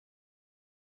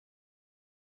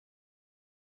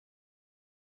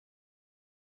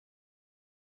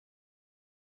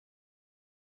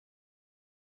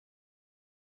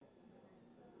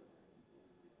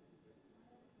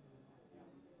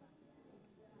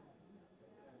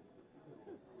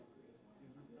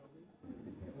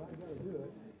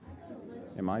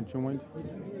Am I joined?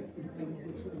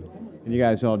 Can you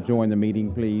guys all join the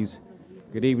meeting, please?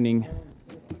 Good evening.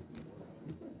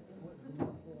 I'm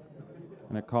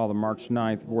going to call the March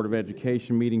 9th Board of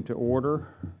Education meeting to order.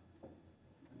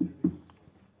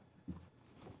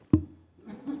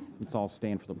 Let's all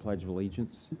stand for the Pledge of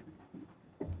Allegiance.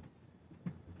 I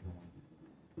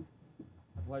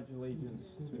pledge allegiance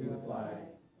to the flag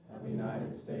of the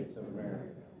United States of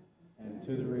America and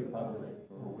to the republic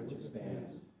for which it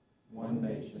stands, one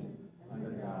nation,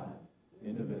 under God,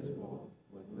 indivisible,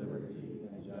 with liberty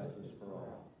and justice for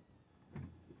all.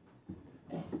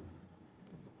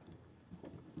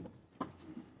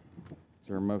 Is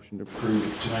there a motion to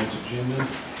approve tonight's agenda?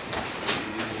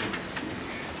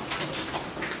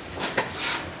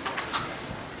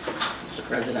 Mr.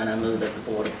 President, I move that the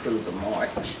board approve the March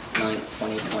 9th,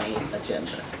 2020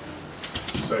 agenda.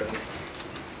 Second.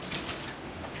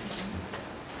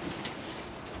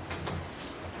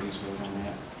 Please vote on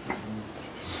that.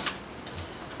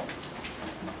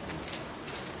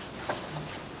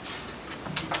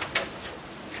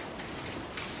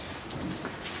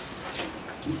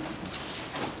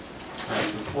 All right,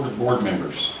 reported board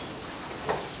members.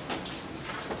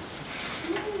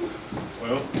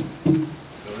 Well,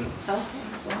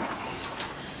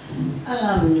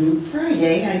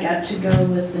 Friday, I got to go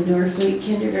with the Norfleet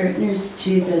kindergartners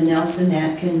to the Nelson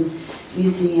Atkin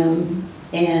Museum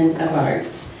of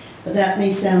Arts. But that may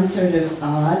sound sort of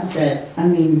odd, but I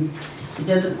mean, it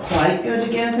doesn't quite go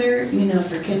together, you know,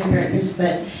 for kindergartners,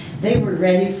 but they were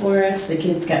ready for us. The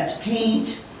kids got to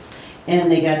paint,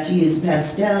 and they got to use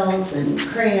pastels and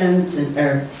crayons and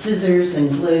or scissors and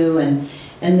glue, and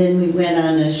then we went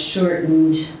on a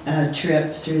shortened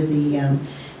trip through the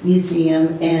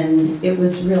museum, and it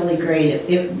was really great.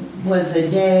 It was a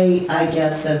day, I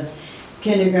guess, of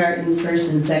kindergarten,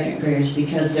 first and second graders,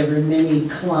 because there were many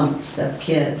clumps of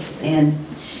kids, and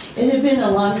it had been a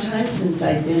long time since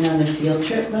I'd been on a field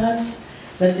trip bus,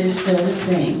 but they're still the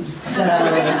same. So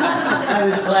I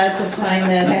was glad to find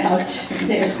that out.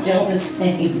 They're still the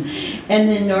same. And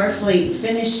then Norfleet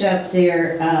finished up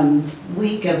their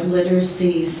week of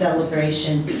literacy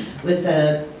celebration with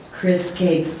a Chris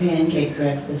Cakes pancake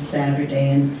breakfast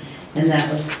Saturday, and that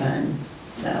was fun.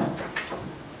 So.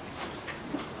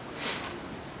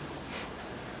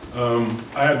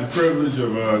 I had the privilege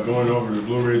of going over to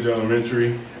Blue Ridge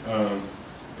Elementary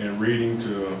and reading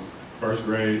to a first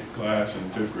grade class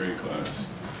and fifth grade class.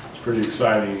 It's pretty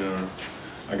exciting.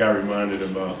 I got reminded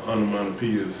about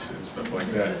onomatopoeias and stuff like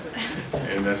that,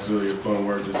 and that's really a fun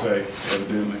word to say,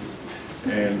 evidently.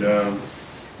 And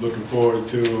looking forward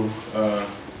to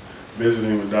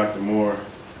visiting with Dr. Moore,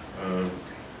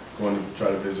 going to try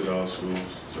to visit all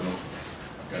schools. So I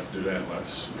got to do that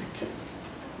last week.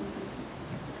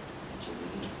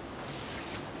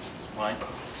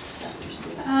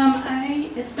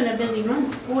 It's been a busy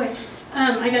month, boy.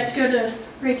 I got to go to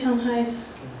Raytown High's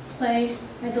play.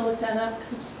 I had to look that up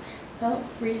because it's felt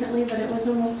recently, but it was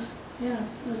almost, yeah,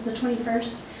 it was the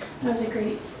 21st. That was a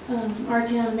great, our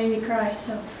town made me cry,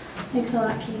 so thanks a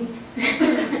lot, Katie.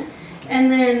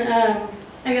 And then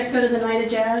I got to go to the Night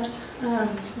of Jazz.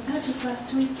 Was that just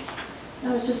last week?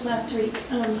 That was just last week.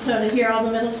 So to hear all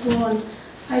the middle school and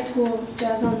high school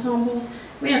jazz ensembles,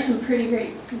 we have some pretty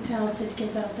great and talented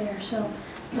kids out there, so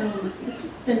it's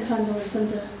been fun to listen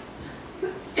to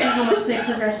how much they've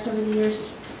progressed over the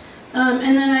years.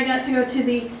 And then I got to go to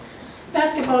the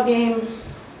basketball game,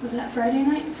 was that Friday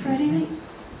night?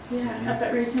 Yeah, up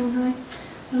at Raytown High.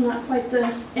 So not quite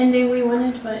the ending we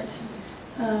wanted, but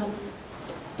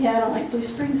yeah, I don't like Blue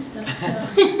Springs stuff, so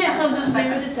I'll just leave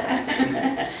it at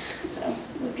that. So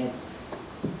it was good.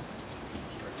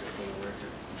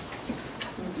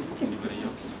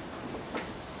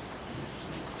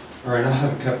 All right, I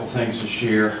have a couple things to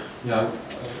share. Yeah,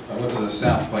 I went to the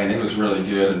South Play, and it was really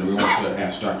good, and we want to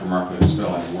ask Dr. Marco to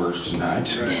spell any words tonight.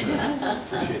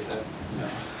 Appreciate that.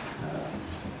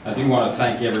 I do want to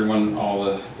thank everyone, all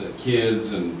the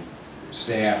kids and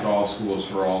staff at all schools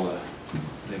for all the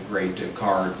great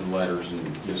cards and letters and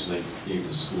gifts they gave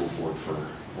the school board for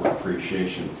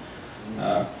appreciation.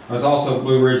 I was also at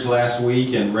Blue Ridge last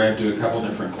week and read to a couple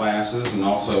different classes, and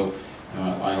also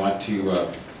I like to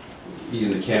eat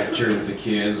in the cafeteria with the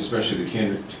kids, especially the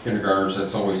kindergartners.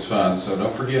 That's always fun. So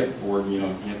don't forget, or you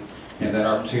have that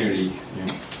opportunity.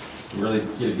 You really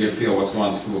get a good feel of what's going on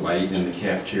in school by eating in the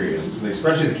cafeteria,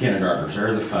 especially the kindergartners.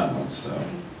 They're the fun ones. So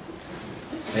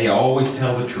they always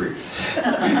tell the truth,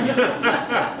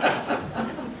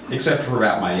 except for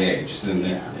about my age. Then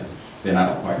I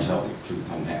don't quite tell the truth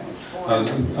on that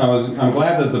one. I'm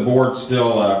glad that the board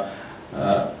still.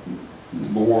 The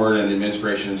board and the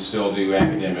administration still do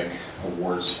academic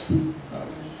awards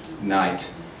night,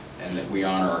 and that we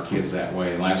honor our kids that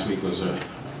way. And last week was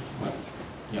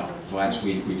last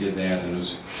week we did that, and it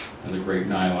was another great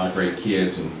night, a lot of great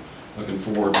kids, and looking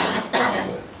forward to all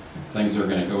the things they're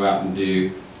going to go out and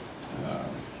do.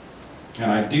 And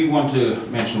I do want to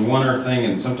mention one other thing,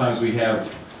 and sometimes we have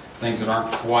things that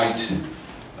aren't quite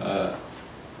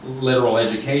literal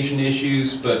education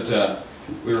issues, but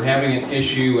we were having an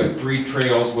issue at 3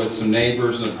 Trails with some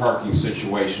neighbors and a parking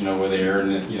situation over there,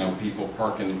 and people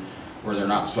parking where they're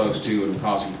not supposed to and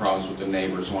causing problems with the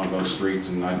neighbors on one of those streets,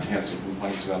 and I had some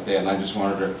complaints about that, and I just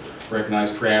wanted to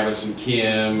recognize Travis and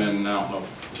Kim, and I don't know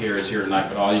if Tara's here tonight,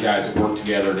 but all you guys that worked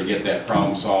together to get that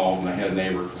problem solved, and I had a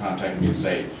neighbor contact me and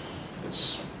say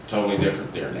it's totally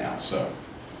different there now, so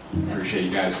I appreciate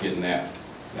you guys getting that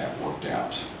worked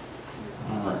out.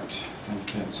 All right, I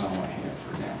think that's all I have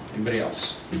for now. Anybody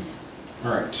else?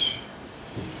 All right.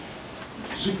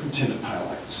 Superintendent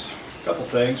highlights. A couple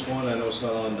things. One, I know it's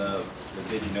not on the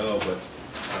Did You Know, but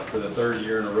for the 3rd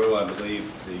year in a row, I believe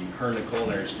the Herndon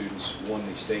Culinary students won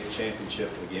the state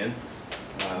championship again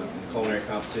in the culinary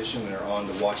competition. They're on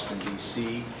to Washington,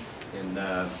 D.C. in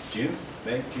May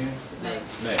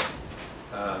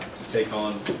to take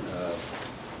on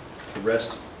the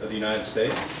rest of the United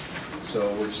States. So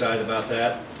we're excited about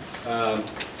that.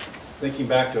 Thinking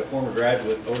back to a former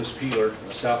graduate, Otis Peeler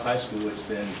of South High School, it's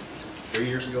been 3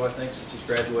 years ago, I think, since he's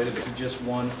graduated, but he just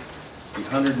won the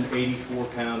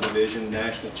 184-pound division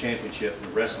national championship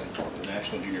in wrestling for the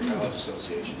National Junior College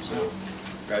Association. So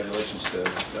congratulations to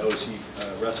Otis. He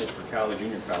wrestles for Cali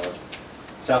Junior College.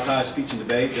 South High speech and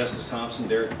debate, Justice Thompson,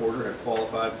 Derek Porter have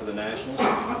qualified for the Nationals.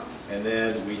 And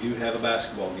then we do have a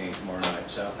basketball game tomorrow night.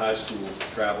 South High School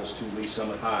travels to Lee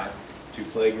Summit High to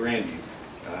play Grandview.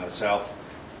 South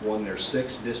won their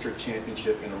 6th district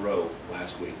championship in a row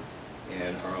last week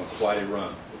and are on quite a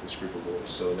run with this group of boys.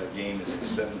 So that game is at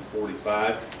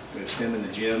 7:45. We have STEM in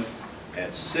the gym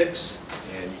at 6,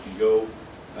 and you can go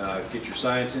get your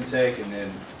science intake and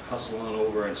then hustle on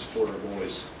over and support our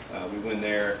boys. We win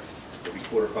there. It'll be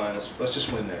quarterfinals. Let's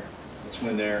just win there. Let's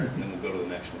win there, and then we'll go to the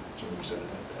next one. So we're excited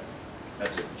about that.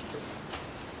 That's it, Mr.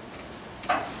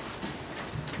 President.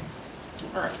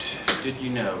 All right. Did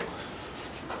you know?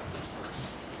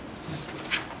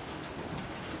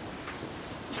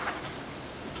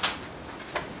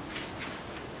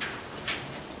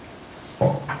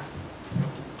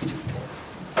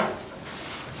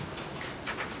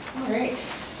 All right,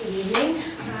 good evening.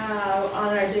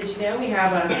 On our Did You Know, we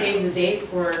have a save the date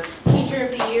for Teacher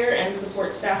of the Year and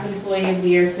Support Staff Employee of the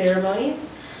Year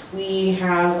ceremonies. We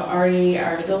have already,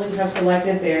 our buildings have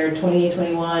selected their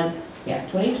 2020,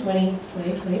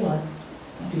 2021.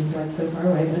 Seems like so far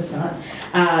away, but it's not.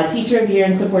 Teacher of the Year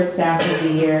and Support Staff of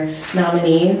the Year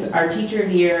nominees. Our Teacher of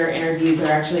the Year interviews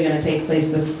are actually going to take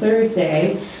place this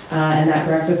Thursday, and that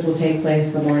breakfast will take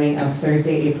place the morning of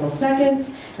Thursday, April 2nd,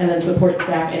 and then support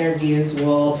staff interviews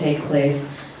will take place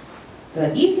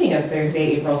the evening of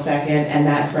Thursday, April 2nd, and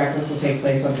that breakfast will take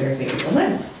place on Thursday, April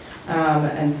 9th.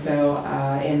 And so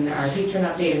in our patron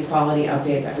update and quality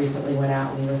update that recently went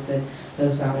out, we listed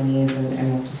those nominees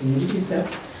and will continue to do so.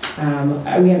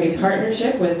 We have a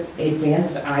partnership with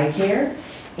Advanced Eye Care,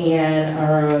 and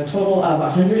a total of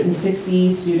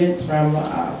 160 students from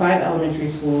 5 elementary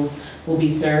schools will be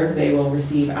served. They will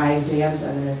receive eye exams,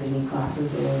 and then if they need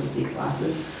classes, they will receive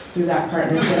classes through that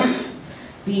partnership.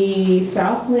 The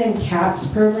Southland CAPS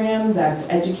program, that's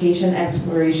Education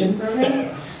Exploration Program,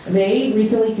 they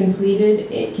recently competed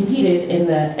in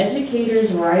the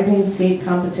Educators Rising State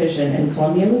Competition in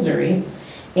Columbia, Missouri,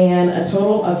 and a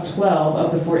total of 12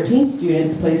 of the 14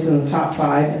 students placed in the top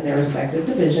 5 in their respective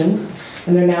divisions,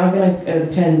 and they're now going to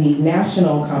attend the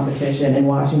national competition in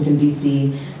Washington,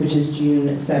 D.C., which is June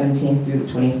 17th through the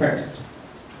 21st.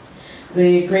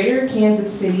 The Greater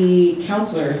Kansas City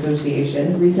Counselor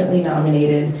Association recently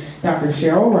nominated Dr.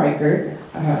 Cheryl Reichert,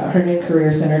 Herndon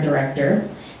Career Center Director,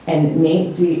 and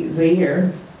Nate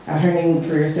Zaire, Herndon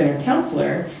Career Center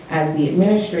Counselor, as the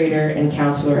Administrator and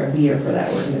Counselor of the Year for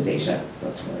that organization. So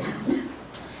that's really nice.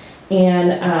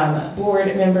 And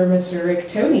board member Mr. Rick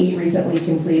Toney recently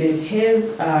completed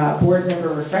his board member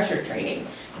refresher training.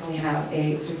 And we have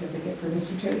a certificate for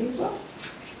Mr. Toney as well.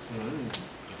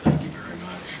 Thank you very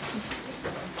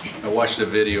much. I watched the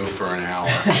video for an hour.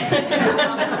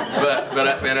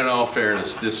 but in all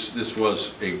fairness, this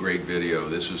was a great video.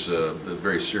 This is a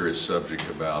very serious subject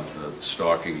about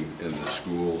stalking in the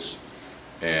schools,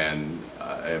 and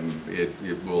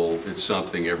it's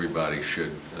something everybody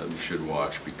should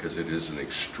watch, because it is an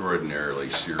extraordinarily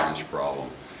serious problem,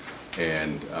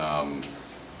 and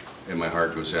my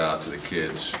heart goes out to the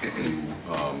kids who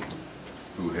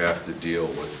who have to deal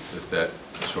with that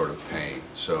sort of pain.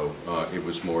 So it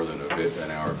was more than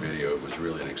an hour video. It was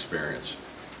really an experience.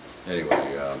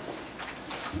 Anyway,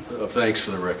 thanks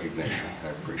for the recognition. I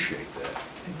appreciate that.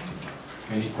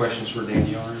 Any questions for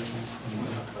Danielle or anything?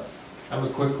 I have a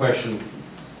quick question,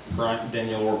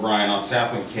 Danielle or Brian, on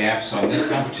Southland Caps. On this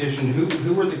competition,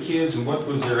 who were the kids and what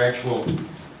was their actual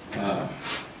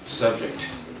subject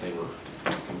that they were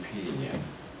competing in?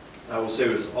 I will say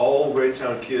it was all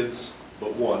Raytown kids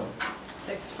but one.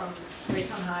 6 from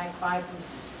Raytown High, 5 from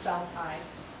South High,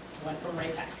 1 from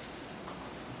Raytown.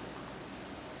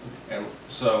 And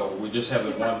so we just have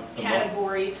the one.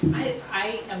 Categories.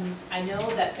 I know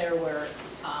that there were,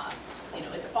 you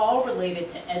know, it's all related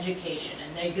to education,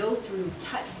 and they go through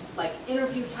like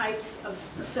interview types of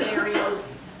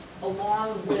scenarios,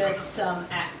 along with some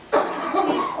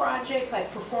activity project,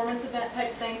 like performance event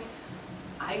types things.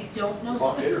 I don't know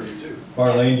specifically.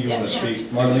 Marlene, do you Yeah, want to speak?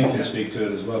 interviews. Marlene can speak to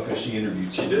it as well, because she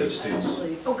interviewed some of these students.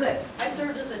 Oh, good. I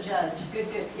served as a judge. Good.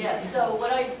 Yes, so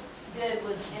what I did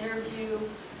was interview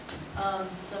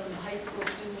some high school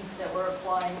students that were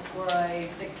applying for a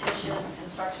fictitious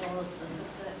instructional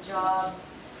assistant job.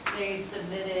 They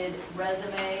submitted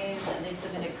resumes and they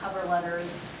submitted cover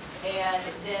letters. And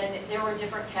then there were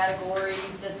different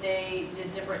categories that they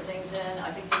did different things in. I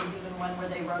think there was even one where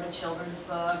they wrote a children's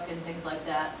book and things like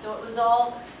that. So it was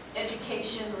all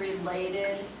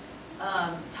education-related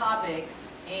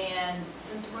topics. And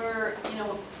since we're, you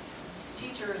know,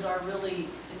 teachers are really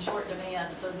in short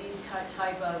demand, so these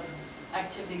type of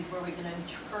activities where we can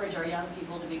encourage our young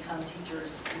people to become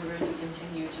teachers, we're going to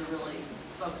continue to really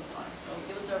focus on. So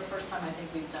it was our first time I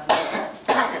think we've done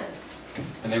that.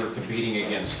 And they were competing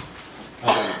against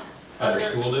other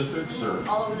school districts, or?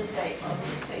 All over the state. All over the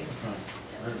state.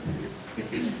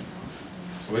 Yes.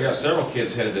 So we got several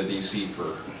kids headed to DC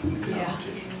for Yeah.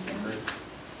 competition.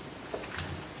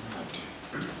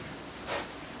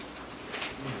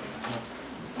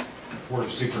 Board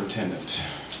of Superintendent.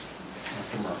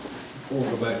 Dr. Murphy. Before we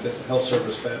go back to Health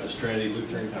Service Baptist Trinity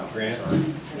Lutheran Grant,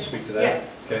 speak to that?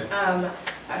 Yes. Okay.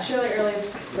 Shirley Early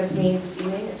is with me this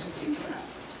evening, and she'll speak to that.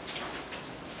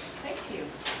 Thank you.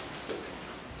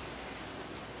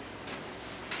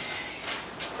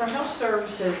 For health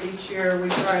services, each year we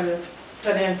try to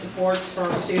put in supports for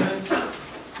our students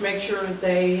to make sure that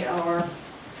they are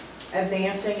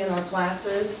advancing in our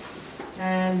classes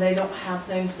and they don't have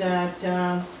things that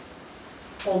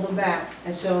hold them back.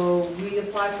 And so we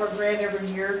apply for a grant every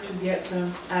year to get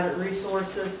some added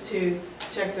resources to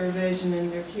check their vision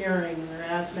and their hearing and their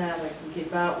asthmatic and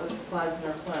keep out with supplies in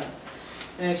our clinic.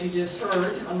 And as you just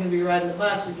heard, I'm going to be riding the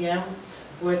bus again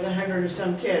with 100 and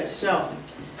some kids. So.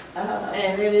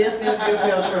 And it is going to be a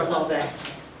field trip all day.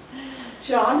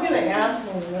 So I'm going to ask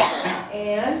Melissa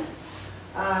and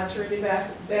Trinity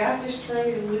Baptist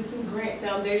Trinity Lutheran Grant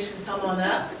Foundation to come on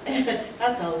up.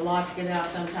 That's a lot to get out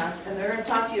sometimes. And they're going to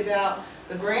talk to you about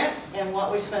the grant and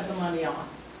what we spent the money on.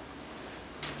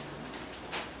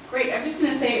 Great. I'm just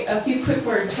going to say a few quick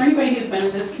words. For anybody who's been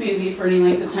in this community for any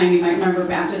length of time, you might remember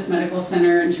Baptist Medical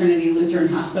Center and Trinity Lutheran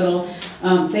Hospital.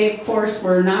 They, of course,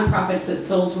 were nonprofits that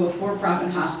sold to a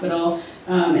for-profit hospital.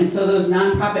 And so those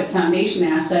nonprofit foundation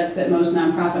assets that most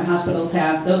nonprofit hospitals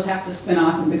have, those have to spin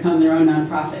off and become their own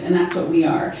nonprofit. And that's what we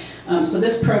are. So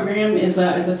this program is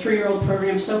a 3-year-old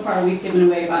program. So far, we've given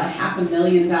away about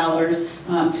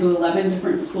 $500,000 to 11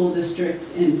 different school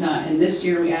districts. And this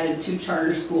year, we added 2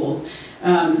 charter schools.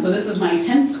 So this is my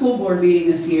 10th school board meeting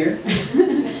this year.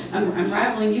 I'm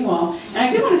rivaling you all. And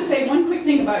I do want to say one quick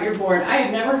thing about your board. I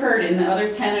have never heard in the other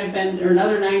 10 I've been, or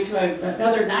another 9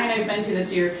 I've been to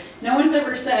this year, no one's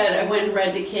ever said, I went and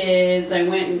read to kids, I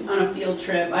went on a field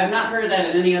trip. I've not heard that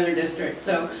in any other district.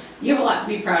 So you have a lot to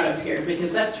be proud of here,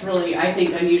 because that's really, I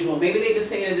think, unusual. Maybe they just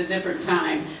say it at a different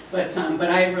time, but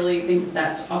I really think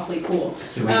that's awfully cool.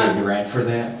 Can we get a grant for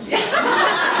that?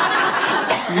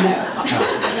 No.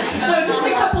 So just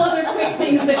a couple other quick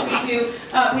things that we do.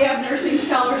 We have nursing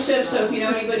scholarships, so if you know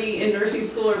anybody in nursing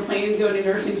school or planning to go to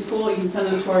nursing school, you can send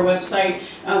them to our website.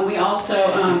 We also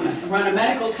run a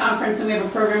medical conference, and we have a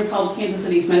program called Kansas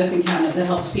City's Medicine Cabinet that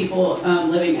helps people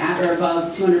living at or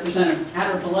above 200%,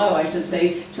 at or below, I should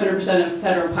say, 200% of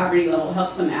federal poverty level,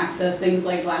 helps them access things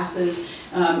like glasses,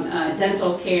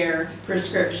 dental care,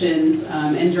 prescriptions,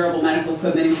 and durable medical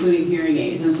equipment, including hearing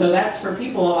aids. And so that's for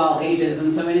people of all ages.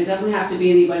 And so, and it doesn't have to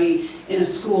be anybody in a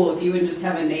school. If you would just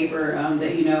have a neighbor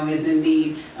that you know is in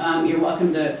need, you're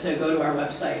welcome to go to our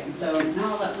website. And so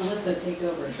now I'll let Melissa take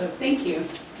over. So thank you.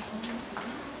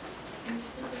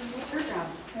 What's her job?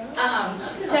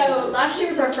 So last year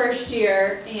was our first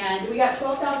year, and we got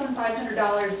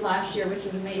 $12,500 last year, which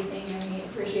was amazing, and we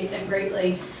appreciate them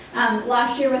greatly.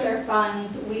 Last year with our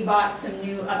funds, we bought some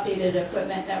new updated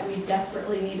equipment that we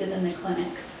desperately needed in the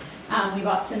clinics. We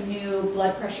bought some new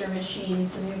blood pressure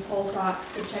machines, some new pulse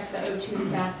ox to check the O2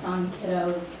 stats on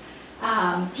kiddos.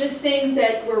 Just things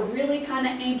that were really kind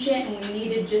of ancient, and we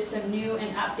needed just some new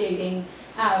and updating.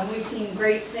 We've seen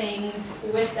great things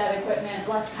with that equipment,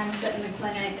 less time spent in the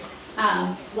clinic,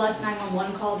 less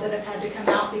 911 calls that have had to come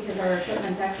out because our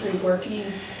equipment's actually working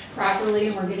properly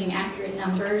and we're getting accurate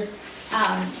numbers.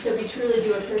 So we truly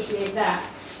do appreciate that.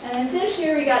 And then this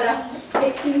year we got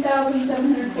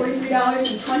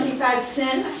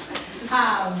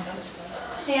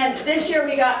 $18,743.25. And this year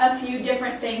we got a few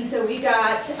different things. So we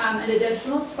got an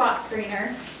additional spot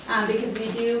screener because we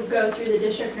do go through, the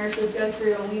district nurses go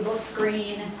through and we will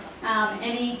screen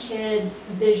any kid's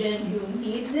vision who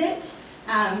needs it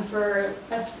for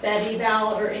a SPED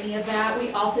eval or any of that.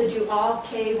 We also do all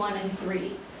K1 and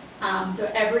 3. So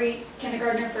every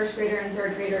kindergartner, first grader, and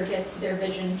third grader gets their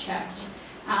vision checked.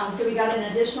 So we got an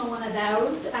additional one of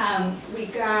those. We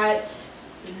got,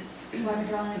 why am I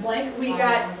drawing a blank? We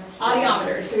got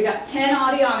audiometers. So we got 10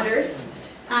 audiometers.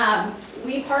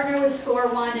 We partner with Score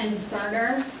One and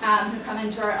Cerner, who come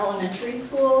into our elementary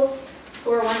schools.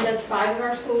 Score One does 5 of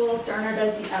our schools. Cerner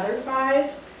does the other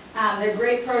 5. They're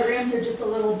great programs, they're just a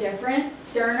little different.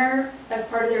 Cerner, as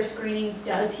part of their screening,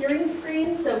 does hearing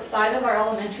screens. So 5 of our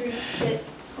elementary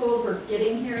schools were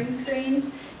getting hearing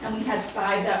screens, and we had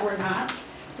 5 that were not.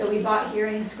 So we bought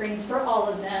hearing screens for all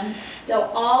of them.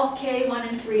 So all K1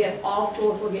 and 3 at all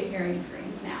schools will get hearing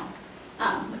screens now.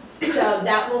 So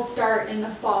that will start in the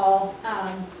fall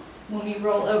when we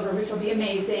roll over, which will be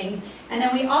amazing. And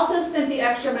then we also spent the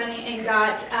extra money and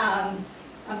got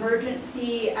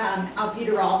emergency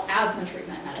albuterol asthma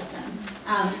treatment medicine.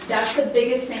 That's the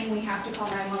biggest thing we have to call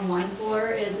 911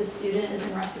 for, is a student is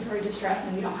in respiratory distress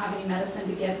and we don't have any medicine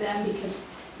to give them because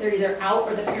they're either out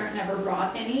or the parent never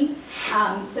brought any.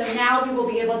 So now we will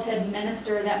be able to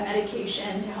administer that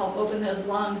medication to help open those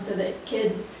lungs so that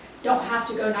kids don't have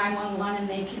to go 911 and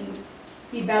they can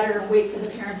be better and wait for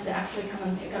the parents to actually come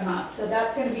and pick them up. So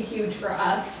that's going to be huge for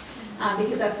us.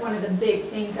 Because that's one of the big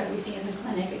things that we see in the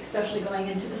clinic, especially going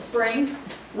into the spring.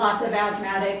 Lots of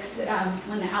asthmatics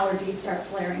when the allergies start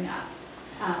flaring up.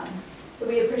 So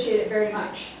we appreciate it very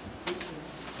much.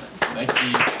 Thank you.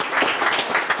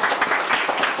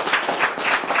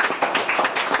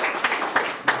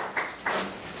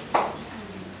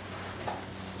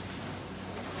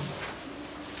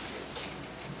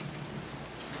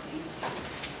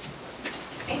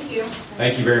 Thank you.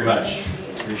 Thank you very much.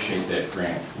 Appreciate that,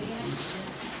 Grant.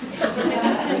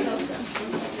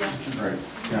 Right.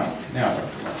 Now.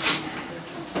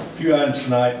 A few items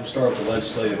tonight. We'll start with the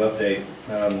legislative update.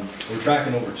 We're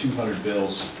tracking over 200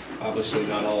 bills. Obviously,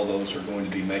 not all of those are going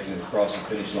to be making it across the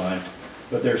finish line,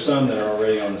 but there are some that are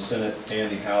already on the Senate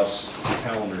and the House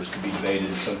calendars to be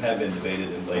debated. Some have been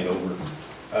debated and laid over.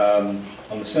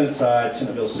 On the Senate side,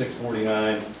 Senate Bill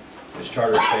 649 is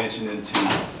charter expansion into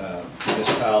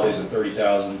municipalities of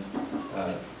 30,000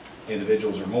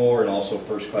 individuals or more, and also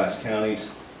first-class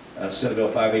counties. Senate Bill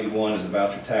 581 is the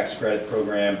voucher tax credit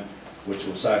program, which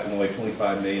will siphon away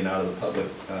 $25 million out of the public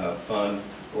fund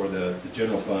or the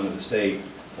general fund of the state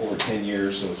over 10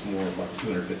 years, so it's more like a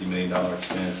 $250 million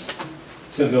expense.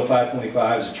 Senate Bill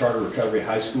 525 is the Charter Recovery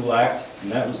High School Act,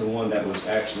 and that was the one that was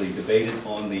actually debated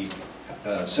on the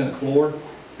Senate floor.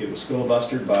 It was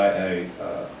filibustered by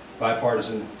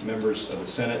bipartisan members of the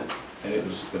Senate, and it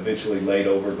was eventually laid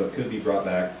over, but could be brought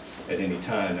back at any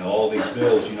time. Now, all these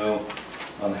bills, you know,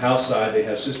 on the House side, they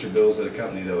have sister bills that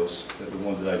accompany those, the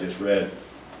ones that I just read,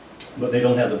 but they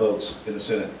don't have the votes in the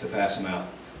Senate to pass them out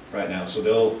right now. So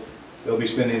they'll be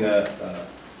spending the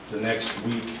next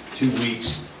week, 2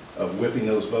 weeks of whipping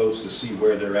those votes to see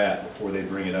where they're at before they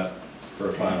bring it up for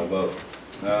a final vote.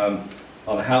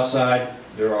 On the House side,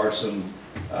 there are some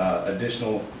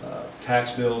additional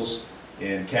tax bills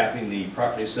and capping the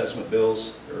property assessment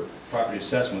bills, or property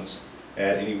assessments,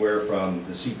 at anywhere from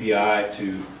the CPI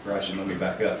to, or actually let me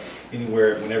back up,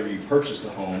 anywhere, whenever you purchase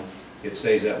the home, it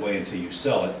stays that way until you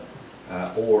sell it,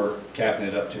 or capping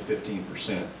it up to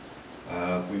 15%.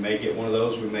 We may get one of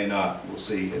those, we may not. We'll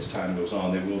see as time goes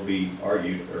on. They will be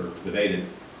argued or debated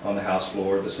on the House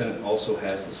floor. The Senate also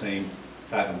has the same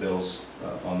type of bills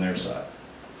on their side.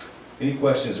 Any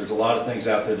questions? There's a lot of things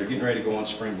out there. They're getting ready to go on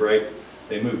spring break.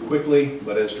 They move quickly,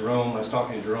 but as I was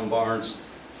talking to Jerome Barnes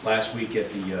last week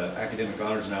at the Academic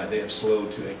Honors Night, they have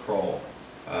slowed to a crawl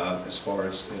as far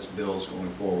as bills going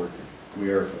forward.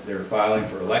 They're filing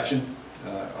for election,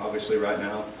 obviously right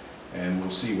now, and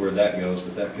we'll see where that goes,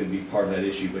 but that could be part of that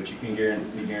issue. But you can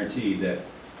guarantee that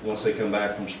once they come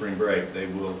back from spring break, they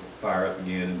will fire up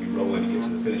again and be rolling to get to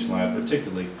the finish line,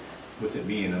 particularly with it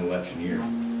being an election year.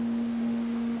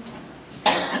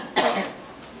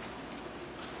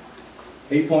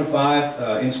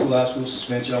 8.5, in-school, out-of-school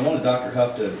suspension. I wanted Dr.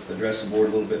 Huff to address the board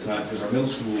a little bit tonight because our middle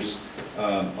schools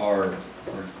are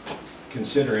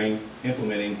considering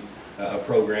implementing a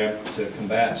program to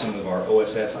combat some of our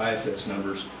OSS, ISS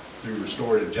numbers through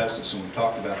restorative justice, and we've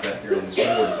talked about that here on this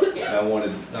board. And I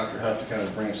wanted Dr. Huff to kind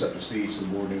of bring us up to speed so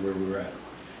the board knew where we were at.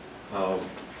 I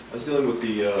was dealing with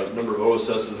the number of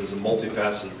OSSs as a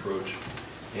multifaceted approach.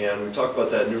 And we talked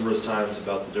about that numerous times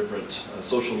about the different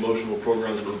social emotional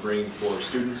programs we're bringing for our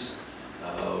students,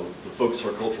 the focus of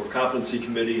our cultural competency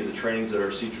committee and the trainings that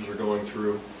our teachers are going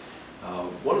through.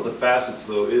 One of the facets,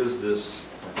 though, is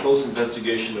this close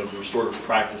investigation of restorative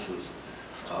practices.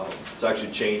 It's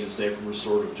actually changed its name from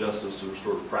restorative justice to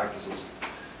restorative practices.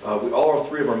 All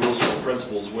three of our middle school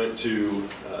principals went to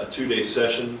a 2-day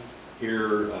session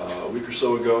here a week or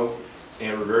so ago,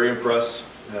 and were very impressed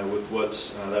with what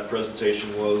that presentation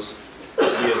was. We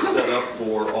have set up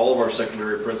for all of our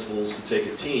secondary principals to take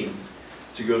a team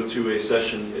to go to a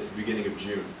session at the beginning of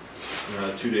June.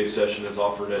 A 2-day session is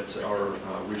offered at our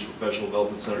Regional Professional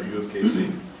Development Center, UFKC.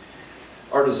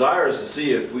 Our desire is to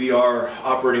see if we are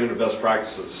operating under best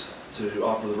practices to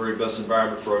offer the very best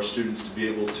environment for our students to be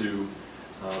able to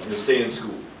stay in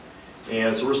school.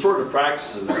 And so restorative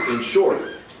practices, in short,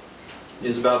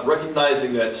 is about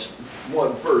recognizing that,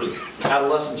 one, first,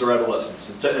 adolescents are adolescents,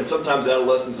 and sometimes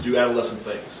adolescents do adolescent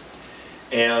things.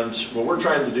 And what we're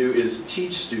trying to do is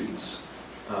teach students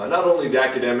not only the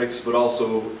academics, but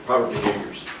also proper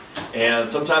behaviors. And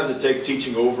sometimes it takes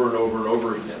teaching over and over and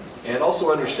over again. And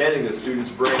also understanding that students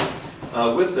bring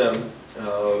with them,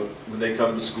 when they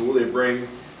come to school, they bring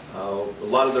a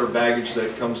lot of their baggage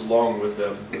that comes along with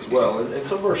them as well. And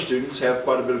some of our students have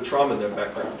quite a bit of trauma in their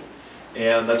background.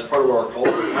 And that's part of what our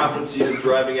cultural competency is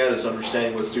driving at, is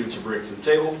understanding what students are bringing to the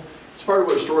table. It's part of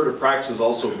what restorative practices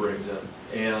also brings in.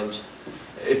 And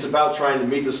it's about trying to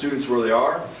meet the students where they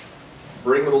are,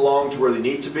 bring them along to where they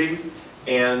need to be,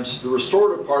 and the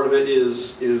restorative part of it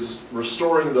is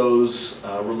restoring those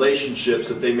relationships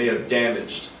that they may have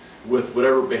damaged with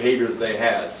whatever behavior that they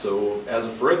had. So,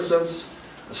 for instance,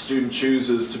 a student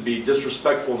chooses to be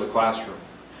disrespectful in the classroom.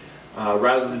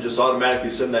 Rather than just automatically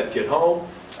send that kid home,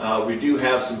 we do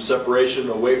have some separation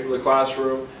away from the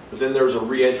classroom, but then there's a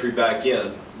re-entry back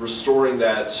in, restoring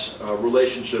that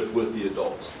relationship with the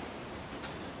adults.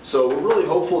 So we're really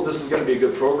hopeful this is going to be a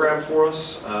good program for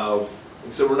us. Like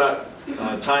I said, we're not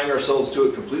tying ourselves to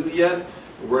it completely yet.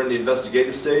 We're in the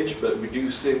investigative stage, but we do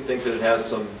think that it has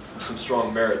some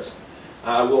strong merits.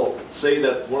 I will say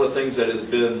that one of the things that has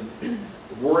been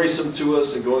worrisome to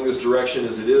us in going this direction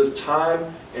is it is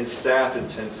time and staff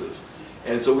intensive.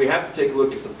 And so we have to take a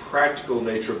look at the practical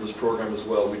nature of this program as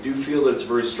well. We do feel that it's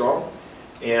very strong,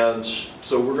 and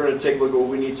so we're going to take a look at what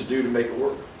we need to do to make it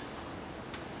work.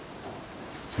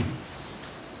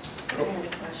 I had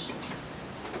a question.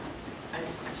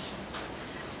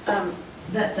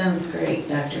 That sounds great,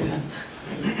 Dr. Huff.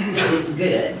 It's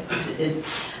good.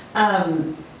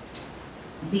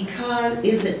 Because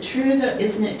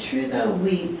isn't it true though,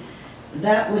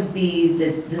 that would be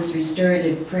this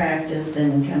restorative practice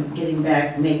and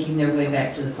making their way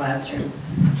back to the classroom,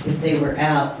 if they were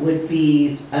out, would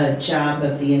be a job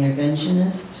of the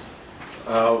interventionist?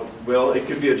 Well, it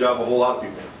could be a job of a whole lot of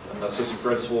people. An assistant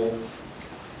principal,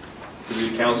 could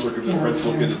be a counselor, could be a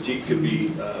principal, could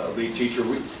be a lead teacher.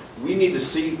 We need to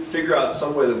figure out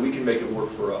some way that we can make it work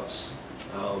for us.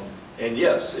 And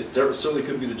yes, it certainly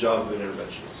could be the job of an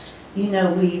interventionist. You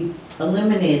know, we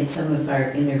eliminated some of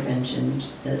our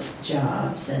interventionist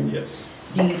jobs, and yes.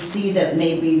 Do you see that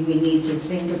maybe we need to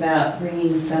think about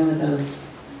bringing some of those,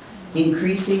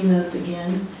 increasing those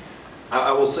again?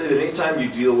 I will say that anytime you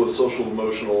deal with social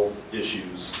emotional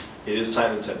issues, it is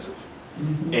time intensive.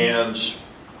 Mm-hmm.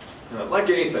 And like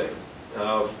anything,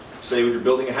 say when you're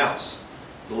building a house,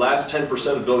 the last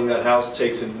 10% of building that house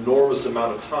takes an enormous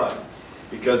amount of time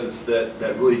because it's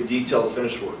that really detailed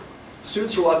finish work.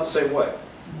 Students are a lot the same way.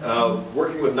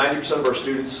 Working with 90% of our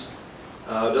students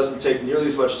doesn't take nearly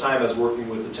as much time as working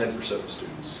with the 10% of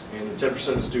students. And the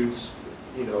 10% of students,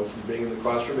 from being in the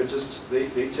classroom,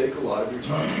 they take a lot of your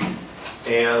time.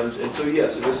 And so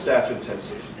yes, it is staff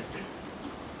intensive.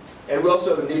 And we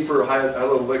also have a need for a high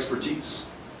level of expertise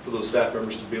for those staff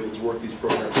members to be able to work these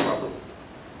programs properly.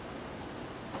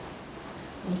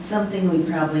 It's something we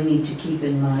probably need to keep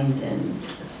in mind then,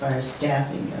 as far as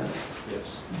staffing goes.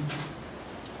 Yes.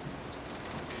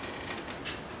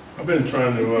 I've been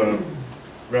trying to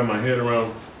wrap my head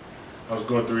around. I was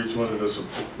going through each one of the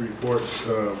reports,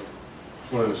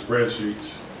 each one of the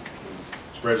spreadsheets.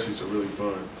 Spreadsheets are really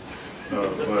fun.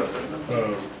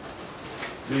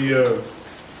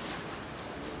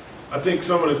 I think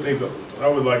some of the things I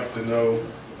would like to know,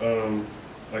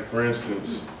 like for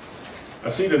instance, I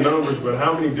see the numbers, but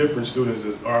how many different students,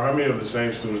 or how many of the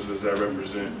same students does that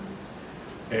represent?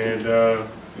 And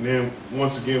then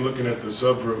once again, looking at the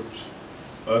subgroups,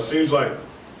 it seems like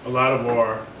a lot of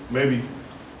our, maybe,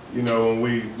 you know, when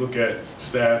we look at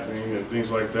staffing and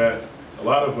things like that, a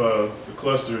lot of the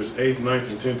cluster is 8th, 9th,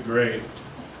 and 10th grade,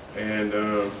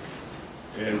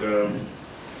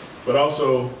 but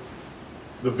also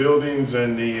the buildings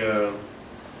and the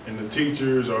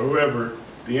teachers or whoever,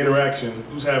 the interaction,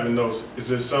 who's having those? Is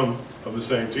there some of the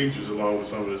same teachers along with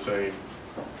some of the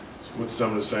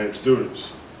same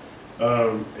students?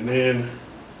 And then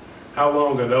how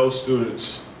long are those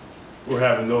students who are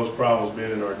having those problems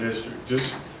being in our district?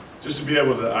 Just to be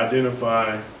able to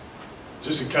identify,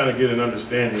 just to kind of get an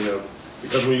understanding of,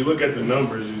 because when you look at the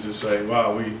numbers, you just say,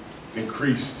 wow, we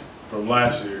increased from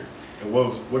last year. And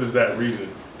what is that reason?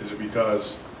 Is it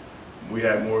because we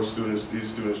had more students, these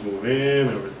students move in,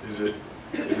 or is it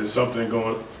something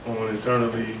going on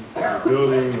internally in the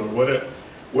building, or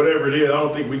whatever it is? I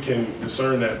don't think we can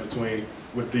discern that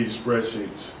with these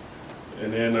spreadsheets.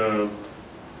 And then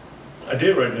I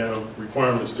did write down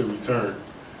requirements to return.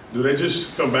 Do they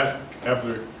just come back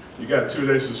after you got a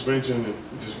 2-day suspension and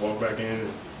you just walk back in and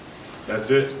that's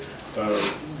it?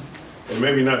 And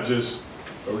maybe not just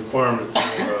a requirement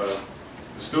for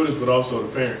the students, but also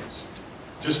the parents.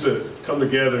 Just to come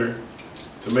together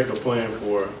to make a plan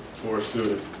for a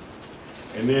student.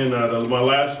 And then my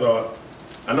last thought,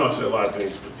 I know I said a lot of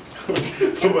things,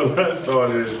 but so my last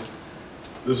thought is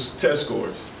this test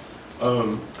scores.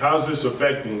 How's this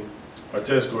affecting our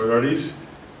test scores? Are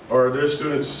these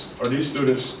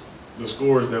students the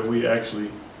scores that we actually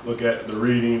look at, the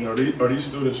reading? Are these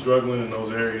students struggling in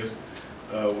those areas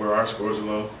where our scores are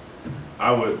low?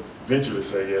 I would venture to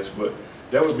say yes, but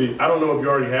that would be, I don't know if you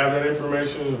already have that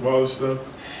information of all this stuff,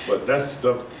 but that's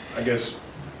stuff I guess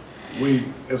we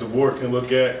as a board can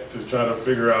look at to try to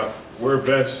figure out where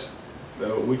best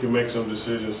that we can make some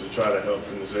decisions to try to help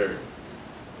in this area.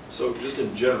 So just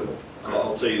in general,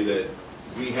 I'll tell you that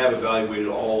we have evaluated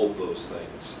all of those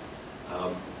things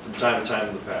from time to time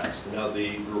in the past. Now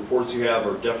the reports you have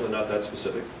are definitely not that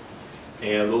specific,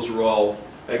 and those are all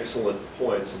excellent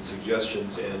points and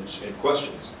suggestions and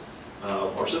questions.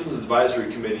 Our Citizens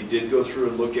Advisory Committee did go through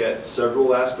and look at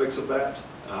several aspects of that,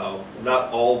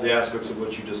 not all of the aspects of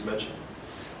what you just mentioned.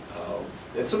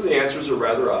 And some of the answers are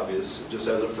rather obvious, just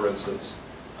as a for instance.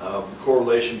 The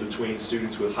correlation between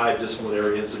students with high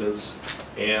disciplinary incidents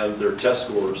and their test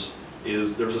scores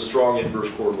is there's a strong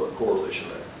inverse correlation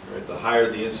there. Right? The higher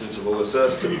the incidence of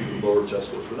OSS, typically lower test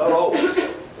scores, but not always.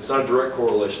 It's not a direct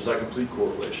correlation, it's not a complete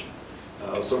correlation.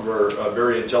 Some of our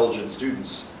very intelligent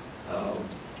students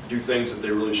do things that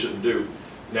they really shouldn't do.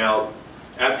 Now,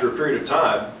 after a period of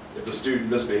time, if a student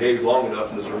misbehaves long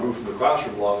enough and is removed from the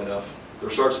classroom long enough, there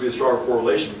starts to be a stronger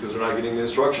correlation because they're not getting the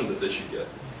instruction that they should get.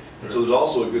 And so there's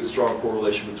also a good strong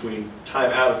correlation between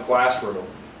time out of classroom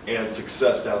and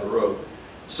success down the road.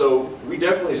 So we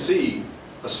definitely see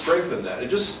a strength in that. And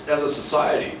just as a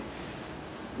society,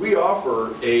 we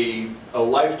offer a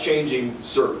life-changing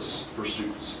service for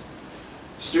students.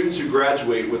 Students who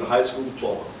graduate with a high school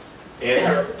diploma,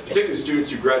 and particularly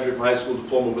students who graduate from high school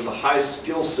diploma with a high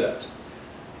skill set,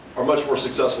 are much more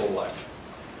successful in life.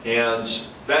 And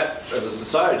that, as a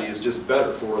society, is just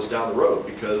better for us down the road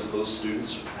because those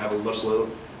students have a much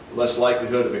less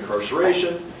likelihood of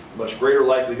incarceration, much greater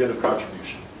likelihood of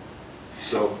contribution.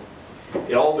 So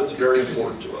all of it's very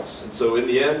important to us. And so in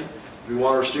the end, do we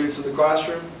want our students in the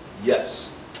classroom?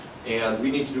 Yes. And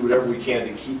we need to do whatever we can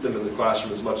to keep them in the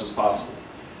classroom as much as possible.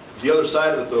 The other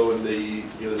side of it, though,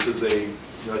 this is a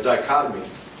dichotomy.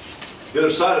 The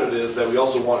other side of it is that we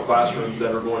also want classrooms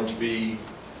that are going to be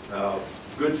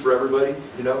good for everybody.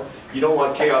 You don't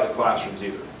want chaotic classrooms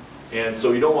either, and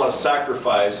so you don't want to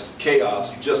sacrifice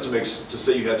chaos just to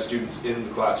say you have students in the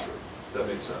classroom. If that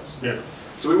makes sense. Yeah.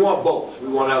 So we want both. We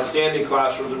want outstanding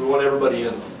classrooms, and we want everybody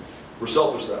in them. We're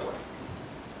selfish that way.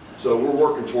 So we're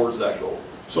working towards that goal.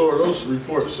 So are those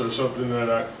reports or something that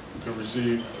I can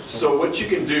receive? So what you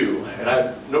can do, and I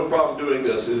have no problem doing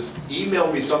this, is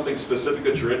email me something specific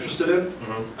that you're interested in,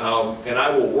 and I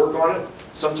will work on it.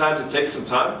 Sometimes it takes some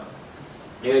time.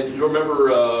 And you remember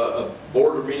a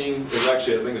board meeting, there's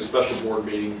actually, I think, a special board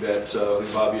meeting that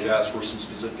Bobby had asked for some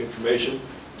specific information.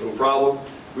 No problem.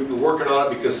 We've been working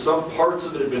on it because some parts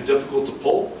of it have been difficult to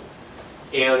pull,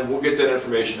 and we'll get that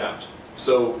information out.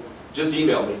 So just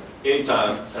email me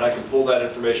anytime, and I can pull that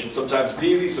information. Sometimes it's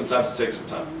easy, sometimes it takes some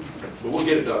time, but we'll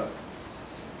get it done.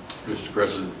 Mr.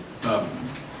 President,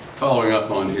 following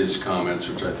up on his comments,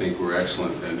 which I think were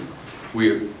excellent, and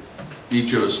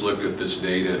each of us looked at this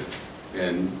data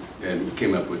and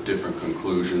came up with different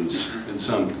conclusions and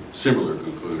some similar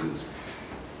conclusions.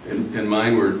 And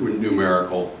mine were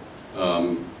numerical.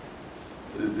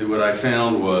 What I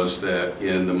found was that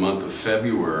in the month of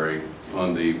February,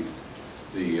 on the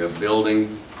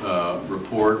building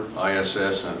report,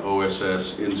 ISS and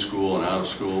OSS, in-school and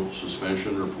out-of-school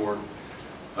suspension report,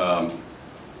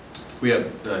 we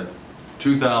have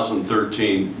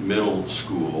 2013 middle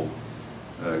school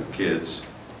kids,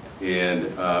 and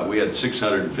we had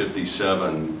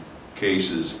 657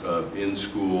 cases of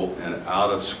in-school and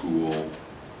out-of-school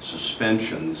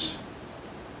suspensions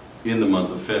in the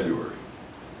month of February.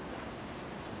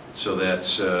 So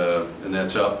that's and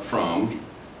that's up from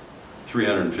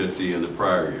 350 in the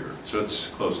prior year. So it's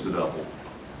close to double.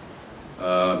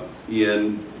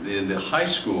 In the high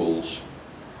schools,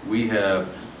 we have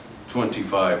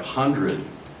 2,500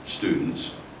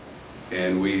 students,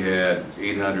 and we had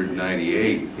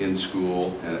 898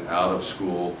 in-school and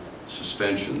out-of-school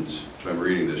suspensions, if I'm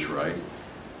reading this right.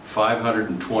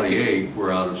 528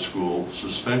 were out-of-school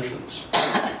suspensions.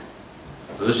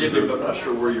 So this is I'm not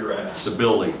sure where you're at. The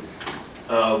building.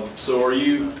 So are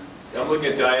you, I'm looking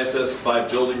at the ISS by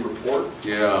building report.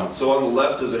 Yeah. So on the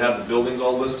left, does it have the buildings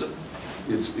all listed?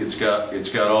 It's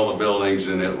got all the buildings,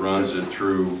 and it runs it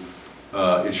through.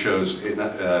 It shows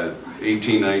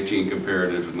 18-19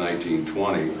 comparative with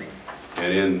 19-20,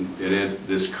 and in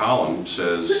this column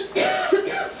says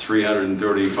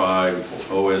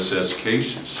 335 OSS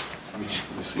cases.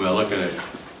 Well, looking at.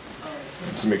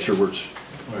 Let's make sure we're.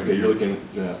 Okay, you're looking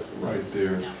at that Right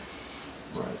there.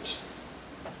 right.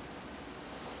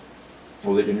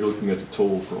 Well, and you're looking at the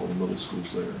total for all the middle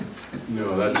schools there.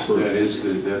 No, that's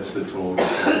the total.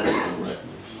 Right.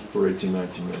 For 18,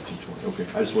 19, 19, 20. Okay,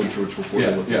 I just wasn't sure which report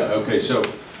you're looking at. Okay, so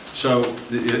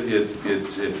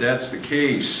if that's the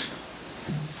case,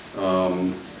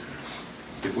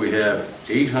 if we have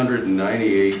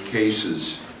 898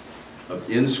 cases of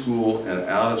in-school and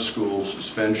out-of-school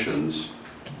suspensions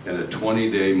in a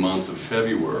 20-day month of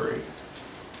February,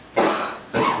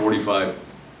 that's 45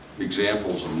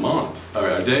 examples a month, or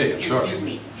a day, I'm sorry. Excuse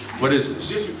me. What is this?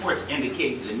 This report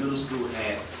indicates the middle school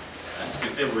had, in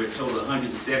February, a total of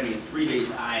 173 days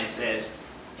ISS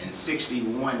and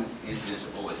 61 incidents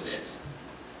of OSS.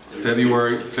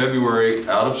 February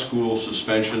out-of-school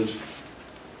suspensions.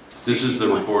 This is the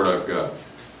report I've got,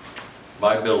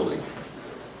 by building.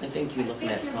 I think you're looking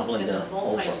at you're probably looking the at the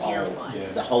multi-year overall,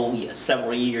 one. the whole year,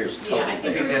 several years total. Yeah, I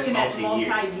think there. you're looking at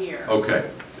multi-year. multi-year. Okay,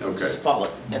 okay. Just follow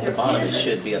it. At the bottom, it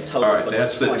should be a total. All right, for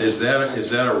that's 20. is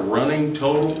that a running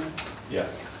total? Yeah.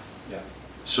 Yeah.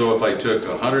 So if I took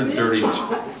 130,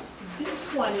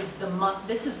 This one is the month,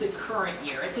 this is the current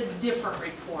year. It's a different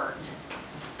report.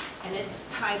 And it's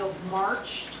titled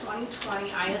March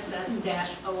 2020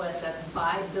 ISS-OSS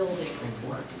by building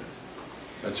report.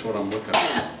 that's what I'm looking at.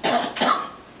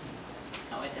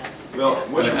 Oh, it does. Well,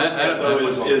 what you're looking at though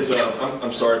is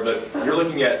I'm sorry, but you're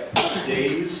looking at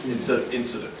days instead of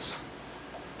incidents.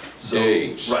 So,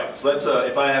 Days. Right, so that's,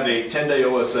 if I have a 10-day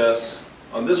OSS,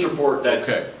 on this report, that's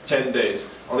Okay. 10 days.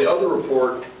 On the other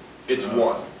report, it's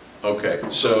one. Okay,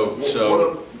 so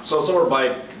So some are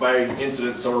by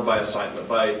incident, some are by assignment,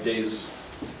 by days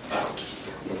out.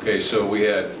 okay, so we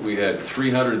had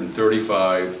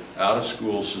 335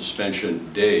 out-of-school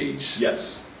suspension days.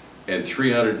 Yes. And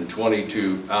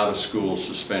 322 out-of-school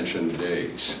suspension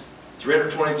days.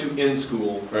 322 in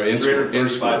school, Right, in school,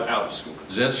 335 out of school.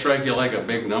 Does that strike you like a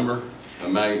big number?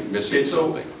 Am I missing Okay,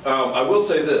 so something? I will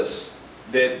say this,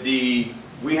 that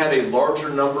we had a larger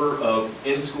number of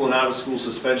in-school and out-of-school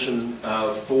suspension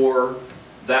for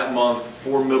that month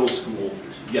for middle school.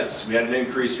 Yes, we had an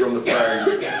increase from the prior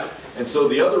year. And so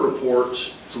the other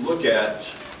report to look at.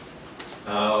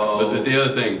 But the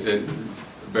other thing,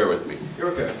 bear with me. You're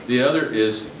okay. The other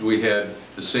is we had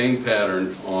the same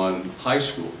pattern on high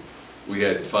school. We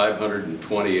had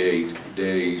 528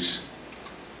 days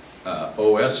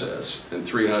OSS and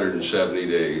 370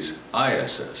 days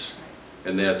ISS.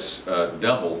 And that's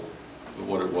double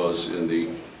what it was in the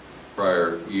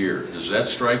prior year. Does that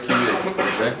strike you?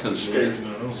 Is that considered?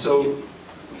 Okay. So,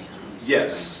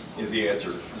 yes, is the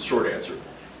answer, the short answer.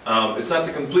 It's not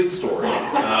the complete story.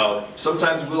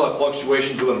 Sometimes we'll have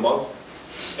fluctuations within a month,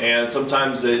 and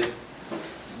sometimes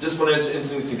discipline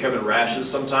incidents can come in rashes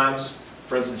sometimes.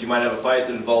 For instance, you might have a fight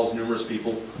that involves numerous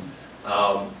people.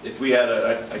 If we had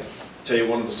I tell you,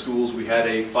 one of the schools, we had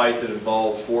a fight that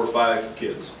involved 4 or 5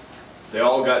 kids. They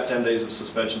all got 10 days of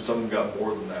suspension, some of them got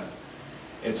more than that.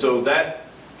 And so that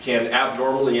can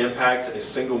abnormally impact a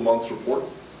single month's report.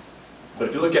 But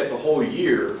if you look at the whole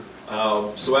year,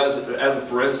 so as a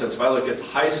for instance, if I look at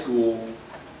high school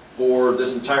for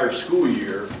this entire school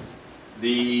year,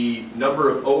 the number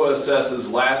of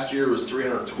OSSs last year was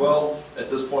 312 at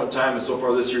this point in time, and so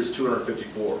far this year is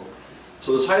 254.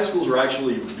 So those high schools are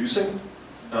actually reducing.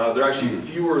 They're actually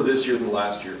fewer this year than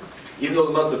last year. Even though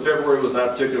the month of February was not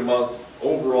a particular month,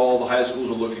 overall the high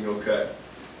schools are looking okay.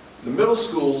 The middle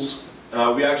schools,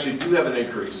 we actually do have an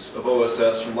increase of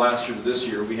OSS from last year to this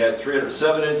year. We had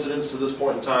 307 incidents to this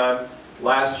point in time.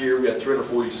 Last year we had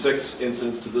 346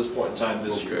 incidents to this point in time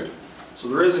this year. So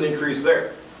there is an increase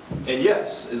there. And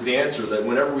yes, is the answer, that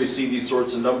whenever we see these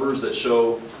sorts of numbers that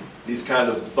show these kind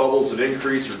of bubbles of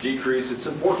increase or decrease, it's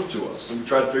important to us, and we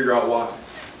try to figure out why.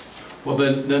 Well,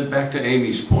 then back to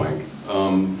Amy's point.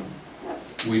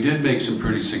 We did make some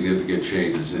pretty significant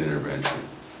changes in intervention.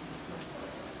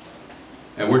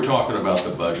 And we're talking about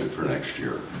the budget for next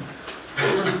year.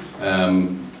 I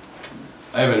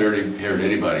haven't heard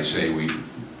anybody say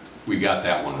we got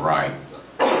that one right.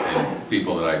 And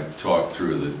people that I talked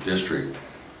through the district,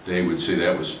 they would say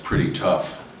that was pretty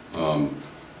tough,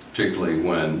 particularly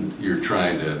when you're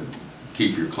trying to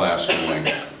keep your class going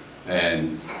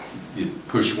and you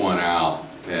push one out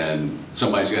and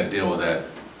somebody's got to deal with that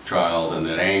child and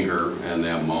that anger and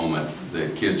that moment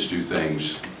that kids do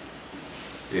things.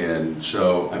 And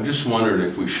so I'm just wondering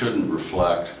if we shouldn't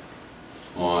reflect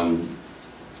on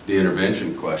the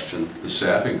intervention question, the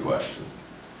staffing question.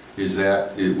 Is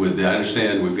that, I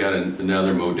understand we've got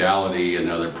another modality,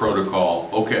 another protocol,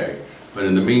 okay, but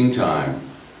in the meantime,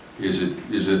 does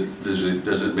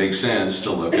it make sense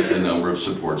to look at the number of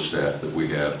support staff that we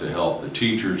have to help the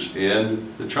teachers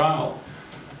and the child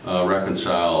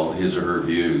reconcile his or her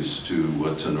views to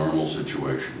what's a normal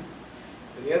situation?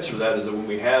 And the answer to that is that when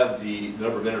we had the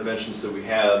number of interventions that we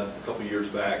had a couple years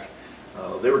back,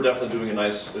 they were definitely doing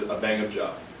a bang-up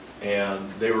job. And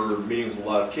they were meeting with a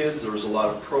lot of kids. There was a lot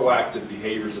of proactive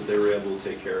behaviors that they were able to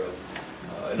take care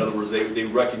of. In other words, they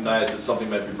recognized that something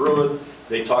might be brewing.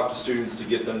 They talked to students to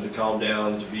get them to calm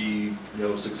down, to be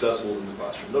successful in the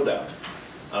classroom, no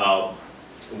doubt.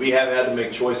 We have had to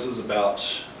make choices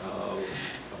about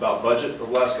budget over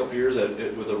the last couple of years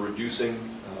with a reducing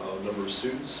number of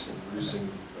students and reducing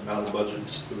amount of budget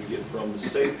that we get from the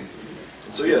state.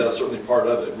 And so yeah, that's certainly part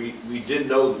of it. We did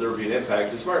know that there would be an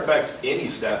impact. As a matter of fact, any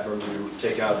staff member we would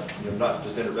take out, not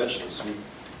just interventionists,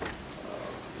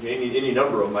 any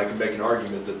number of them, I can make an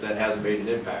argument that hasn't made an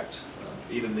impact.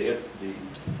 Even the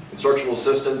instructional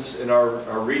assistants in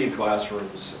our reading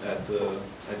classrooms at the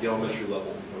elementary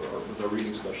level, with our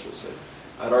reading specialists,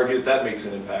 I'd argue that makes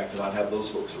an impact, and I'd have those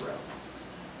folks around.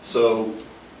 So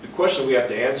the question we have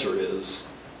to answer is,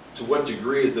 to what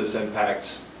degree is this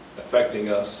impact affecting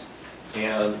us?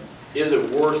 And is it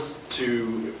worth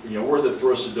it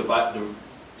for us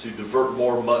to divert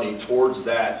more money towards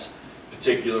that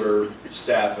particular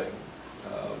staffing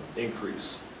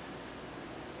increase?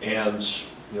 And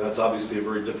that's obviously a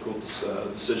very difficult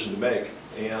decision to make.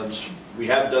 And we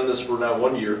have done this for now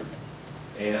 1 year.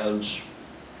 And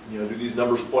do these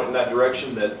numbers point in that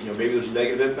direction that maybe there's a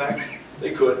negative impact?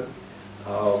 They could.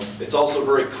 It's also a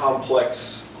very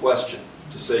complex question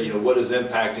to say what is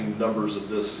impacting the numbers of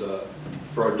this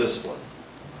for our discipline.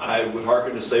 I would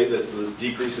hearken to say that the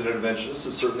decrease in interventionists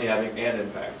is certainly having an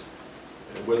impact.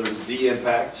 And whether it's the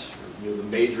impact, or, the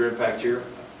major impact here,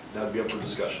 that would be up for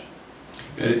discussion.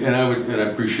 And I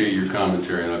appreciate your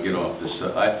commentary, and I'll get off this.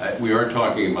 We are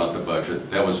talking about the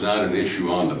budget. That was not an issue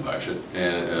on the budget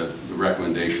and the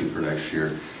recommendation for next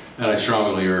year. And I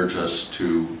strongly urge us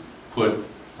to put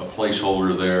a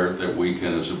placeholder there that we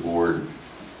can, as a board,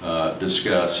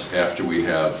 discuss after we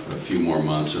have a few more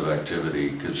months of activity,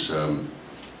 because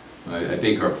I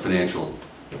think our financial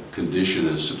condition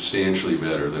is substantially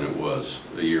better than it was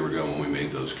a year ago when we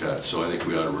made those cuts. So I think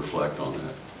we ought to reflect on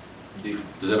that. Indeed.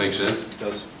 Does that make sense? It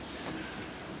does.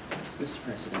 Mr.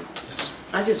 President, Yes.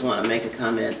 I just want to make a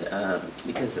comment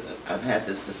because I've had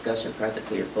this discussion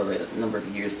practically for the number of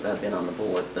years that I've been on the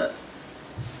board. But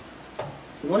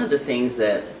one of the things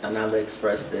that, and I've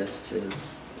expressed this to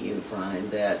you, Brian,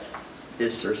 that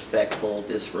disrespectful,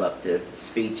 disruptive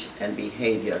speech and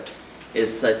behavior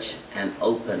is such an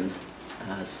open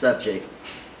subject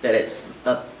that it's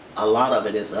up. A lot of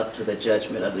it is up to the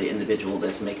judgment of the individual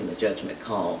that's making the judgment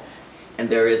call. And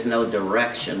there is no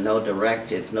direction, no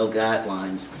directive, no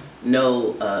guidelines,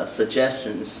 no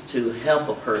suggestions to help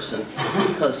a person,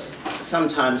 because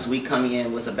sometimes we come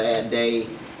in with a bad day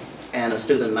and a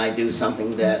student might do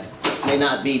something that may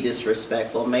not be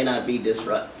disrespectful, may not be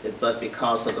disruptive, but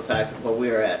because of the fact that where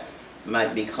we're at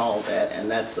might be called that, and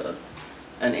that's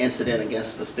an incident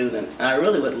against a student. I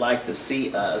really would like to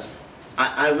see us,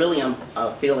 I really am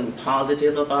feeling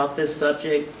positive about this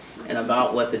subject and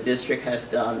about what the district has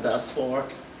done thus far.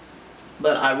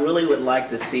 But I really would like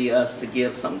to see us to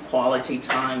give some quality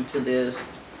time to this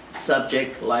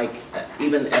subject, like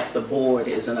even if the board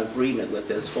is in agreement with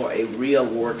this, for a real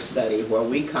work study where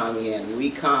we come in, we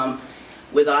come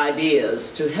with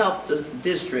ideas to help the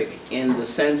district in the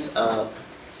sense of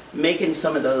making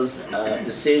some of those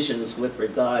decisions with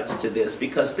regards to this,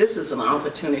 because this is an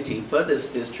opportunity for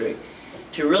this district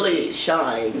to really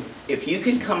shine. If you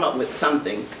can come up with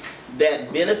something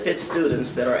that benefits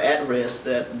students that are at risk,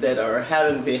 that are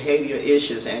having behavior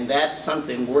issues, and that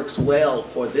something works well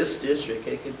for this district,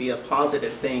 it could be a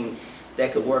positive thing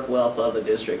that could work well for other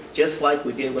districts, just like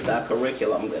we did with our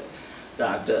curriculum with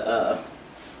Dr.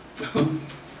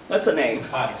 What's her name?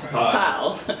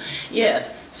 Piles.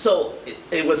 Yes. So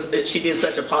she did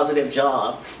such a positive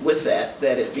job with that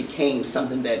it became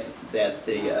something that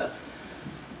the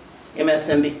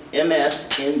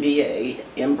MSNBA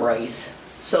embraced.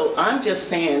 So I'm just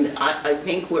saying, I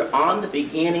think we're on the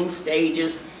beginning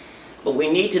stages, but we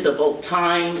need to devote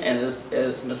time, and as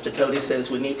Mr. Cody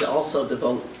says, we need to also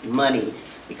devote money,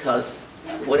 because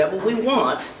whatever we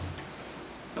want,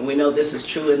 and we know this is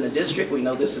true in the district, we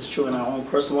know this is true in our own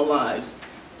personal lives,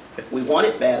 if we want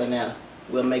it bad enough,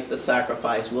 we'll make the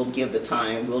sacrifice, we'll give the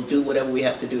time, we'll do whatever we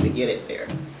have to do to get it there.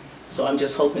 So I'm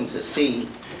just hoping to see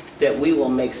that we will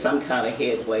make some kind of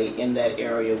headway in that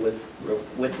area with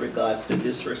regards to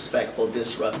disrespectful,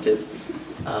 disruptive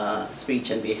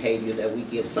speech and behavior, that we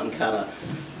give some kind of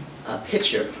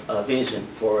picture, a vision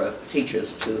for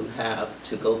teachers to have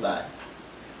to go by.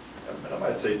 And I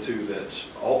might say too that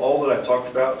all that I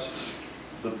talked about,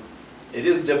 it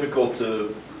is difficult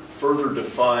to further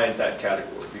define that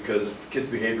category, because kids'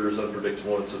 behavior is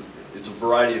unpredictable. It's a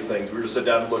variety of things. We were to sit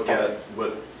down and look at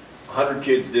what 100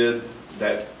 kids did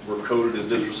that were coded as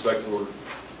disrespectful.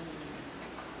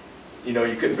 You know,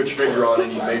 you couldn't put your finger on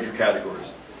any major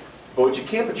categories. But what you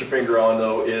can put your finger on,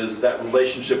 though, is that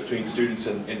relationship between students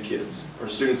and kids, or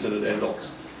students and adults.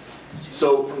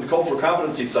 So from the cultural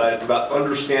competency side, it's about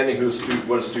understanding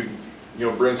what a student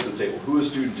brings to the table, who a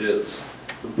student is,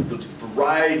 the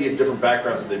variety of different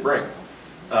backgrounds that they bring.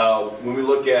 When we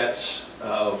look at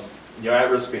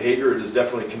at-risk behavior, it is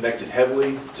definitely connected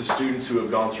heavily to students who have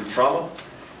gone through trauma.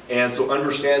 And so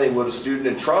understanding what a student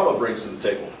in trauma brings to the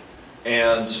table,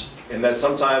 and that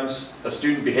sometimes a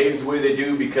student behaves the way they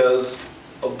do because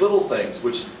of little things,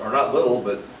 which are not little,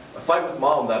 but a fight with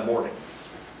mom that morning,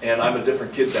 and I'm a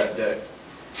different kid that day.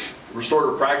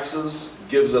 Restorative practices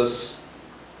gives us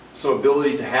some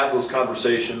ability to have those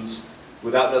conversations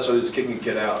without necessarily just kicking a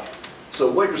kid out.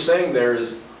 So what you're saying there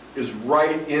is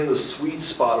right in the sweet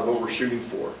spot of what we're shooting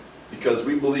for, because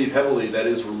we believe heavily that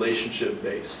is relationship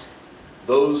based.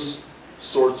 Those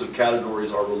sorts of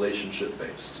categories are relationship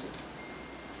based.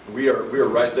 We are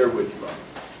right there with you, Rob.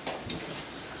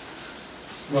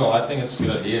 Well, I think it's a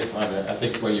good idea. I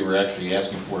think what you were actually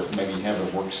asking for is maybe have a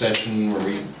work session where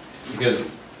because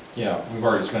we've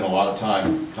already spent a lot of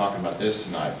time talking about this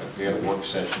tonight, but if we had a work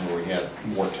session where we had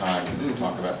more time to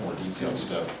talk about more detailed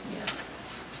stuff.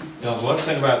 So let's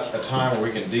think about a time where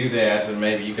we can do that, and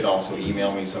maybe you could also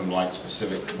email me some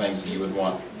specific things that you would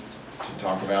want to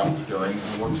talk about during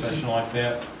a work session like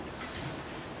that.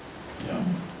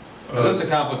 It's a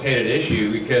complicated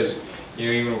issue, because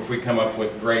even if we come up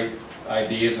with great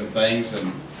ideas and things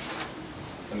and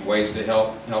ways to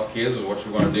help kids with what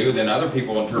we want to do, then other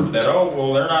people interpret that, oh,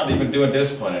 well, they're not even doing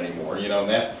discipline anymore.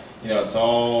 It's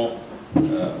all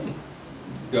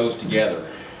goes together.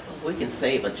 We can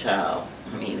save a child.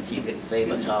 I mean, if you can save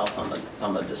a child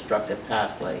from a destructive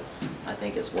pathway, I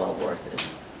think it's well worth it.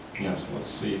 Yes, let's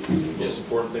see if it's the most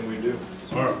important thing we do.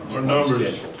 Our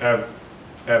numbers have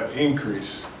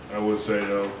increased, I would say,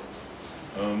 though.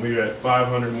 We had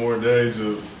 500 more days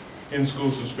of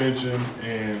in-school suspension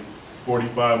and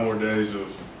 45 more days of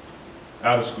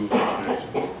out-of-school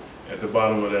suspension at the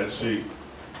bottom of that sheet.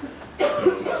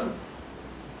 So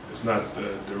it's not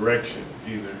the direction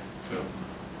either. So.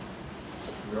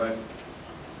 Right.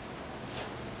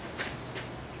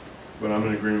 But I'm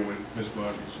in agreement with Ms.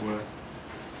 Bobby as well.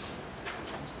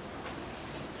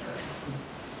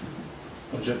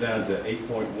 We'll jump down to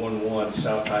 8.11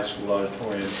 South High School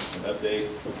Auditorium, an update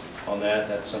on that.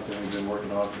 That's something we've been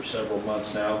working on for several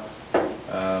months now.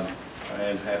 I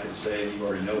am happy to say, and you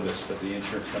already know this, but the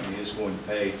insurance company is going to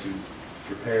pay to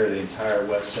repair the entire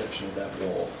west section of that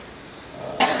wall.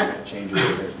 That change order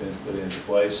has been put into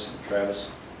place.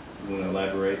 Travis, you want to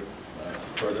elaborate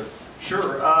further?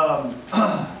 Sure.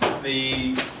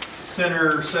 The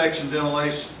center section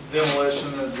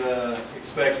demolition is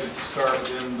expected to start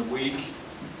within the week.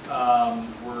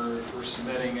 We're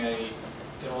submitting a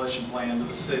demolition plan to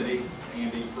the city.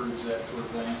 Andy approves that sort of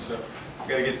thing, so we've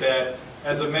got to get that.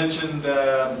 As I mentioned,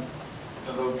 the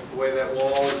way that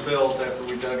wall was built, after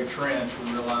we dug a trench,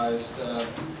 we realized that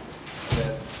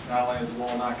not only is the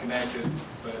wall not connected,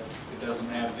 but it doesn't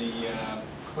have the,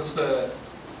 what's the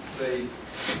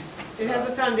It has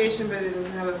a foundation, but it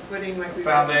doesn't have a footing like we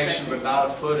were foundation, expecting. but not a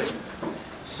footing.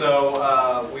 So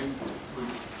we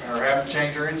are having to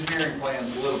change our engineering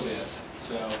plans a little bit.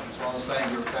 So it's one of those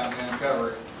things every time we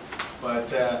uncover it.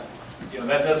 But you know,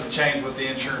 that doesn't change what the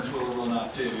insurance will or will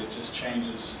not do. It just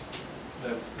changes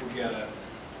that we got to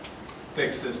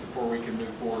fix this before we can move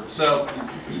forward. So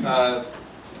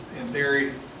in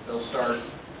theory, they'll start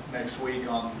next week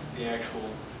on the actual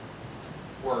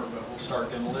work, but we'll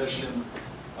start demolition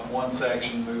of one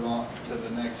section, move on to the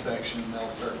next section, and they'll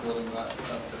start building up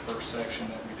the first section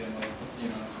that we demoed, you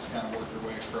know, just kind of work their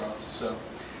way across. So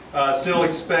still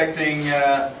expecting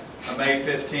a May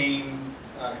 15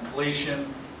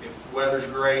 completion. If weather's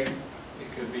great,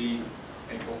 it could be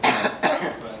April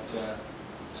 5, but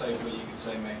safely you could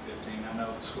say May 15. I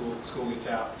know the school gets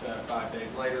out 5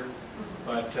 days later,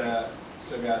 but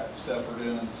still got stuff we're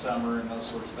doing in the summer and those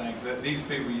sorts of things. These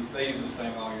people, they use this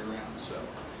thing all year round. So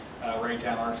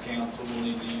Raytown Arts Council will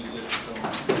need to use it and so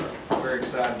on. So very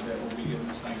excited that we'll be getting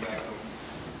this thing back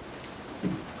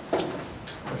open.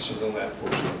 Questions on that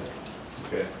portion of it?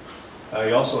 Okay.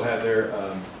 You also have their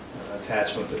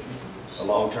attachment, a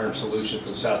long-term solution for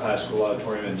the South High School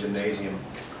auditorium and gymnasium,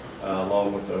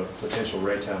 along with the potential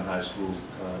Raytown High School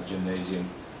gymnasium,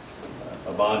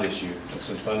 a bond issue, and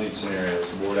some funding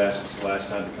scenarios. The board asked us the last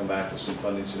time to come back with some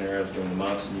funding scenarios during the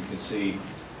months, and you can see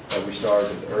that we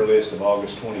started at the earliest of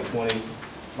August 2020.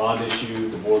 Bond issue,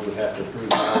 the board would have to approve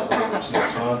the bond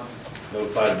next month,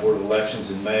 notify the Board of Elections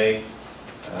in May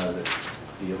that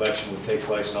the election would take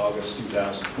place in August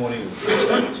 2020 with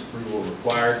 3/7 approval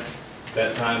required. At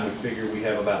that time, we figure we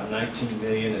have about $19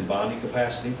 million in bonding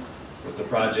capacity with the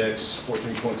projects,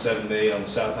 $14.7 million on the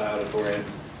South High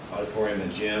Auditorium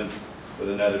and gym, with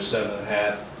another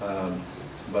 $7.5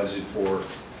 budgeted for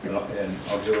an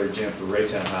auxiliary gym for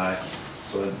Raytown High.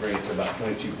 So that'd bring it to about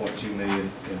 $22.2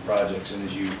 million in projects. And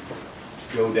as you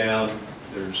go down,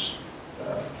 there's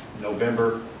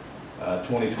November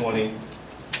 2020.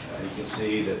 You can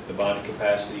see that the bonding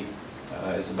capacity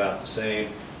is about the same,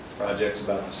 project's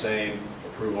about the same,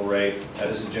 approval rate. That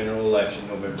is a general election,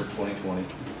 November 2020.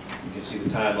 You can see the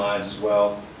timelines as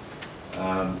well.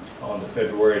 On the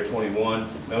February 21,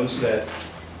 notice that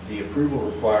the approval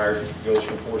required goes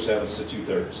from 4/7 to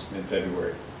 2/3 in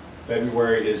February.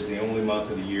 February is the only month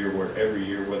of the year where every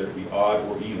year, whether it be odd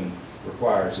or even,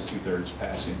 requires a 2/3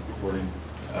 passing according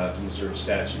to Missouri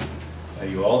statute.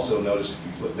 You'll also notice if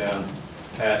you flip down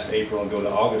past April and go to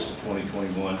August of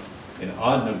 2021, in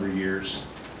odd number years,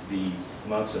 the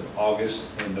months of August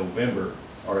and November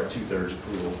are at 2/3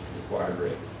 approval required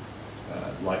rate,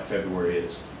 like February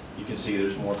is. You can see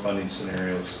there's more funding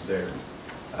scenarios there.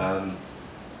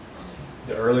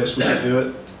 The earliest we could do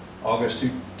it, August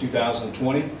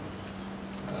 2020.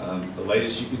 The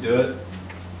latest you could do it,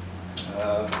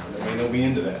 there may not be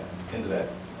into that.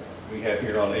 We have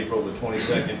here on April the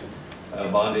 22nd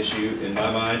bond issue. In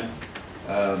my mind,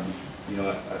 you know,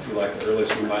 I feel like the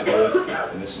earliest we might do it,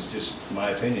 and this is just my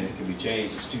opinion, it can be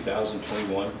changed, it's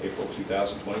 2021, April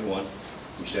 2021.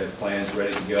 We should have plans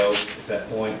ready to go at that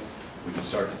point. We can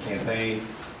start the campaign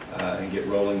and get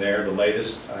rolling there. The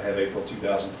latest, I have April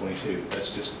 2022.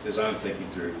 That's just as I'm thinking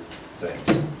through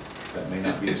things. That may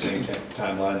not be the same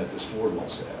timeline that this board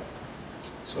wants to have.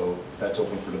 So that's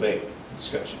open for debate,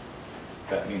 discussion.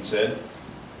 That being said,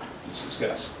 let's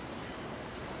discuss.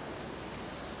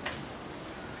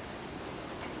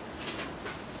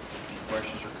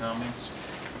 Questions or comments?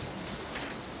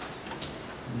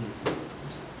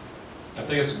 I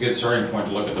think it's a good starting point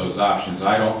to look at those options.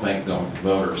 I don't think going to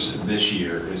voters this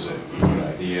year is a good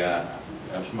idea.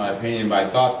 That's my opinion, but I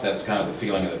thought that's kind of the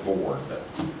feeling of the board. But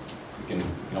we can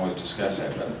always discuss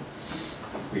that. But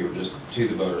if we were just to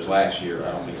the voters last year,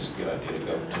 I don't think it's a good idea to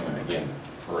go to them again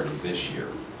already this year.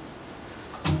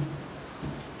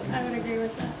 I would agree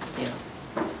with that. Yeah,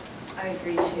 I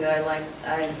agree too.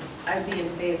 I'd be in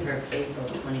favor of April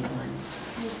 21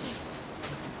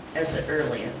 as the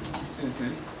earliest.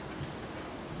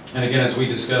 And again, as we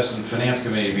discussed in the Finance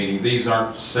Committee meeting, these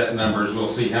aren't set numbers. We'll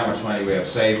see how much money we have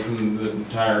saved from the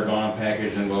entire bond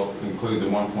package, and we'll include the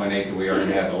 1.8 that we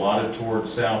already have allotted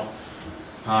towards South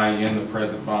High in the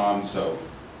present bond. So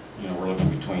you know, we're looking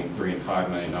between $3 and $5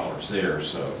 million there,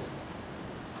 so.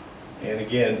 And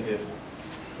again, if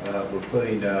we're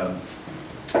putting,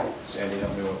 Sandy,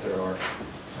 help me what there are,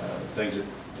 things that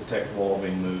detect the wall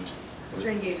being moved.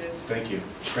 Strain gauges. Thank you,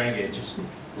 strain gauges.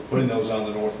 We're putting those on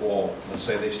the north wall. Let's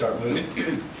say they start moving,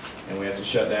 and we have to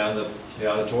shut down the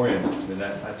auditorium, then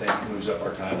that, I think, moves up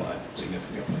our timeline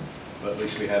significantly. But at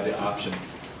least we have the option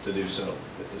to do so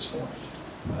at this point.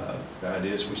 The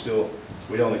idea is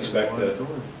we don't expect that,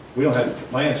 we don't have,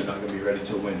 plans are not going to be ready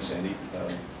till when, Sandy?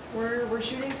 We're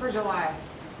shooting for July.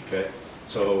 Okay,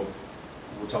 so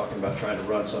we're talking about trying to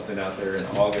run something out there in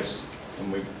August,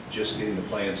 and we're just getting the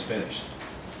plans finished.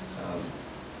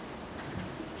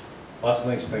 Lots of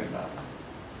things to think about.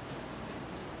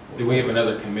 Do we have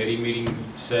another committee meeting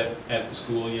set at the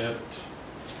school yet?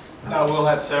 No, we'll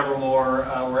have several more.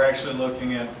 We're actually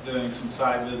looking at doing some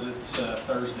site visits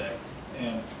Thursday.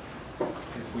 And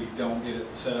if we don't get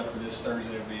it set up for this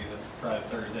Thursday, it'll be probably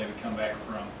Thursday we come back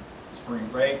from spring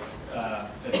break.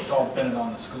 It's all dependent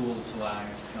on the school that's allowing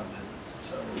us to come visit.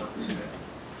 So we're working with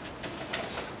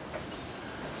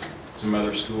that. Some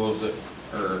other schools that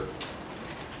are.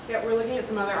 Yeah, we're looking at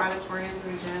some other auditoriums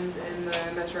and gyms in the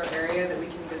metro area that we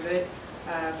can visit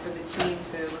for the team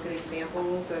to look at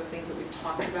examples of things that we've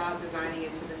talked about designing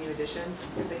into the new additions,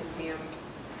 so they can see them,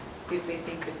 see if they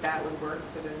think that that would work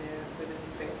for the new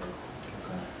spaces.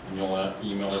 Okay. And you'll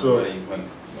email everybody when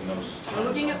those. We're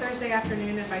looking at Thursday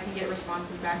afternoon if I can get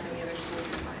responses back from the other schools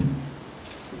in time.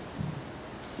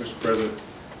 Mr. President,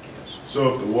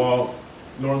 so if the wall,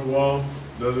 north wall,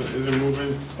 isn't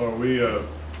moving, are we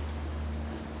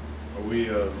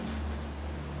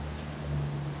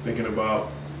thinking about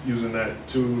using that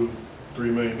 $2-3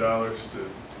 million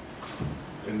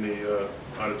in the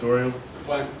auditorium?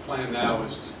 The plan now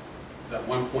is that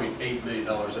 $1.8 million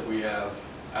that we have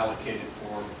allocated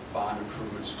for bond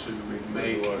improvements to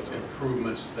make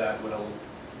improvements that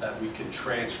we can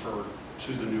transfer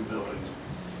to the new building,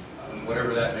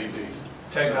 whatever that may be.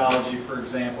 Technology, for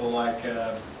example, like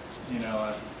you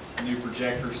know, a new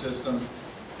projector system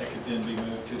that could then be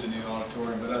moved to the new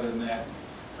auditorium. But other than that,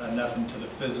 nothing to the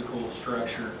physical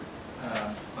structure,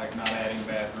 like not adding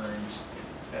bathrooms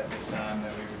at this time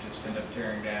that we would just end up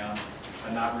tearing down,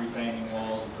 not repainting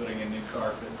walls and putting in new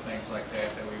carpet and things like that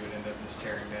we would end up just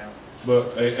tearing down.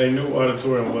 But a new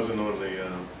auditorium wasn't on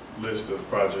the list of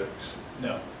projects?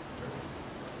 No.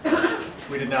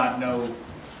 We did not know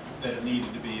that it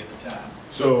needed to be at the time.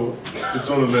 So it's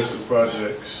on the list of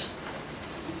projects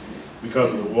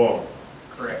because of the wall?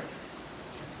 Correct.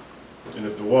 And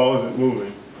if the wall isn't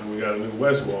moving and we got a new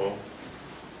west wall,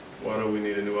 why do we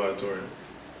need a new auditorium?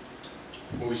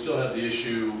 Well, we still have the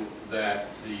issue that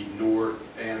the north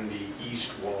and the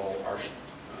east wall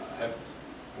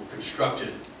were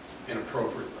constructed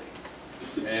inappropriately.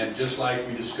 And just like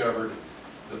we discovered,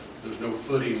 there's no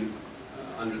footing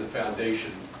under the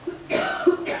foundation.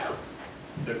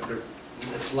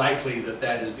 It's likely that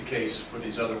that is the case for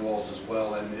these other walls as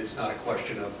well, and it's not a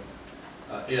question of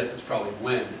if, it's probably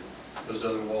when those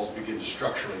other walls begin to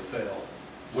structurally fail.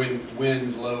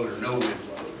 Wind load or no wind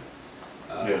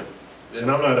load. Yeah.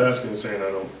 And I'm not asking, saying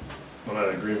I'm not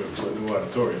in agreement with a new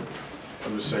auditorium.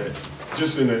 I'm just saying,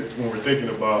 just when we're thinking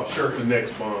about the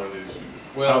next bond issue,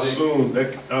 how soon,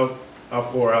 how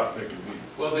far out that could be?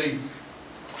 Well,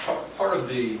 part of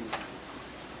the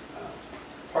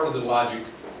logic,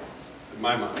 in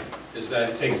my mind, is that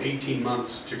it takes 18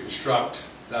 months to construct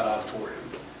that auditorium.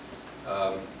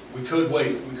 We could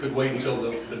wait. We could wait until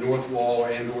the north wall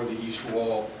and/or the east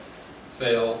wall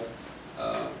fail,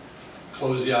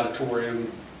 close the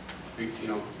auditorium,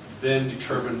 then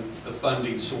determine the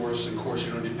funding source. And of course,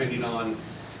 depending on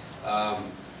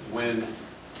when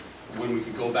we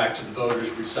could go back to the voters,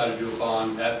 if we decided to do a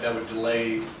bond, that would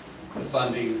delay the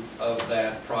funding of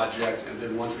that project. And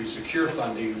then once we secure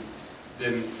funding,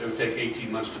 then it would take 18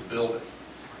 months to build it.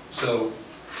 So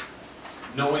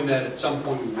knowing that at some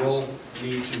point we will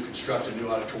need to construct a new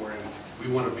auditorium, we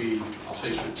want to be, I'll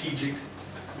say, strategic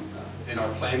in our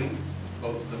planning,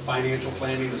 both the financial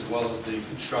planning as well as the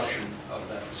construction of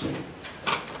that facility.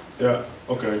 Yeah,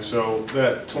 okay, so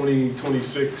that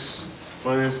 2026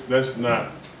 finance, that's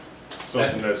not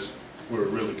something we're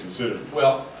really considering.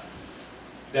 Well,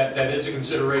 that is a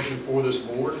consideration for this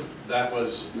board. That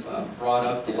was brought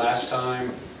up the last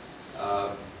time.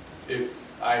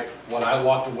 What I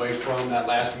walked away from that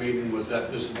last meeting was that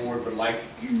this board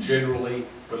generally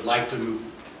would like to move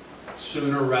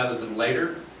sooner rather than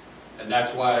later. And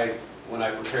that's why when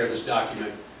I prepared this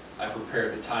document, I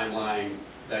prepared the timeline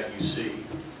that you see.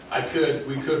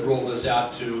 We could roll this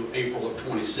out to April of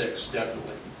 26,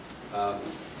 definitely.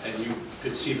 And you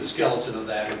could see the skeleton of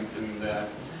that in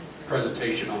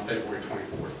presentation on February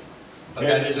 24th. But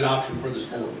that is an option for this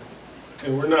board.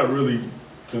 And we're not really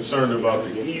concerned about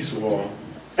the east wall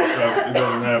because it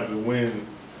doesn't have the wind.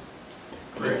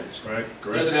 Correct. Right? It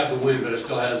Correct. doesn't have the wind, but it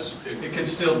still has. It can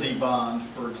still debond,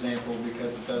 for example,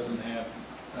 because it doesn't have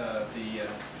the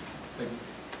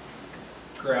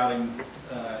grouting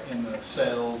in the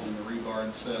cells and the rebar in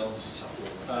the cells.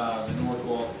 The north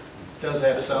wall does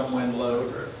have some wind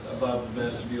load above the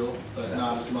vestibule, but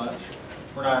not as much.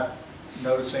 We're not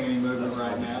noticing any movement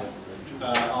right now.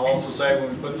 I'll also say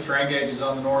when we put the strain gauges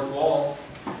on the north wall,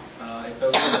 if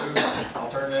those move, I'll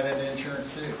turn that into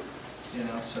insurance too. You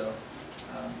know, so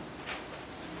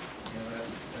you know,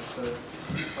 that's a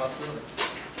possibility.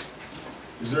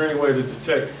 Is there any way to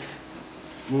detect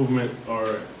movement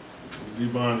or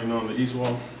debonding on the east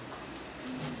wall?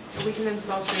 We can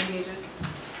install strain gauges.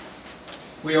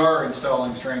 We are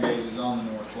installing strain gauges on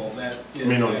the north wall. That is I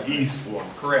mean on the east wall.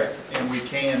 correct, and we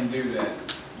can do that.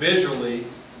 Visually,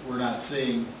 we're not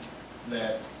seeing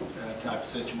that type of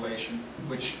situation,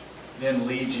 which then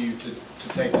leads you to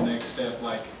take the next step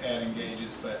like adding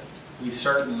gauges, but we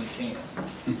certainly can.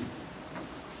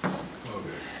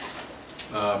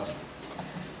 Okay.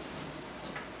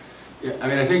 Yeah, I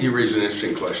mean, I think you raised an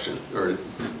interesting question, or an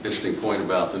interesting point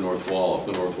about the north wall. If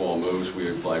the north wall moves, we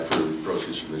apply for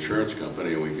proceeds from the insurance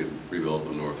company and we could rebuild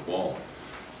the north wall.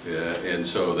 And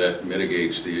so that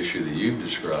mitigates the issue that you've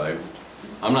described.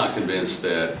 I'm not convinced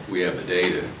that we have the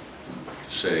data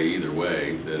to say either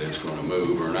way that it's going to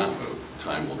move or not move.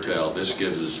 Time will tell. This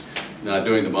gives us, not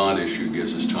doing the bond issue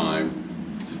gives us time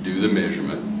to do the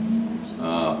measurement,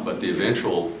 but the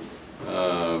eventual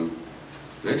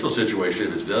situation,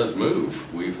 if it does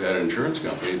move, we've had an insurance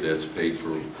company that's paid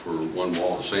for one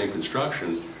wall, the same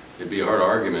construction. It'd be a hard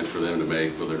argument for them to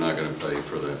make, but they're not going to pay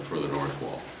for the north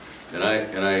wall. And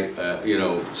I you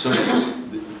know, some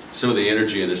of the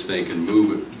energy in this thing can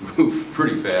move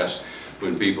pretty fast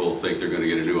when people think they're going to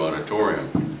get a new auditorium.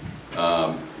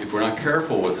 If we're not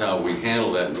careful with how we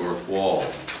handle that north wall,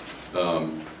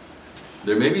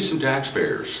 there may be some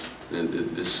taxpayers. And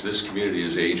this community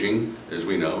is aging, as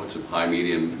we know. It's a high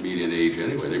median age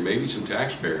anyway. There may be some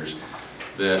taxpayers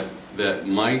that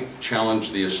might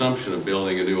challenge the assumption of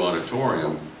building a new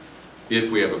auditorium if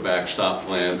we have a backstop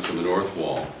plan for the north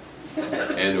wall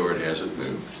and or it hasn't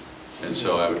moved. And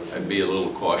so I'd be a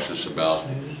little cautious about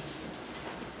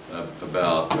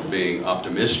being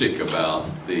optimistic about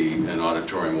an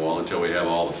auditorium wall until we have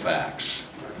all the facts.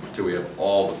 Until we have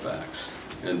all the facts.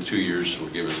 And 2 years will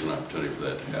give us an opportunity for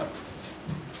that to happen.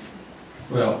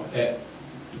 Well,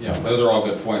 yeah, those are all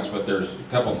good points, but there's a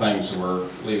couple things we're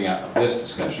leaving out of this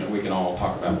discussion that we can all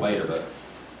talk about later.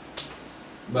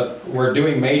 But we're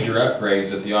doing major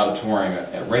upgrades at the auditorium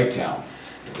at Raytown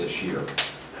this year.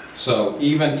 So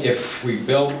even if we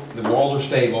build, the walls are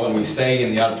stable and we stay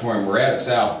in the auditorium we're at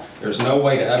South, there's no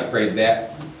way to upgrade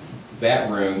that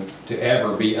room to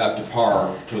ever be up to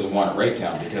par to the one at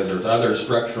Raytown, because there's other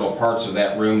structural parts of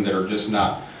that room that are just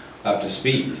not up to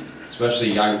speed.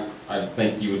 Especially, I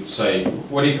think you would say,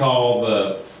 what do you call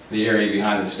the area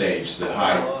behind the stage, the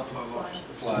high?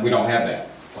 We don't have that.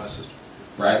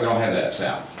 Right, we don't have that at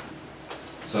South.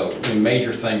 So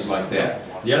major things like that.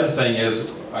 The other thing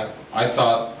is, I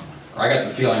got the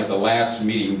feeling at the last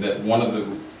meeting that one of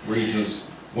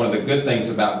the good things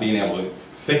about being able to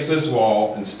fix this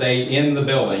wall and stay in the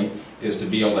building is to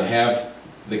be able to have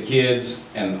the kids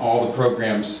and all the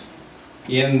programs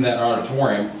in that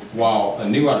auditorium while a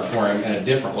new auditorium in a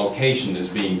different location is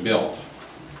being built.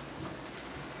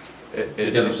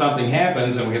 Because if something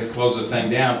happens and we have to close the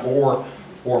thing down, or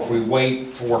if we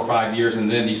wait 4 or 5 years and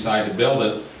then decide to build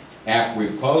it after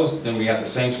we've closed, then we have the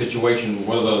same situation.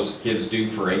 What do those kids do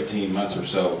for 18 months or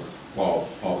so while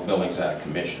the building's out of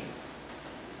commission?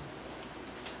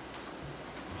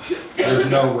 There's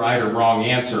no right or wrong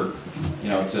answer, you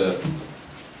know, to,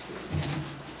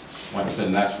 like I said,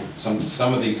 and that's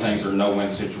some of these things are no-win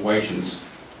situations.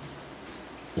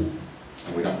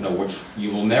 And we don't know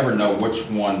you will never know which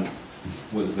one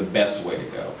was the best way to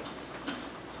go.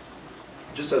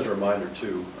 Just as a reminder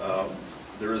too,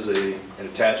 there is an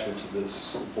attachment to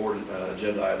this board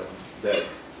agenda item that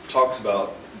talks about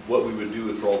what we would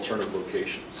do for alternative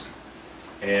locations.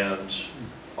 And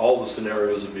all the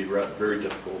scenarios would be very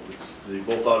difficult.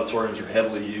 Both auditoriums are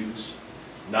heavily used,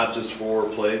 not just for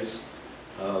plays.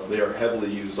 They are heavily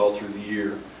used all through the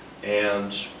year.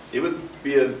 And it would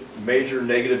be a major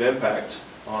negative impact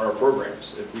on our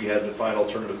programs if we had to find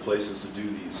alternative places to do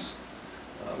these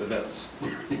events.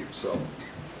 So.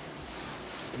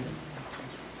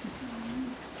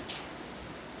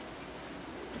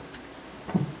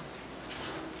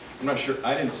 I'm not sure,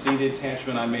 I didn't see the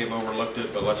attachment, I may have overlooked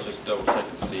it, but let's just double check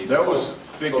and see. That was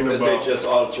thinking about, SHS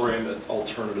auditorium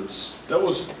alternatives. that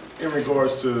was in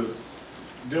regards to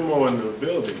demoing the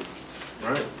building,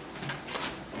 right?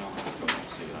 Well, I still don't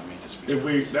see it, I may just be. If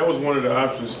we, that was one of the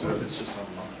options to, It's just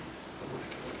online.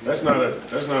 that's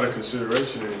not a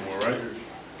consideration anymore, right?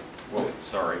 Well,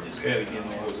 sorry, just heavy in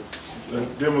The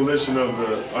demolition of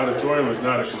the auditorium is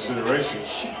not a consideration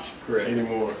Correct.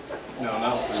 anymore. No,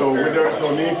 no. So there's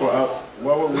no need for,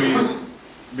 why would we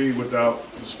be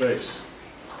without the space?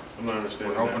 I'm not We're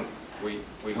understanding hoping,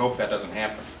 that. we hope that doesn't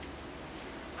happen.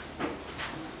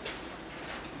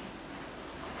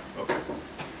 Okay.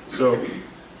 So,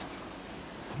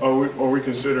 are we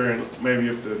considering maybe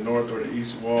if the north or the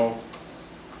east wall?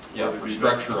 Yeah, for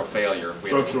structural failure. If we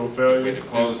had to- Structural failure? We had to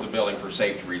close the building for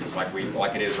safety reasons, like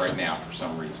it is right now for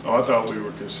some reason. Oh, I thought we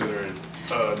were considering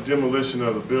demolition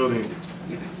of the building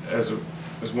as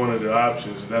one of the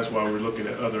options, and that's why we're looking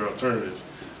at other alternatives.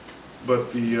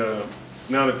 But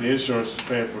now that the insurance is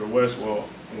paying for the west wall,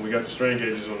 and we got the strain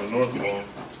gauges on the north wall,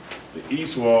 the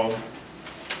east wall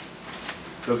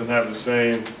doesn't have the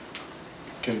same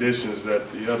conditions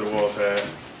that the other walls have.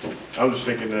 I was just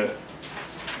thinking that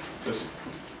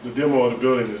the demo of the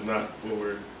building is not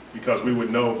what because we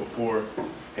would know beforehand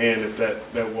if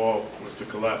that wall was to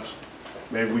collapse.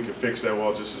 Maybe we could fix that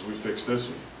wall just as we fixed this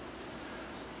one.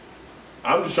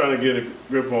 I'm just trying to get a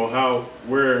grip on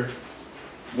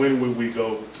when would we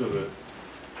go to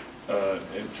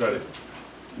and try to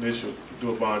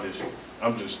do a bond issue.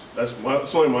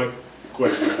 That's only my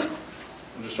question.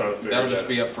 I'm just trying to figure that out. That'll just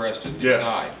be up for us to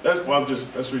decide. Yeah, that's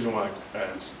the reason why I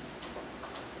asked.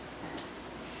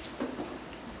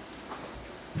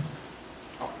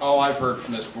 All I've heard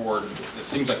from this board, it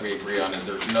seems like we agree on, is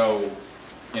there's no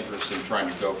interest in trying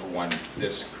to go for one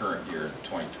this current year,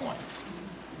 2020.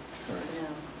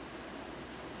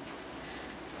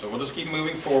 So we'll just keep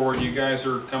moving forward. You guys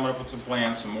are coming up with some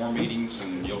plans, some more meetings,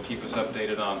 and you'll keep us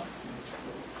updated on.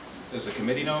 Does the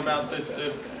committee know about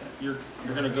that you're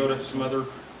going to go to some other?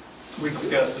 We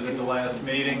discussed it at the last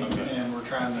meeting, Okay. and we're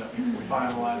trying to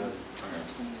finalize it. Okay.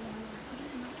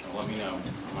 Well, let me know.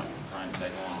 I'm not trying to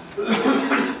take long.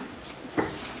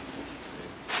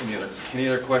 Any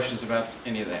other questions about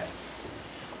any of that?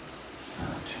 All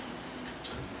right.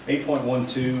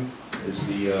 8.12 is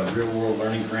the real-world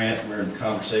learning grant. We're in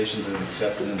conversations and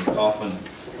accepted in the Kaufman,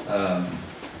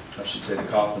 the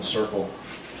Kaufman Circle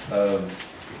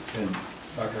and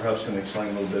Dr. Huff's going to explain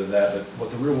a little bit of that, but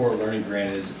what the real-world learning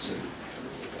grant is, it's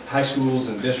high schools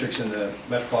and districts in the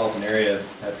metropolitan area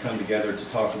have come together to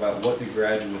talk about what do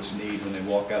graduates need when they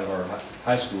walk out of our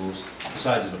high schools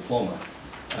besides a diploma.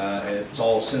 And it's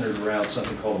all centered around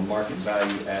something called a market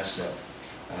value asset.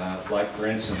 Like, for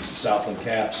instance, the Southland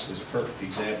CAPS is a perfect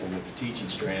example with the teaching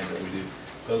strands that we do.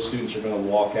 Those students are going to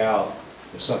walk out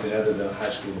with something other than a high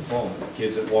school diploma. The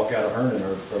kids that walk out of Herndon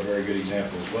are a very good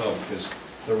example as well, because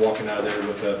they're walking out of there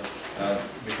with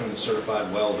becoming a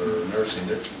certified welder or nursing.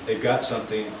 They've got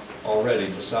something already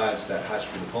besides that high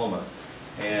school diploma.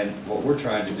 And what we're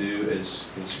trying to do is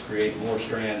create more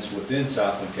strands within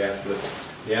Southland CAPS, but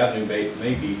the avenue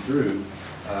may be through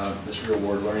this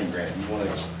real-world learning grant. You want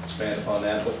to expand upon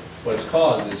that? But what it's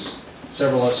caused is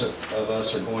several of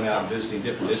us are going out and visiting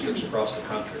different districts across the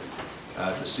country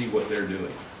to see what they're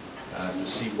doing, to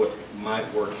see what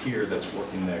might work here that's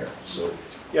working there. So,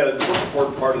 yeah, the most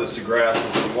important part of this to grasp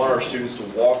is we want our students to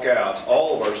walk out,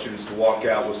 all of our students to walk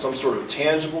out with some sort of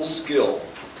tangible skill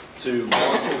to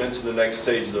launch them into the next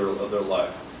stage of their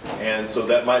life. And so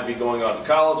that might be going on to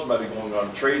college, it might be going on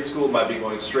to trade school, it might be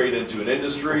going straight into an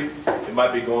industry, it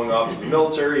might be going off to the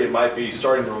military, it might be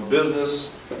starting their own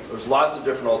business. There's lots of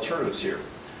different alternatives here.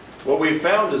 What we've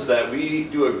found is that we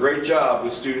do a great job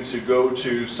with students who go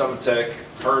to Summit Tech,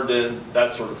 Herndon,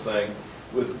 that sort of thing,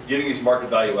 with getting these market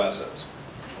value assets.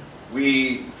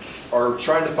 We are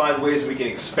trying to find ways that we can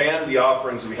expand the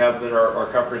offerings that we have within our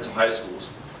comprehensive high schools.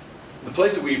 The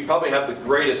place that we probably have the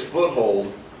greatest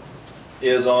foothold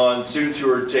is on students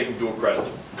who are taking dual credit.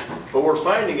 But what we're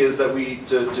finding is that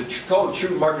to call it a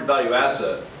true market value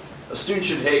asset, a student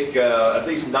should take at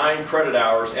least 9 credit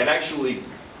hours and actually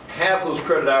have those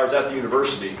credit hours at the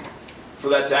university for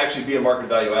that to actually be a market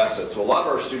value asset. So a lot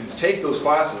of our students take those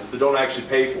classes but don't actually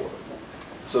pay for them.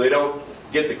 So they don't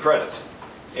get the credit.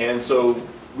 And so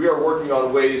we are working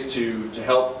on ways to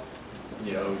help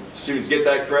students get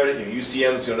that credit.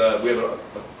 UCM's gonna, we have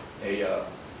a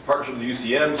partnership with the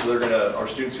UCM, so our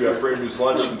students who have free and reduced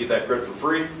lunch can get that credit for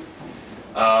free.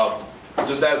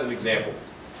 Just as an example.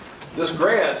 This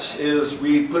grant is,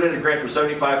 we put in a grant for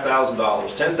 $75,000.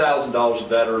 $10,000 of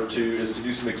that is to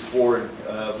do some exploring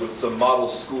with some model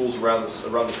schools around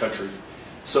the country.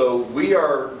 So we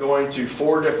are going to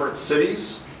 4 different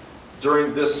cities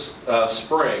during this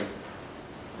spring.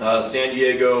 San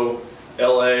Diego,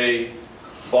 LA,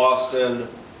 Boston,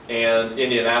 and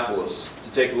Indianapolis,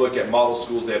 to take a look at model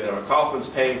schools they have now. Kaufman's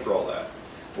paying for all that.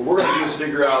 What we're going to do is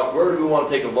figure out where do we want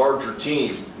to take a larger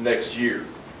team next year.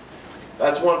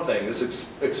 That's one thing,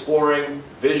 this exploring,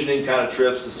 visioning kind of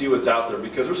trips to see what's out there,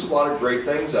 because there's a lot of great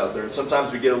things out there, and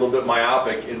sometimes we get a little bit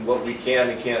myopic in what we can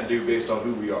and can't do based on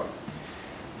who we are.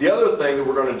 The other thing that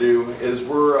we're going to do is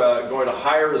we're going to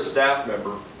hire a staff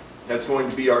member that's going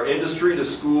to be our industry to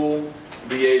school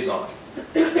liaison.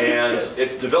 And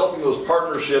it's developing those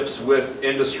partnerships with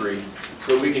industry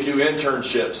so we can do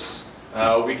internships,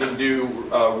 we can do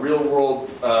real world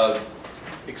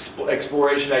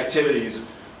exploration activities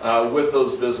with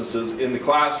those businesses in the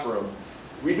classroom.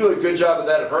 We do a good job of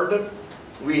that at Herndon.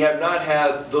 We have not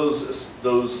had those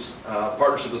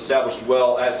partnerships established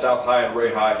well at South High and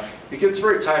Ray High because it's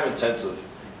very time intensive.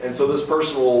 And so this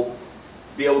person will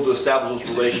be able to establish those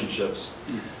relationships.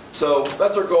 So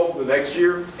that's our goal for the next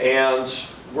year, and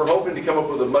we're hoping to come up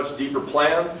with a much deeper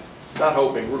plan. Not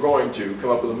hoping, we're going to come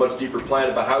up with a much deeper plan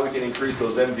about how we can increase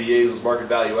those MVAs, those market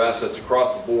value assets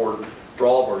across the board for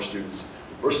all of our students.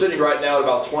 We're sitting right now at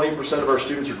about 20% of our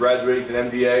students are graduating with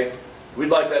an MVA. We'd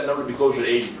like that number to be closer to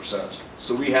 80%.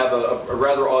 So we have a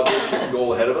rather audacious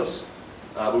goal ahead of us,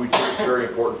 but we think it's very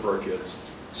important for our kids.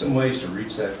 Some ways to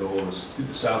reach that goal is through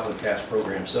the Southland CAPS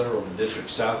program. Several of the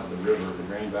districts south of the river, the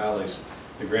Grand Valleys,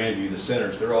 the Grandview, the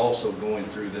centers, they're also going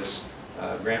through this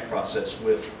grant process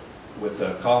with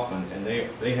Kaufman, and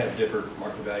they have different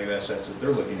market value assets that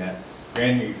they're looking at.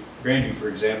 Grandview, for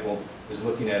example, is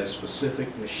looking at a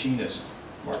specific machinist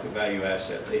market value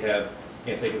asset. They have,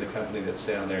 can't think of the company that's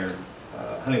down there,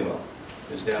 Honeywell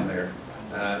is down there,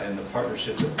 and the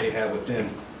partnerships that they have with them.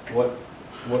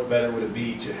 What better would it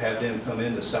be to have them come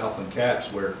into Southland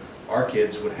CAPS where our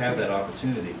kids would have that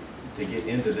opportunity to get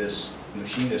into this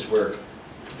machinist where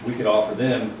we could offer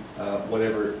them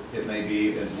whatever it may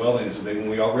be, and welding is a big one.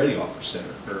 We already offer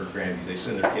Center or Grandview. They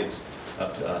send their kids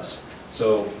up to us.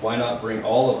 So why not bring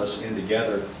all of us in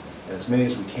together, as many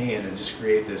as we can, and just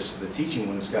create this. The teaching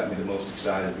one has got me the most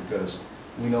excited because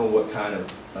we know what kind of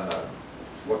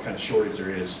shortage there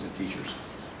is in teachers,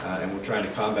 and we're trying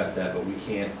to combat that, but we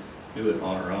can't do it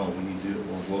on our own. We need to do it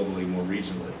more globally, more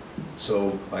regionally.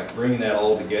 So by bringing that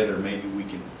all together, maybe we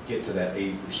can get to that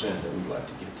 80% that we'd like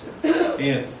to get to.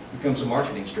 And it becomes a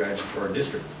marketing strategy for our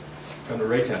district. Come to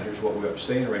Raytown, here's what we have.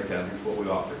 Stay in Raytown, here's what we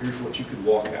offer. Here's what you could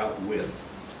walk out with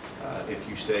if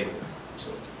you stay here.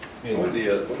 So, anyway.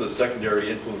 So one of the secondary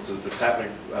influences that's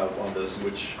happening on this,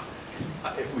 which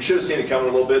we should have seen it coming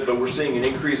a little bit, but we're seeing an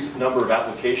increased number of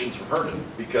applications from Herndon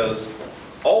because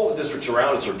all the districts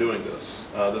around us are doing this,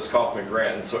 this Kaufman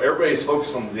grant, and so everybody's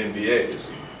focused on the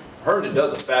MVAs. Herndon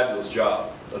does a fabulous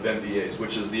job of MVAs,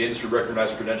 which is the industry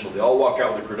recognized credential. They all walk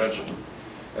out with a credential.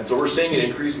 And so we're seeing an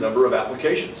increased number of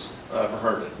applications for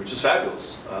Herndon, which is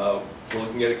fabulous. We're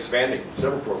looking at expanding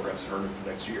several programs at Herndon for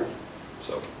next year.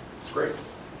 So it's great.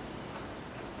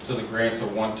 So the grant's a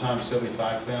one-time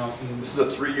 $75,000? This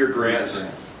is a 3-year grant,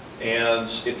 and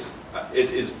it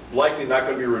is likely not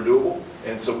going to be renewable,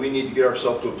 and so we need to get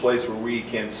ourselves to a place where we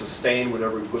can sustain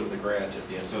whatever we put in the grant at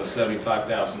the end. So it's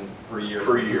 $75,000 per year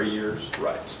for 3 years?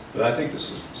 Right. But I think the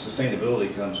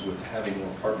sustainability comes with having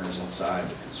more partners inside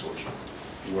the consortium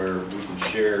where we can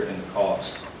share in the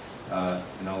cost, not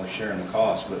only share in the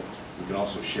cost, but we can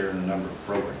also share in the number of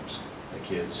programs that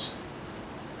kids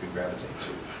could gravitate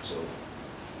to. So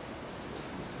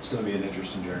it's going to be an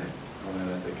interesting journey, one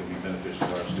that I think will be beneficial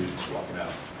to our students walking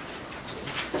out. So,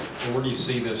 well, where do you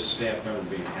see this staff member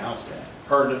being housed at?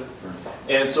 Herndon.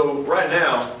 And so right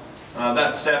now,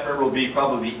 that staff member will be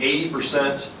probably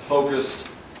 80% focused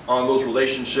on those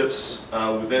relationships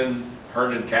within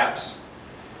Herndon CAPS.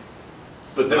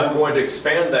 But then we're going to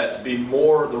expand that to be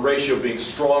more, the ratio being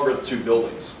stronger to 2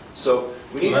 buildings. So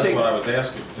we need to take... That's what I was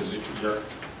asking, because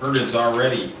Herndon's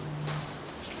already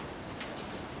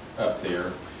up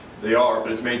there. They are,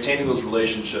 but it's maintaining those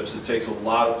relationships. It takes a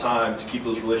lot of time to keep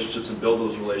those relationships and build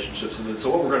those relationships. And then,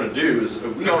 so what we're going to do is,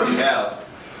 we already have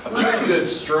a pretty good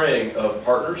string of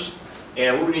partners,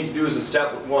 and what we need to do is,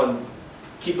 step one,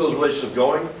 keep those relationships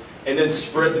going, and then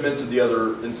spread them into the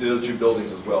other 2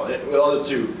 buildings as well. And the other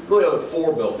 2, really other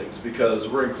 4 buildings, because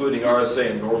we're including RSA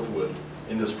and Northwood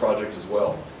in this project as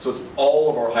well. So it's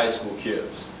all of our high school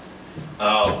kids.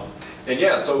 And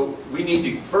yeah, so we need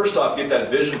to first off get that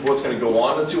vision for what's going to go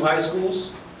on in the 2 high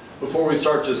schools, before we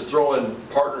start just throwing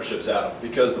partnerships at them.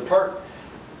 Because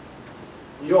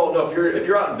you all know, if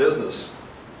you're out in business,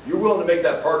 you're willing to make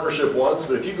that partnership once,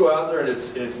 but if you go out there and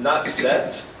it's not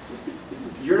set,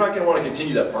 you're not going to want to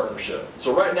continue that partnership.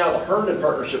 So right now, the Herndon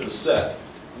partnership is set.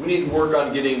 We need to work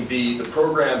on getting the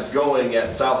programs going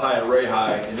at South High and Ray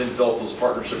High, and then develop those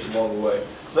partnerships along the way.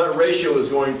 So that ratio is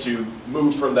going to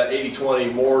move from that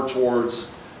 80-20 more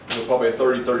towards, you know, probably a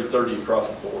 30-30-30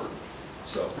 across the board.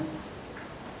 So.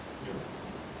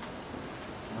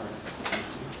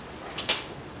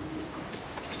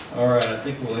 All right, I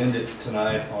think we'll end it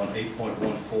tonight on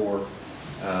 8.14.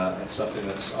 It's something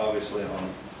that's obviously on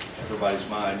everybody's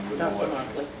mind. You wouldn't know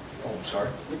what. Oh, I'm sorry.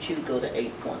 Would you go to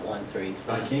 8.13?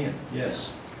 I can,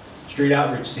 yes. Street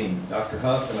Outreach Team, Dr.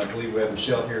 Huff, and I believe we have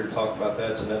Michelle here to talk about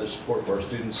that. It's another support for our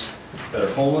students that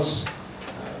are homeless.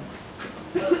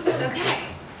 Okay.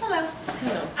 Hello.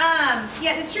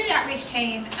 Yeah, the Street Outreach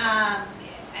Team,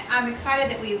 I'm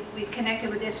excited that we've connected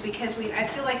with this because I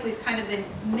feel like we've kind of been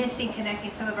missing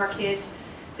connecting some of our kids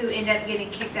who end up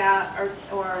getting kicked out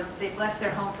or they've left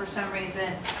their home for some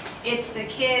reason. It's the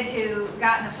kid who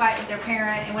got in a fight with their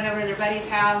parent and went over to their buddy's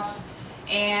house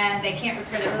and they can't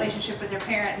repair their relationship with their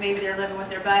parent. Maybe they're living with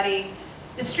their buddy.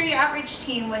 The Street Outreach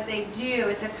Team, what they do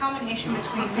is a combination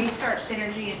between Restart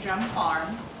Synergy and Drum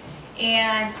Farm.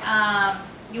 And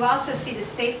you also see the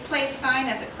Safe Place sign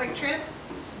up at Quick Trip.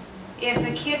 If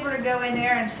a kid were to go in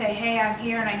there and say, hey, I'm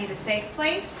here and I need a safe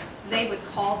place, they would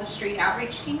call the Street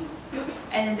Outreach Team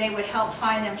and then they would help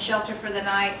find them shelter for the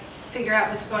night, figure out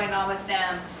what's going on with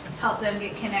them, help them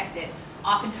get connected.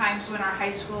 Oftentimes when our high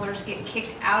schoolers get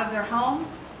kicked out of their home,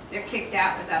 they're kicked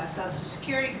out without a social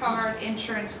security card,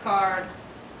 insurance card,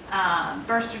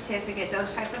 birth certificate,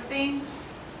 those type of things.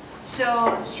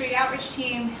 So the Street Outreach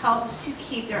Team helps to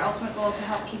keep their ultimate goal is to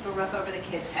help keep a roof over the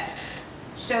kid's head.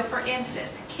 So for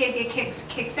instance, a kid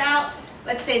kicks out.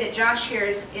 Let's say that Josh here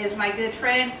is my good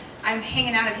friend. I'm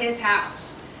hanging out at his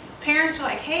house. Parents are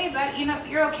like, hey, but you know,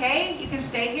 you're okay. You can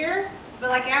stay here. But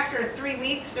like after 3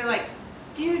 weeks, they're like,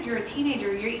 dude, you're a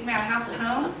teenager. You're eating out of house at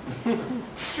home.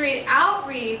 Street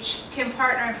Outreach can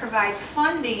partner and provide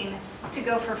funding to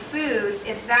go for food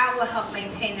if that will help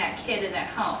maintain that kid in that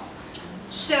home.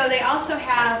 So they also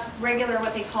have regular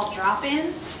what they call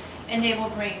drop-ins. And they will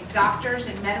bring doctors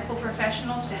and medical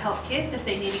professionals to help kids if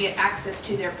they need to get access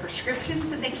to their prescriptions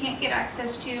that they can't get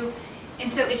access to. And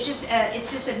so it's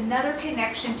just another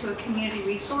connection to a community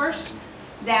resource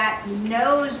that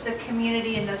knows the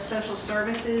community and those social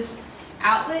services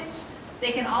outlets.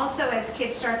 They can also, as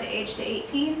kids start to age to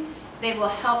 18, they will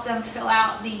help them fill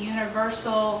out the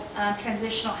universal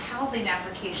transitional housing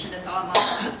application that's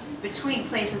online between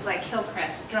places like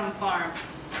Hillcrest, Drum Farm,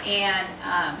 and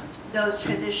those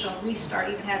transitional Restart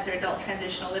even has their adult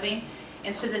transitional living,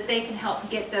 and so that they can help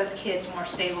get those kids more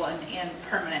stable and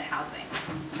permanent housing.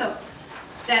 So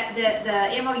that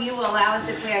the MOU will allow us,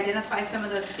 if we identify some of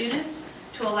those students,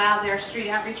 to allow their street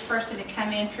outreach person to come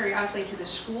in periodically to the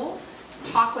school,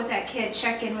 talk with that kid,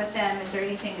 check in with them, is there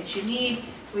anything that you need?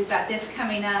 We've got this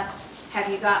coming up, have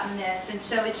you gotten this? And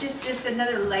so it's just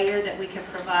another layer that we can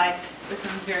provide with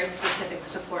some very specific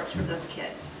supports for those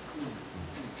kids.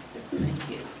 Thank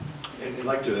you. And I'd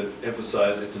like to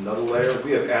emphasize it's another layer.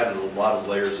 We have added a lot of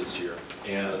layers this year,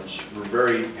 and we're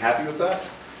very happy with that.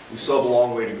 We still have a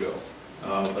long way to go.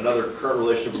 Another current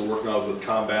relationship we're working on is with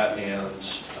Combat and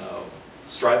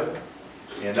Striving,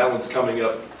 and that one's coming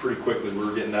up pretty quickly.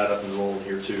 We're getting that up and rolling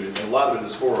here too, and a lot of it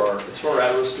is for our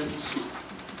at-risk students.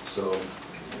 So,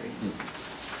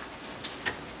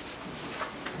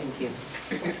 thank you.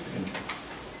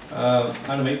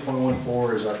 Item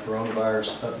 8.14 is our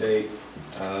coronavirus update.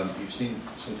 You've seen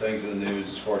some things in the news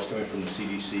as far as coming from the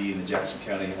CDC and the Jackson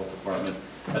County Health Department.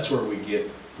 That's where we get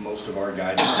most of our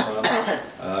guidance from.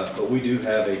 But we do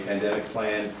have a pandemic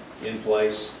plan in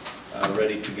place,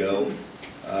 ready to go.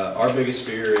 Our biggest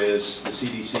fear is the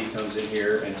CDC comes in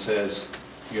here and says,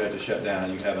 you have to shut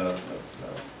down. You have a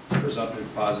presumptive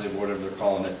positive, whatever they're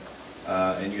calling it,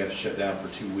 and you have to shut down for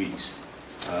 2 weeks.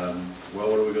 Well,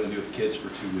 what are we going to do with kids for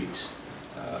 2 weeks?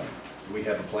 We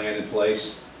have a plan in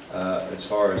place as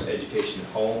far as education at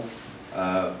home,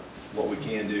 what we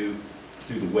can do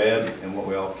through the web, and what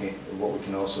we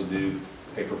can also do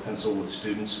paper pencil with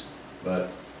students. But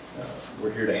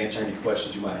we're here to answer any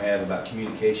questions you might have about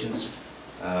communications.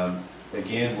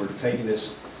 Again, we're taking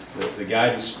this, the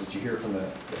guidance that you hear from the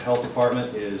health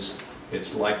department is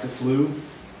it's like the flu.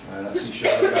 And I see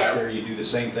Charlotte out there, you do the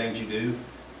same things you do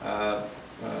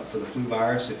for the flu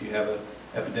virus. If you have an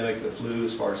epidemic of the flu,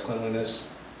 as far as cleanliness,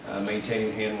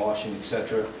 maintaining hand washing,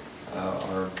 etc.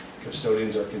 Our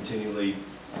custodians are continually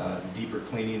deeper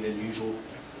cleaning than usual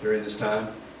during this time.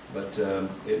 But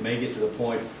it may get to the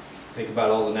point, think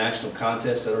about all the national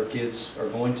contests that our kids are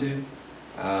going to.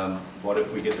 What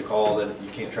if we get the call that you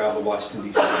can't travel to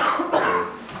Washington DC, or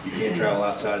you can't travel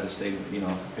outside of the state,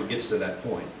 if it gets to that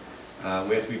point.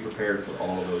 We have to be prepared for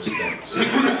all of those things.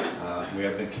 We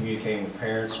have been communicating with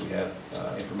parents. We have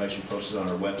information posted on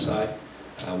our website.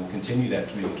 We'll continue that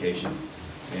communication,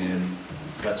 and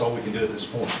that's all we can do at this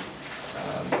point.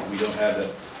 We don't have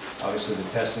obviously the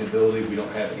testing ability. We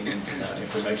don't have any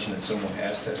information that someone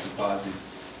has tested positive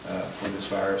for this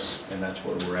virus, and that's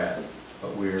where we're at.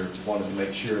 But we wanted to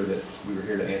make sure that we were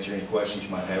here to answer any questions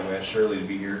you might have. We asked Shirley to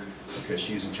be here because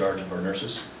she's in charge of our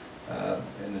nurses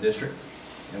in the district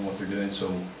and what they're doing.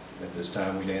 So at this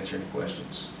time, we'd answer any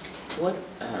questions. One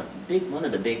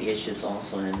of the big issues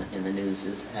also in the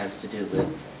news has to do with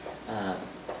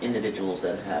individuals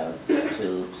that have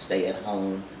to stay at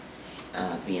home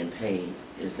being paid.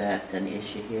 Is that an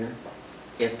issue here?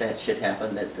 If that should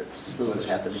happen, that the school would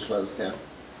have to be closed down?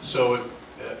 So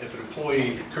if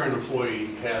an current employee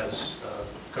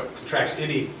contracts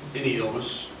any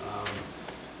illness,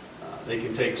 they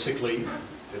can take sick leave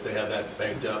if they have that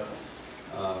banked up.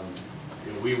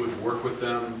 We would work with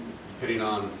them depending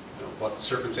on what the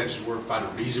circumstances were, find a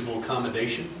reasonable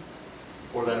accommodation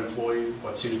for that employee,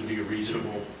 what seems to be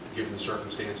reasonable given the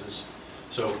circumstances.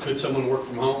 So could someone work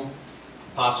from home?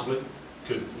 Possibly.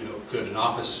 Could an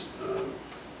office,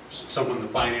 someone in the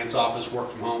finance office work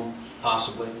from home?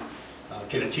 Possibly.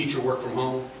 Can a teacher work from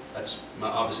home? That's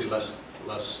obviously less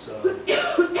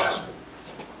possible.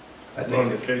 I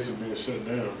think in the case of being shut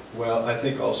down. Well, I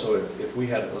think also if we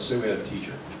had, let's say we had a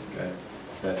teacher, okay,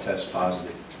 that tests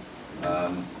positive,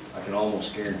 I can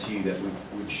almost guarantee that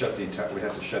we'd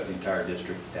have to shut the entire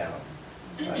district down.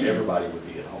 Everybody would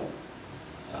be at home.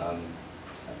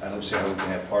 I don't see how we can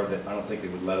have part of it. I don't think they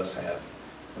would let us have.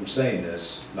 I'm saying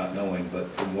this, not knowing, but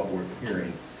from what we're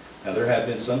hearing. Now, there have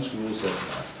been some schools that,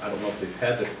 I don't know if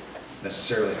they've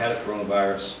necessarily had a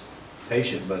coronavirus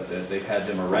patient, but they've had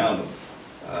them around them.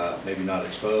 Maybe not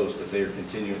exposed, but they are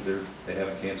continuing, they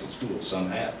haven't canceled school. Some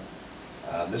have.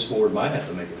 This board might have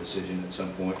to make a decision at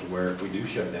some point to where if we do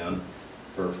shut down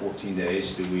for 14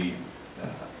 days, do we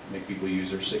make people use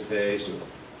their sick days?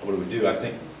 What do we do? I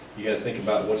think you got to think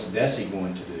about what's DESE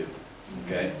going to do.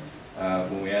 Okay,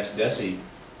 when we asked DESE,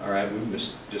 all right, we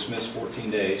just missed 14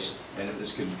 days, and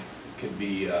this could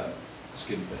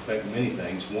affect many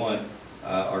things. One,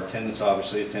 our attendance.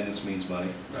 Obviously, attendance means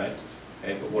money, right?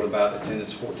 Okay, but what about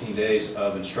attendance 14 days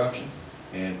of instruction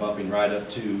and bumping right up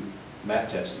to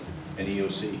MAT testing and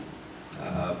EOC?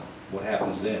 What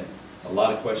happens then? A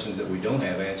lot of questions that we don't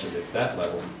have answered at that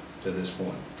level to this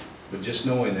point. But just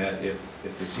knowing that if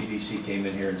the CDC came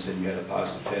in here and said you had a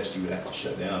positive test, you would have to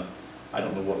shut down, I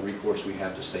don't know what recourse we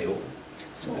have to stay open.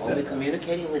 So are we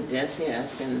communicating with DESE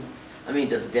asking,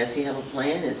 does DESE have a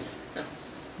plan?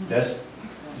 DESE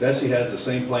has the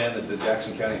same plan that the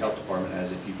Jackson County Health Department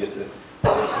has. If you get the,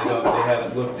 they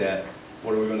haven't looked at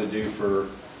what are we going to do for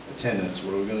attendance,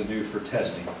 what are we going to do for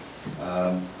testing.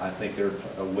 I think they're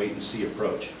a wait and see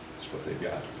approach. That's what they've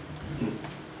got.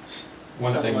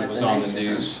 One thing that was on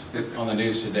the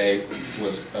news today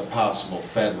was a possible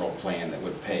federal plan that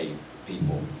would pay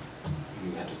people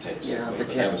who had to take sick leave. Yeah,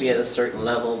 but you have to be at a certain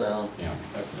level though. Yeah,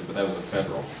 but that was a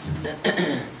federal.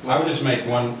 I would just make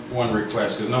one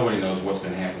request, because nobody knows what's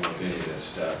going to happen with any of this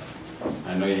stuff.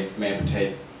 I know you may have to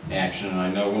take action, and I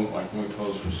know when we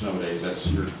close for snow days,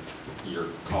 that's your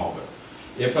call, but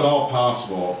if at all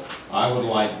possible, I would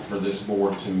like for this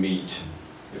board to meet,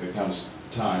 if it comes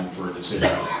time for a decision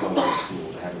to close the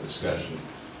school, to have a discussion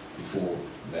before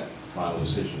that final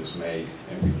decision is made,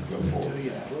 and we can go forward with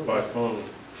that. By phone.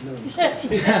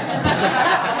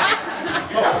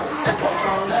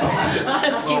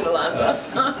 That's cute, Alonzo.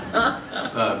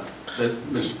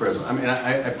 Mr. President,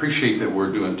 I appreciate that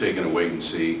we're taking a wait and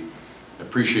see. I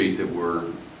appreciate that we're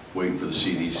waiting for the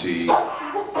CDC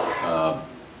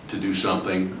to do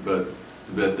something, but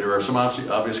there are some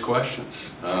obvious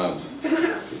questions. By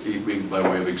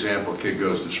way of example, a kid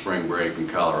goes to spring break in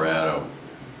Colorado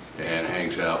and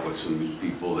hangs out with some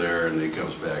people there, and he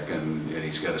comes back and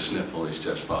he's got a sniffle and he's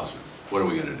test positive. What are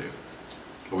we going to do?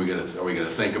 Are we going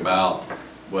to think about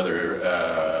whether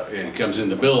he comes in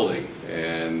the building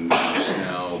and he's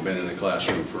now been in the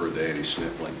classroom for a day and he's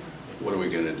sniffling? What are we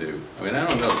going to do? I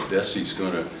don't know if DESE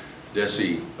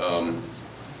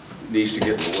needs to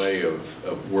get in the way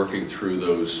of working through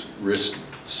those risk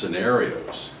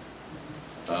scenarios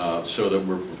so that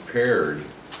we're prepared,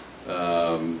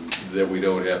 that we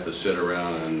don't have to sit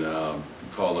around and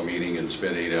call a meeting and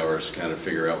spend 8 hours to kind of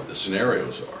figure out what the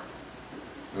scenarios are.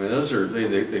 Those are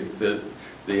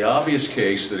the obvious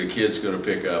case that a kid's going to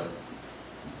pick up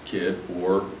kid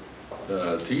or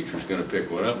teacher's going to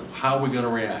pick one up, how are we going to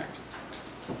react?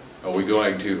 Are we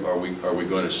going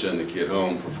to send the kid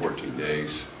home for 14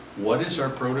 days? What is our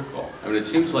protocol? I mean, it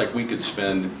seems like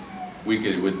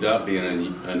it would not be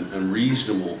an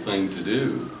unreasonable thing to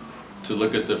do, to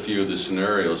look at the few of the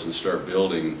scenarios and start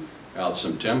building out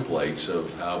some templates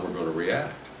of how we're going to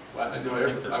react. Well, I know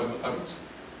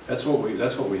That's what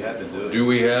we had to do. Do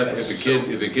we have,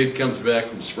 if a kid comes back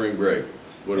from spring break,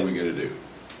 what are we going to do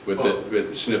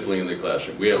with sniffling in the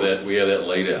classroom? We have that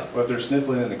laid out. Well, if they're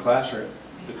sniffling in the classroom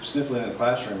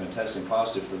and testing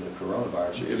positive for the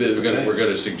coronavirus. We're going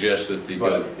to suggest that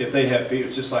But if they have fever,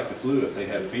 it's just like the flu. If they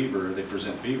have fever, they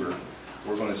present fever,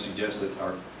 we're going to suggest that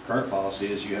our current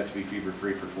policy is you have to be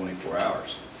fever-free for 24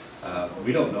 hours.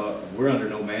 We don't know, we're under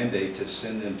no mandate to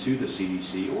send them to the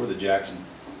CDC or the Jackson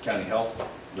County Health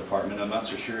Department. I'm not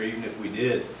so sure even if we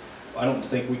did, I don't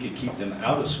think we could keep them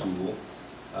out of school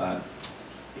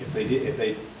if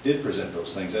they did present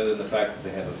those things, other than the fact that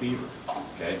they have a fever.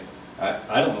 Okay,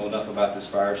 I don't know enough about this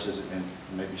virus, and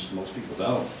maybe most people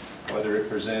don't, whether it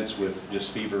presents with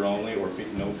just fever only or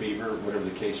no fever, whatever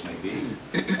the case may be.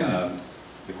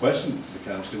 The question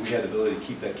becomes, do we have the ability to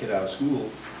keep that kid out of school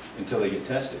until they get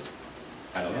tested?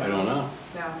 I don't know.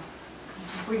 No,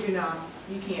 we do not.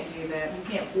 You can't do that. You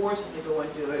can't force them to go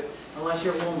and do it unless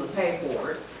you're willing to pay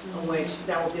for it, which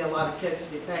that would be a lot of kids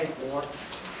to be paid for.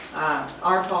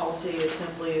 Our policy is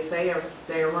simply if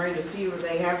they are running a fever,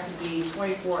 they have to be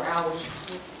 24 hours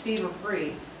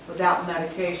fever-free without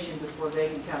medication before they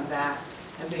can come back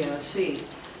and be in a seat.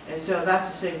 And so that's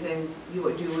the same thing you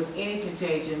would do with any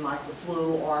contagion like the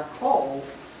flu or a cold.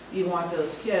 You want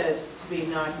those kids to be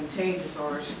non-contagious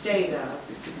or a state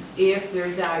of if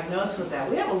they're diagnosed with that.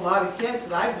 We have a lot of kids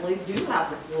that I believe do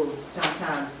have the flu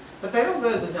sometimes, but they don't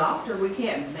go to the doctor. We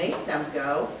can't make them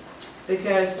go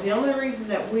because the only reason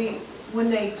that we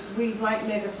might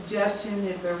make a suggestion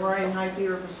if they're running high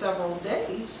fever for several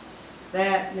days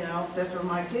that, that's for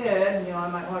my kid, I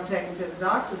might want to take them to the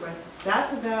doctor, but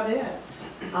that's about it.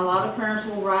 A lot of parents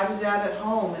will write it out at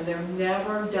home and they're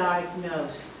never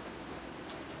diagnosed.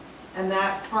 And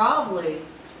that probably,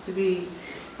 to be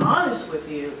honest with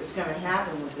you, is going to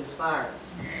happen with this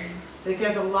virus.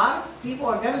 Because a lot of people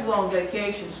are going to go on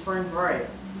vacation spring break.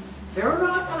 They're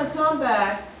not going to come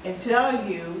back and tell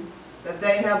you that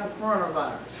they have the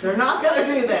coronavirus. They're not going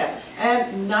to do that.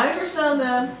 And 90% of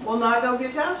them will not go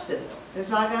get tested. It's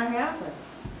not going to happen.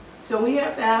 So we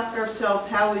have to ask ourselves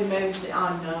how we manage the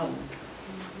unknown.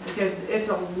 Because it's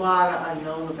a lot of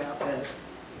unknown about this.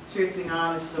 Truth be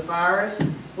honest, the virus,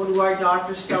 what do our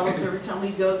doctors tell us every time we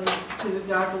go to the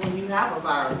doctor when you have a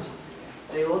virus?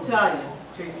 They will tell you,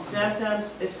 treat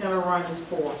symptoms, it's going to run its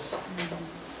course.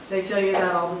 They tell you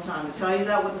that all the time. They tell you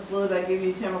that with the flu, they give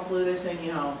you Tamiflu, they send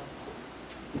you home.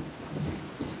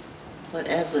 But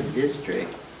as a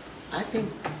district, I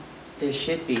think there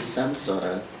should be some sort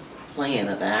of plan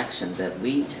of action that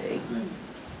we take.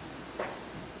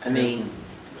 I mean,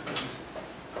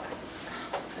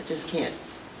 I just can't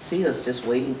see us just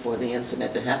waiting for the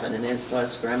incident to happen and then start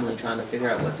scrambling trying to figure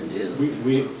out what to do.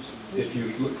 If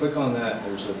you click on that,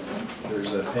 there's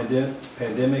a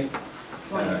pandemic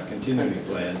continuing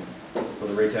plan for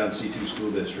the Raytown C2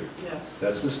 school district. Yes.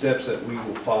 That's the steps that we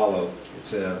will follow.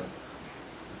 It's a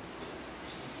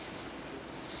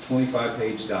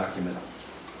 25-page document,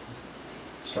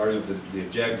 starting with the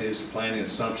objectives, the planning,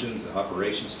 assumptions, the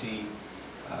operations team.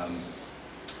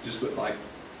 Just like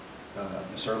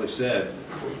Ms. Hurley said,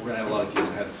 we're going to have a lot of kids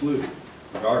that have the flu,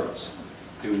 regardless.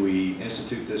 Do we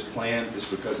institute this plan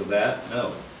just because of that?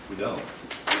 No, we don't.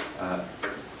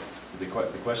 The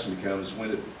question becomes,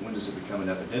 when does it become an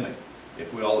epidemic?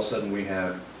 If we all of a sudden we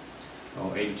have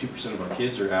 82% of our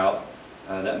kids are out,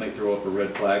 that may throw up a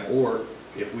red flag. Or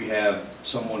if we have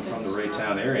someone from the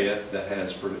Raytown area that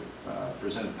has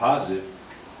presented positive,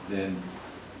 then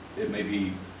they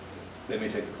may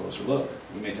take a closer look.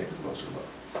 We may take a closer look.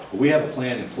 But we have a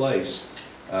plan in place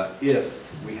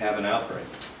if we have an outbreak.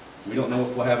 We don't know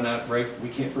if we'll have an outbreak. We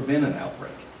can't prevent an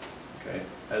outbreak, okay?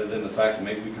 Other than the fact that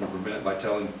maybe we can prevent it by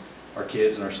telling our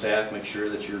kids and our staff, make sure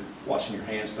that you're washing your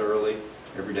hands thoroughly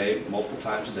every day, multiple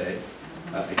times a day,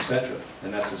 etc.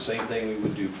 And that's the same thing we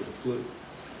would do for the flu.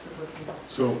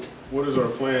 So what is our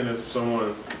plan if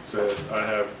someone says, I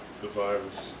have the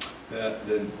virus?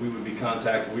 Then we would be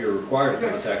contacted, we are required to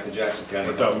contact the Jackson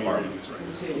County Health Department.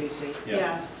 The CDC,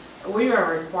 yes. We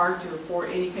are required to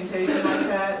report any contagion like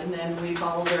that, and then we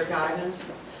follow their guidance.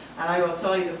 And I will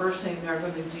tell you, the first thing they're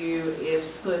going to do is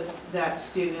put that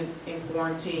student in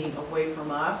quarantine away from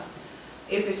us.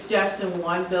 If it's just in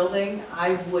one building,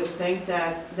 I would think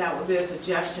that that would be a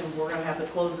suggestion. We're going to have to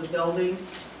close the building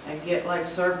and get like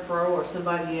Servpro or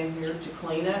somebody in here to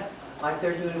clean it, like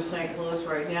they're doing in St. Louis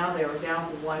right now. They were down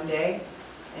for one day,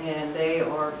 and they've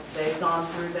gone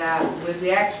through that with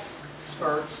the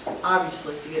experts,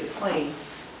 obviously, to get it clean.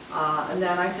 And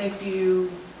then I think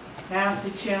you have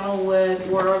to channel with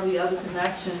what are the other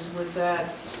connections with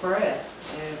that spread.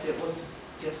 And if it was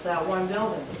just that one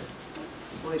building,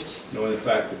 which... Knowing the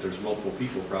fact that there's multiple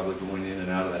people probably going in and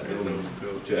out of that building to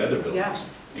go to other buildings, yeah,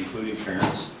 including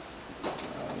parents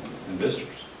and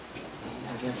visitors.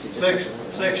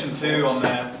 Section 2 on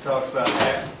that talks about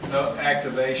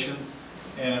activation,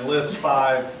 and it lists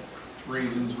 5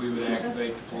 reasons we would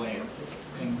activate the plan,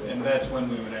 and that's when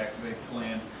we would activate the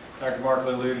plan. Dr.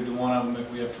 Markley alluded to one of them.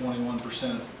 If we have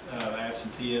 21%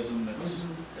 absenteeism that's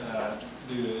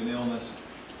due to an illness,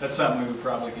 that's something we would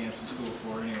probably cancel school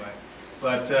for anyway.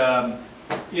 But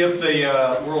if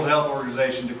the World Health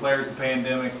Organization declares the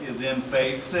pandemic is in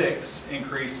phase 6,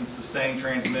 increase in sustained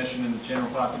transmission in the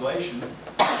general population,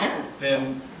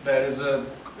 then that is a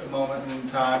moment in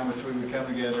time which we would come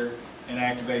together and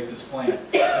activate this plan.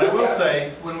 And I will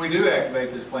say, when we do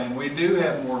activate this plan, we do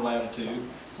have more latitude.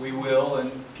 We will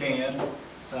and can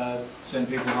send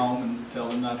people home and tell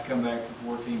them not to come back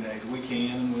for 14 days. We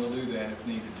can and will do that if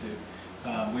needed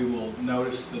to. We will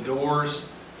notice the doors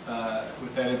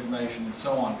with that information and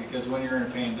so on, because when you're in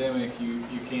a pandemic, you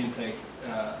can take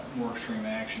more extreme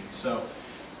action. So,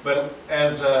 but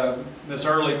as Ms.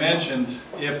 Early mentioned,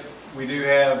 if we do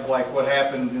have like what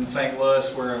happened in St.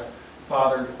 Louis, where a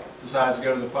father decides to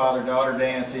go to the father-daughter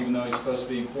dance even though he's supposed to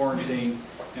be in quarantine,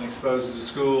 and exposes the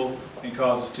school and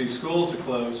causes 2 schools to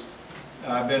close,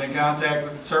 I've been in contact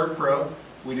with the Servpro.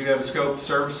 We do have a scope of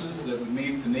services that would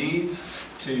meet the needs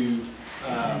to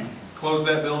close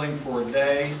that building for a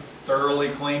day, thoroughly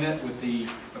clean it with the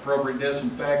appropriate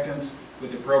disinfectants,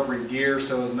 with the appropriate gear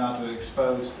so as not to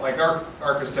expose, like our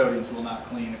custodians will not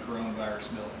clean a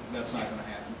coronavirus building. That's not going to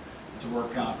happen. It's a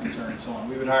work comp concern and so on.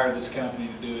 We would hire this company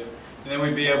to do it, and then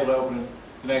we'd be able to open it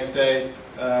the next day.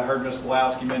 I heard Ms.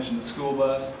 Pulowski mention the school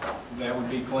bus. That would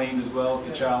be cleaned as well if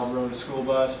the child rode a school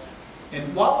bus.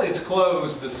 And while it's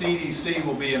closed, the CDC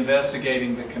will be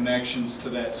investigating the connections to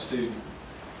that student,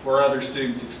 or other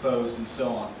students exposed and so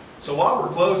on. So while we're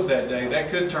closed that day, that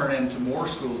could turn into more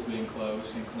schools being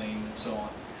closed and cleaned and so on.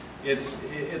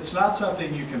 It's not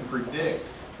something you can predict,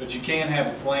 but you can have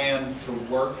a plan to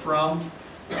work from,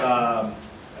 a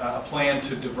plan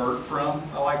to divert from,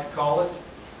 I like to call it.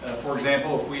 For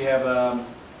example, if we have an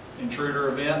intruder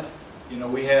event, you know,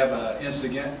 we have an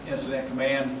incident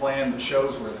command plan that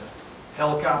shows where the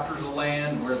helicopters will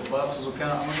land, where the buses will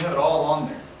come. I mean, we have it all on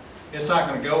there. It's not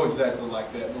going to go exactly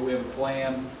like that, but we have a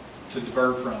plan to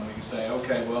divert from. We can say,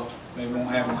 okay, well, maybe it won't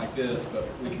happen like this, but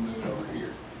we can move it over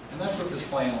here. And that's what this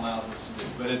plan allows us to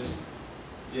do. But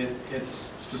it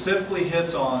specifically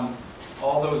hits on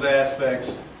all those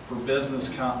aspects for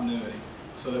business continuity,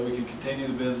 so that we can continue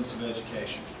the business of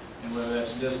education. And whether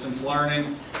that's distance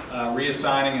learning,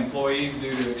 reassigning employees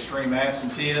due to extreme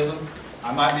absenteeism.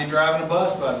 I might be driving a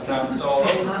bus by the time it's all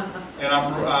over, and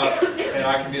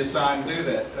I can be assigned to do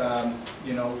that.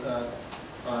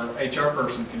 Our HR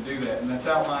person can do that, and that's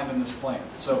outlined in this plan.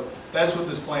 So that's what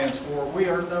this plan is for. We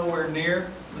are nowhere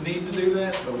near the need to do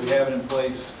that, but we have it in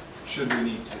place should we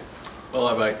need to. Well,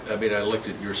 I looked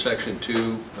at your section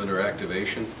 2 under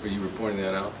activation. You were pointing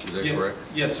that out. Is that correct?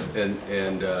 Yes, sir.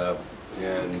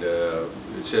 And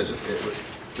it says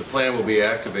the plan will be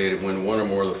activated when one or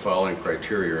more of the following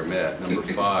criteria are met. Number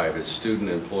 5 is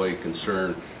student-employee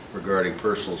concern regarding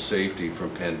personal safety from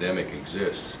pandemic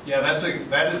exists. Yeah,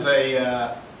 that is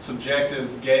a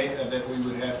subjective gauge that we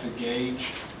would have to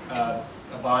gauge. A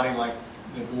body like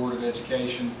the Board of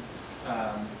Education,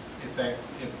 if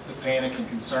the panic and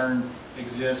concern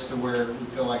exists to where we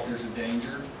feel like there's a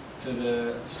danger to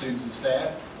the students and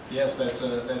staff, yes,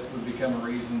 that would become a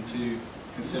reason to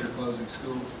consider closing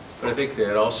school. But I think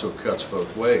that also cuts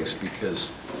both ways,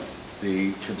 because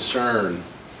the concern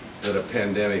that a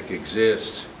pandemic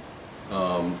exists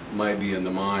might be in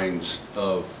the minds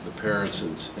of the parents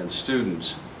and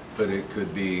students, but it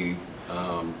could be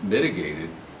mitigated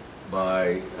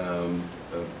by a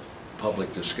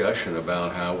public discussion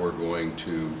about how we're going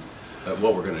to,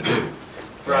 what we're going to do.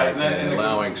 Right. And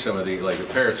allowing some of the, like the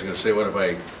parents are going to say, what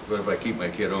if I keep my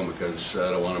kid home because I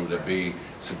don't want them to be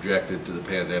subjected to the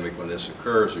pandemic when this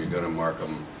occurs, or you're going to mark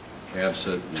them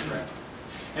absent?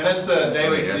 And that's the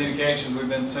daily communications we've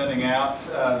been sending out,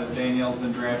 that Danielle's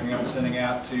been drafting up, sending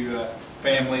out to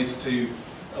families to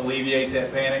alleviate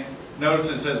that panic. Notice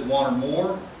it says one or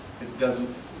more. It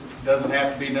doesn't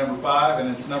have to be number 5,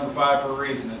 and it's number 5 for a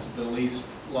reason. It's the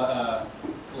least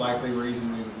likely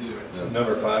reason we would do it. So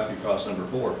number 5 could cost number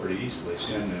 4 pretty easily.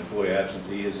 Student and employee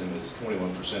absenteeism is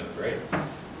 21% or greater.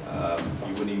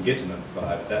 You wouldn't even get to number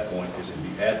 5 at that point, because if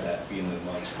you had that feeling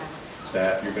amongst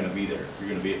staff, you're going to be there. You're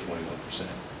going to be at 21%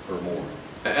 or more.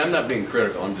 I'm not being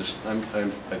critical, I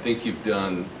think you've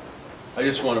done, I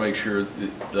just want to make sure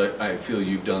that I feel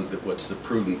you've done what's the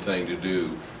prudent thing to do.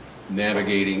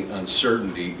 Navigating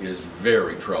uncertainty is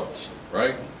very troublesome,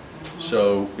 right?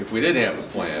 So if we didn't have a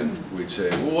plan, we'd say,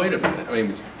 well, wait a minute, I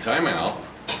mean, time out,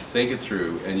 think it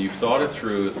through, and you've thought it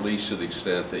through at least to the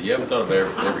extent that you haven't thought of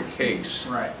every case.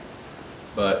 Right.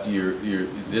 But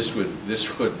this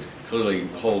would clearly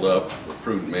hold up a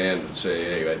prudent man and say,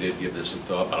 hey, I did give this some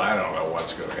thought, but I don't know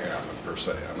what's going to happen per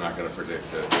se. I'm not going to predict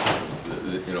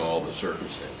all the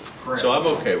circumstances. Correct. So I'm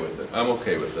okay with it. I'm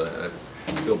okay with it.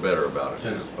 I feel better about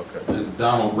it. Okay. As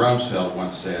Donald Rumsfeld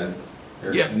once said,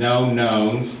 there's no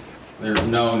knowns, there's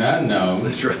known unknowns.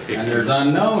 That's right. And there's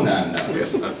unknown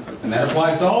unknowns. And that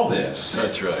applies to all this.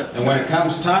 That's right. And when it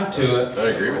comes time to it, I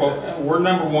agree with that. We're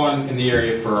number one in the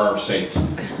area for our safety.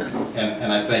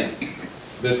 And I think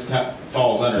this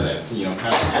falls under that,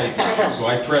 kind of safety. So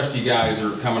I trust you guys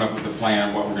are coming up with a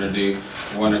plan, what we're going to do.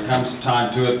 When it comes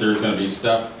time to it, there's going to be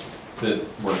stuff that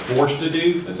we're forced to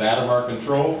do that's out of our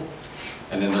control.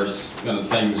 And then there's going to be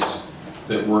things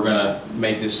that we're going to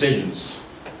make decisions.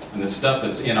 And the stuff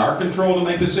that's in our control to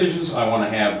make decisions, I want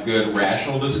to have good,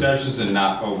 rational discussions and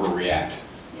not overreact.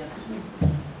 Yes.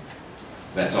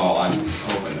 That's all I'm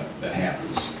hoping that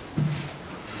happens.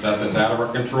 Stuff that's out of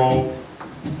our control,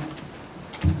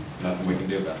 nothing we can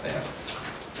do about that.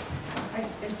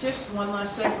 And just one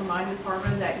last thing from my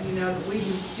department, that you know that we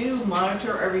do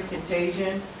monitor every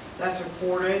contagion that's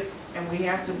reported, and we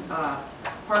have to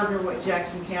partner with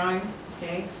Jackson County,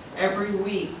 okay? Every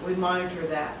week we monitor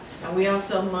that. And we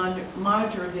also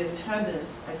monitor the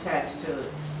attendance attached to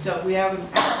it. So if we have an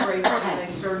outbreak in a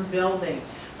certain building,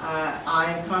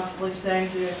 I am constantly saying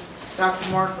to Dr.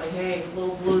 Markley, hey,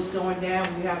 Little Blue's going down,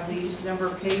 we have these number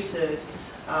of cases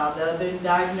that have been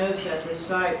diagnosed at this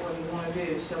site, what do you want to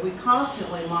do? So we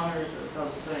constantly monitor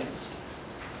those things.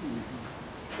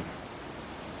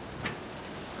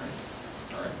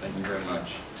 All right, thank you very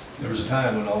much. There was a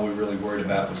time when all we really worried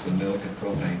about was the milk and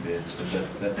propane bids, but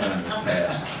that time has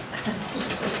passed.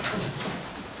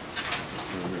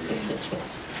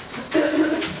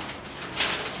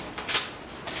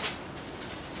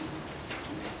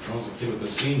 I was a kid with a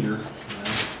senior,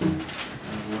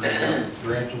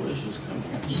 graduation's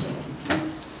coming up, so.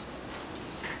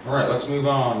 All right, let's move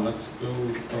on. Let's go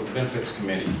to Benefits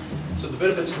Committee. So the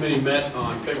Benefits Committee met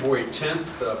on February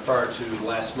 10th prior to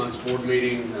last month's board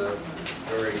meeting.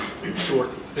 Very short,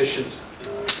 efficient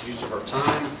use of our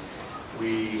time.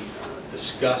 We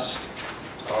discussed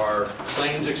our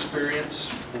claims experience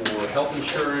for health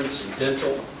insurance and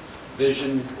dental,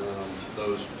 vision,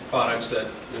 those products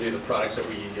many of the products that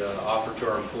we offer to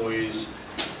our employees.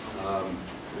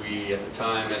 We, at the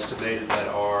time, estimated that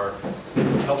our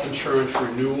health insurance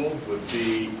renewal would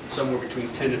be somewhere between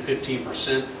 10 and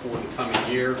 15% for the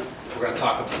coming year. We're going to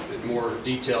talk in more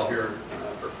detail here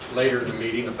later in the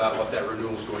meeting about what that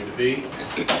renewal is going to be.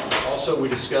 Also, we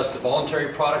discussed the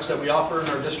voluntary products that we offer in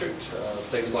our district,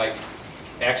 things like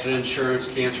accident insurance,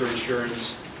 cancer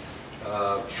insurance,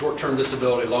 short-term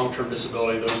disability, long-term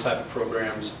disability, those type of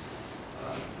programs.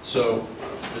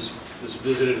 This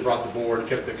visited and brought the board,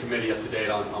 kept the committee up to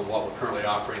date on what we're currently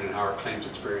offering and how our claims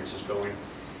experience is going.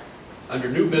 Under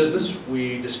new business,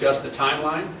 we discussed the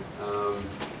timeline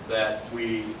that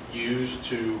we use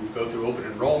to go through open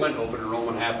enrollment. Open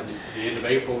enrollment happens at the end of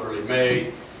April, early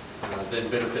May, then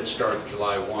benefits start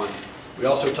July 1. We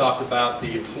also talked about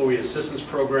the Employee Assistance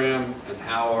Program and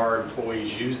how our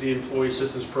employees use the Employee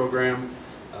Assistance Program.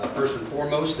 First and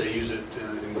foremost, they use it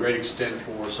in great extent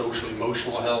for social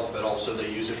emotional health, but also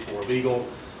they use it for legal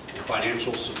and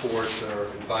financial support or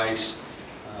advice.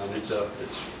 It's a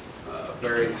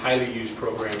very highly used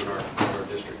program in our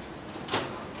district.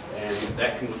 And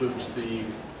that concludes the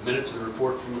minutes of the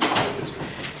report from the Benefits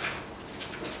Committee.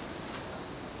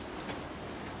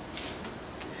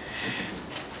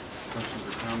 Questions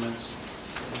or comments?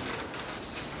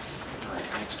 All right,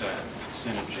 next item,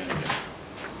 consent agenda.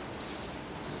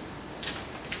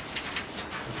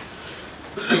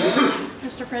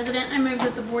 Mr. President, I move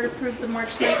that the board approve the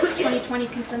March 9th, 2020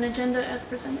 consent agenda as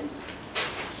presented.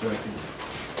 Second.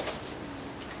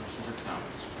 Questions or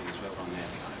comments? Please vote on that item.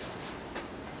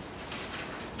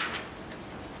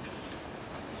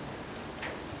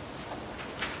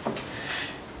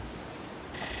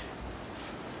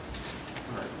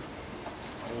 All right,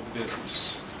 old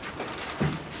business.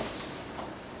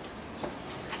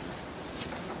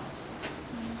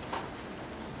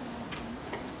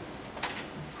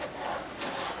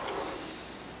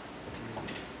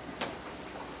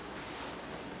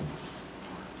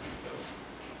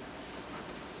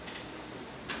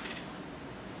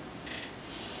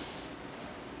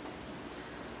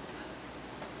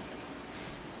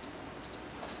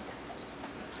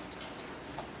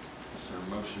 there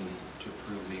a motion to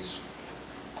approve these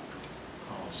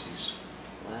policies?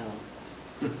 Wow.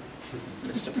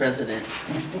 Mr. President,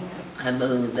 I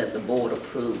move that the board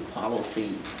approve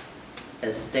policies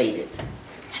as stated.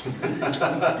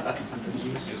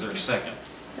 Is there a second?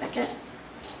 Second.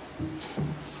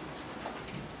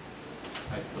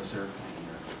 Was there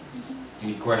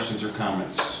any questions or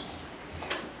comments?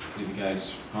 Have you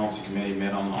guys, policy committee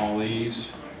met on all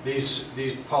these?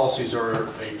 These policies are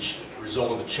a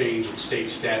result of a change in state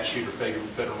statute or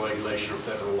federal regulation or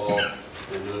federal law.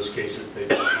 In those cases, they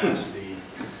passed the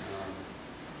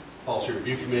policy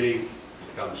review committee,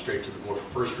 got them straight to the board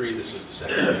for first read. This is the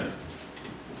second read.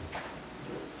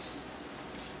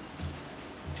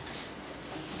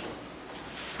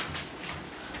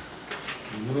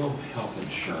 Rural health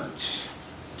insurance.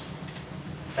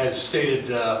 As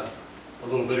stated a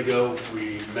little bit ago,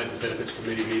 we met in the benefits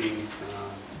committee meeting,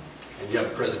 and you have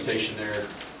a presentation there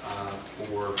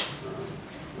for the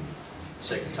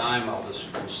sake of time. I'll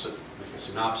just make a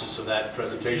synopsis of that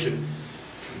presentation.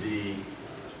 The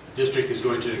district is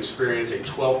going to experience a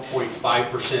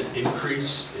 12.5%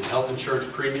 increase in health insurance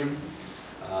premium.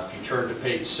 If you turn to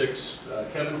page 6,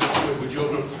 Kevin, would you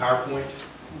open up the PowerPoint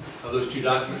of those two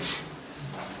documents?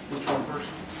 Which one first?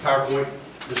 PowerPoint.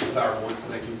 This is PowerPoint.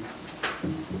 Thank you.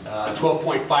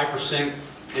 12.5%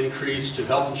 increase to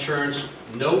health insurance.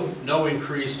 No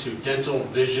increase to dental,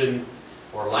 vision,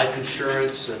 or life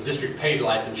insurance. District paid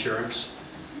life insurance.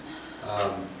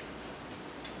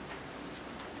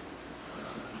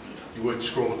 You would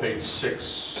scroll to page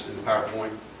 6 in the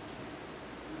PowerPoint.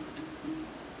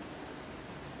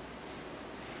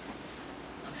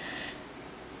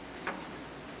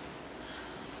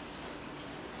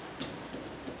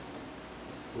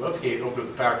 Well, if you can't open up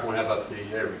the PowerPoint, how about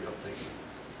there we go, thank you.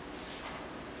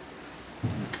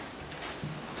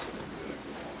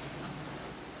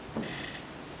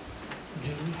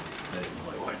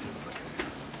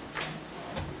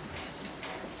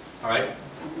 All right,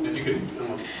 if you could,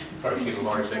 probably can't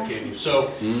enlarge that, can you?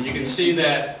 So you can see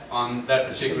that on that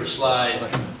particular slide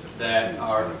that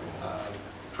our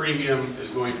premium is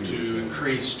going to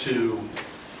increase to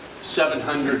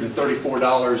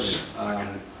 $734.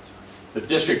 The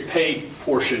district paid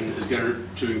portion is going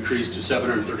to increase to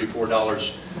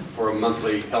 $734 for a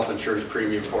monthly health insurance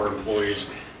premium for our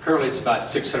employees. Currently it's about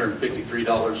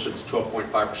 $653, so it's a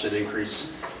 12.5%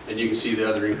 increase. And you can see the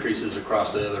other increases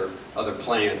across the other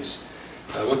plans.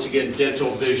 Once again,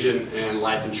 dental, vision, and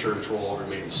life insurance will all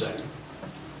remain the same.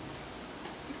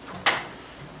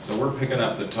 So we're picking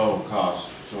up the total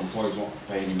cost, so employees won't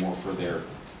pay any more for their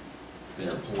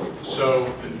employee.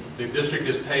 So the district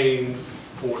is paying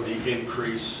for the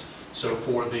increase. So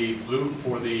for the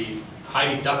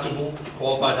high deductible, the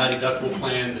qualified high deductible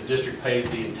plan, the district pays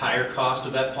the entire cost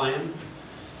of that plan.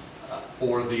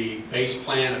 For the base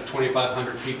plan of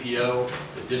 2,500 PPO,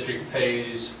 the district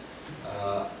pays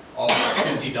all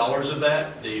 $50 of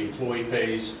that. The employee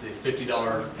pays the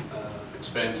 $50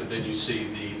 expense, and then you see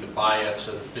the buy-ups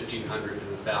of the $1,500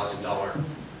 and $1,000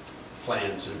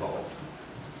 plans involved.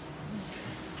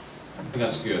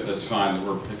 That's good, that's fine that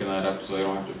we're picking that up so they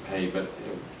don't have to pay, but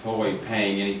employee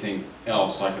paying anything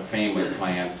else like a family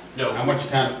plan? No. How much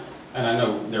and I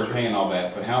know they're paying all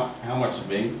that, but how much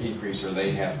of an increase are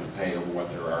they having to pay over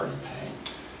what they're already paying?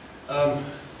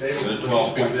 David, is it a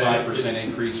 12.5%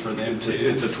 increase for them? It's a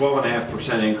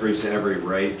 12.5% increase at every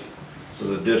rate. So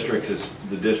the district is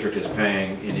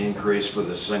paying an increase for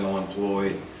the single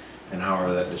employee, and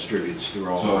however that distributes through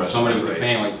all the rest of the rates. So somebody with a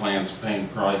family plan is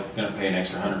probably going to pay an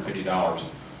extra $150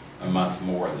 a month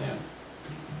more then.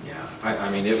 Yeah, I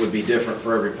mean, it would be different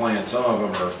for every plan. Some of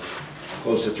them are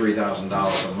close to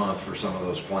 $3,000 a month for some of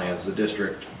those plans. The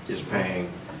district is paying,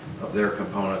 of their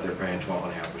component, they're paying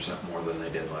 12.5% more than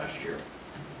they did last year.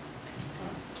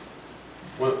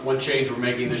 One change we're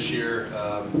making this year,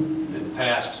 in the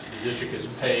past, the district has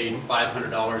paid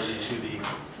 $500 into the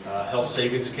health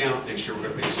savings account. Next year we're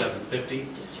going to pay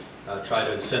 $750. Try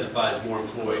to incentivize more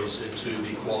employees into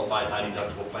the qualified high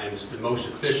deductible plan. It's the most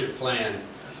efficient plan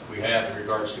we have in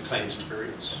regards to claims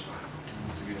experience.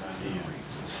 That's a good idea.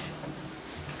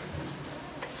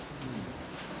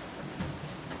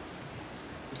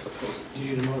 You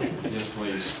need a motion? Yes,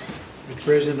 please. Mr.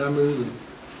 President, I move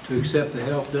to accept the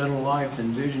health, dental, life,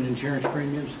 and vision insurance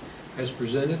premiums as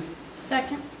presented.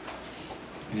 Second.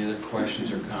 Any other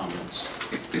questions or comments?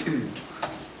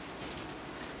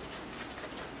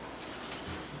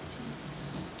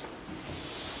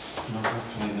 Well,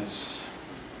 hopefully this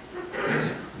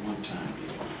one-time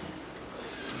deal.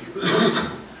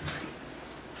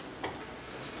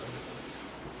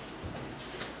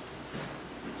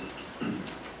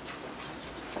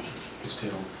 Ms.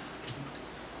 Tittle.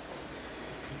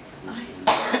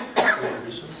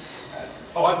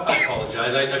 Oh, I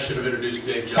apologize. I should have introduced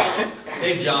Dave Johnson.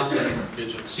 Dave Johnson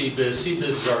is with CBiz. CBiz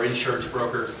is our insurance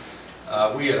broker.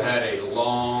 We have had a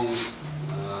long,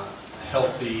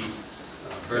 healthy,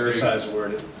 very... Emphasize the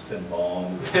word, it's been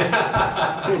long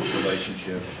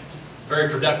relationship. Very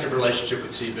productive relationship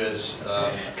with CBiz.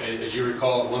 As you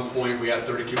recall, at one point we had a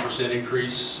 32%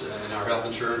 increase in our health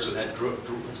insurance, and that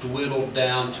dwindled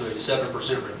down to a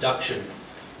 7% reduction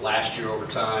last year over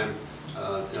time.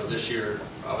 This year,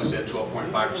 obviously, a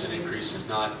 12.5% increase is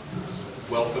not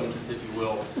welcomed, if you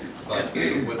will, but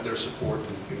with their support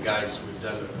and guidance, we've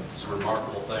done some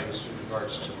remarkable things in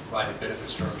regards to providing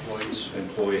benefits to our employees.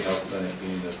 Employee health clinic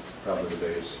being probably the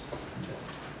biggest.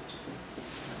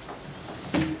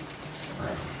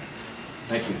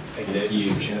 Thank you. Thank you,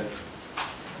 Dave. Chet.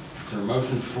 Is there a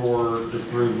motion for to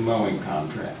approve mowing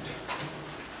contract?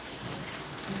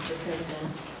 Mr.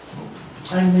 President,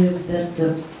 I move that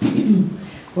the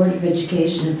Board of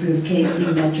Education approve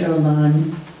KC Metro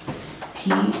Lawn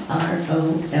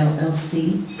PRO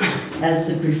LLC as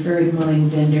the preferred mowing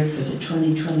vendor for the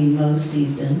 2020 mow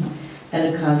season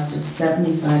at a cost of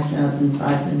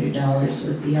 $75,500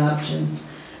 with the options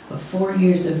of 4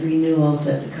 years of renewals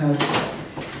at the cost of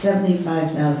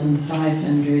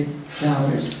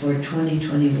 $75,500 for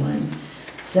 2021,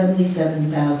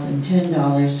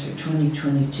 $77,010 for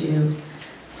 2022,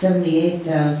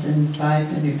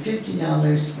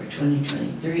 $78,550 for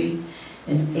 2023,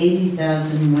 and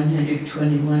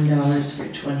 $80,121 for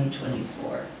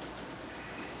 2024.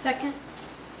 Second.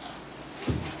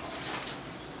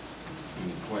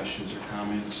 Any questions or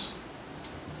comments?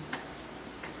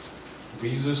 Have we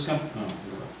used this company? Oh,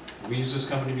 have we used this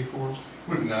company before?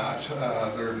 We've not.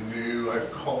 They're new.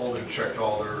 I've called and checked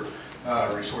all their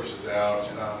resources out.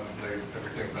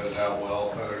 Everything vetted out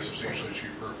well. They're substantially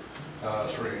cheaper.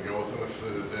 So we're going to go with them. If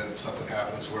then something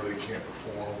happens where they can't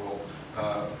perform, we'll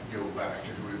go back to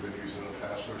who we've been using in the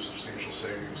past. There's substantial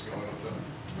savings going with them.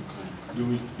 Okay. Do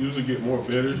we usually get more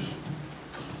bidders?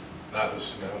 Not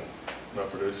this, no. Not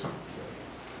for this?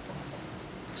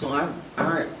 So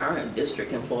our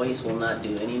district employees will not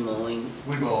do any mowing?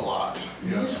 We mow a lot,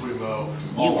 yes, we mow.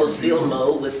 You will still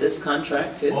mow with this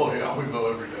contract too? Oh yeah, we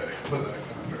mow every day with that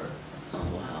contract. Oh,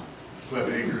 wow. We have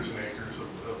acres and acres of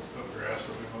grass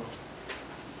that we mow.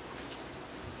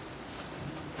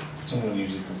 Someone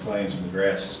usually complains when the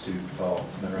grass is too tall.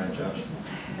 Am I right, Josh?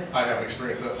 I haven't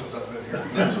experienced that since I've been here.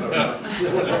 That's what I've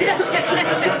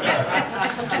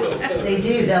done. They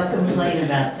do, they'll complain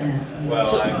about that.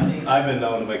 Well, I've been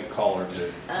known to make a call or two.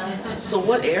 So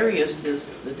what areas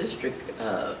does the district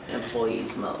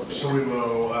employees mow then? So we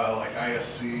mow like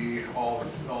ISC, all the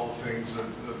things. The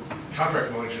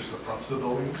contract mowing is just the fronts of the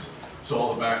buildings. So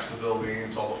all the backs of the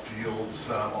buildings, all the fields,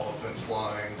 all the fence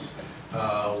lines,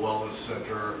 wellness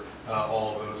center,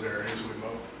 all of those areas we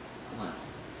mow. Wow.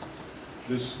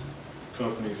 This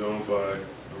company is owned by a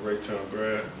Raytown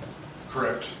grad.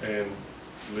 Correct. And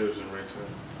lives in Raytown.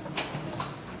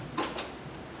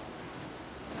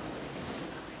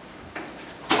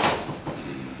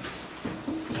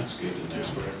 That's good to know.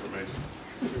 Just for information.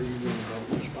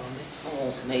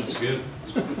 Oh, maybe. That's good.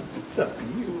 So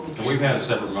we've had a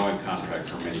separate mowing contract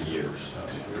for many years. So.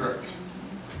 Correct.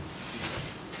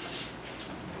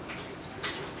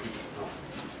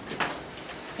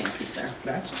 Thank you, sir.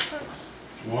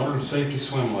 Water and safety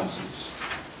swim lessons.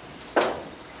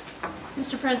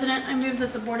 Mr. President, I move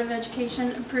that the Board of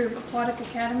Education approve Aquatic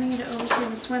Academy to oversee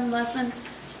the swim lesson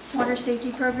water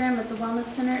safety program at the Wellness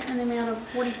Center in the amount of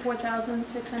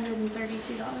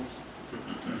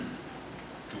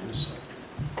 $44,632.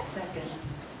 Second.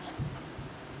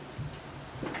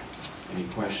 Any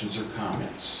questions or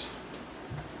comments?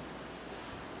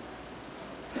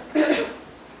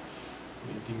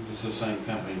 This is the same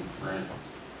company, right?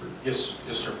 Yes,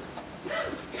 sir.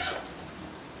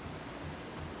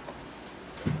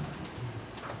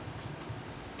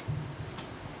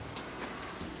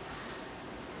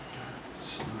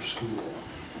 Summer school.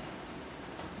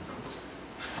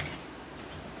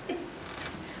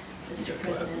 Mr.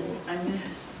 President,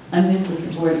 I move that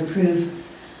the board approve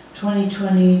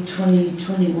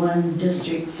 2020-2021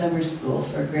 district summer school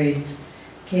for grades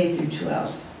K through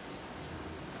 12.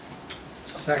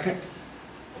 Second.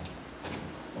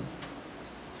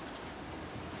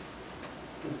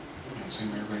 I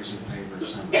assume everybody's in favor of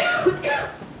something.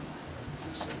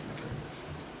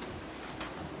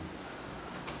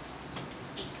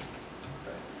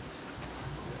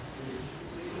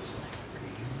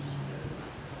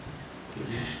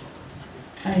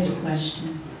 I had a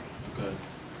question. Good.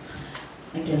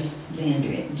 I guess,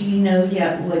 Vandria, do you know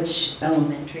yet which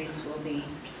elementaries will be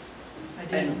I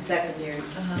do. And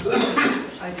secondaries.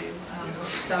 I do.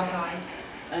 South High,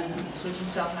 switching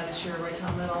South High this year,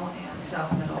 Raytown Middle and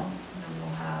South Middle. And then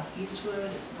we'll have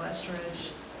Eastwood,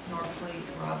 Westridge, Northfleet,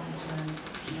 Robinson,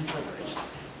 and Woodridge.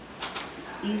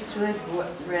 Eastwood,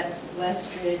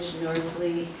 Westridge,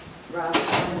 Northfleet,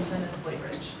 Robinson, and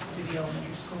Woodridge to the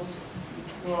elementary schools.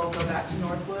 We'll go back to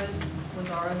Northwood with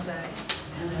RSA,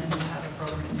 and then we'll have a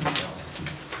program in New Hills.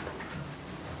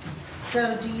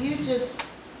 So do you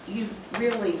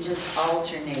really just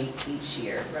alternate each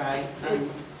year, right?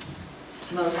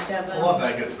 Most of them? A lot of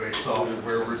that gets based off of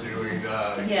where we're doing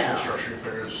construction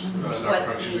repairs.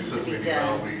 What needs to be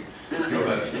done. We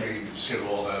schedule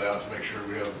all that out to make sure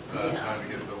we have time to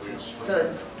get buildings. So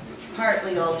it's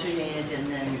partly alternated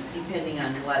and then depending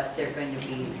on what they're going to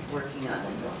be working on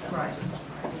in the summer. Right.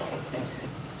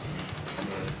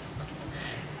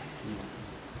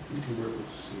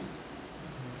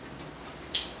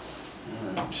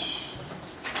 All right.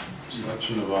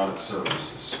 Selection of audit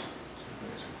services.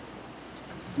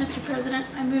 Mr. President,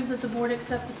 I move that the board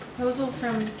accept the proposal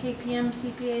from KPM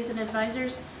CPAs and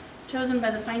Advisors chosen by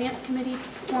the Finance Committee to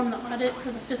perform the audit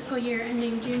for the fiscal year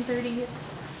ending June 30th,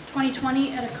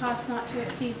 2020 at a cost not to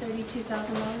exceed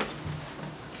 $32,000.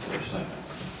 For a second.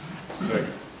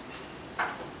 Second.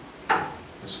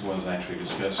 This was actually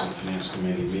discussed in the Finance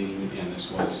Committee meeting, and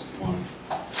this was one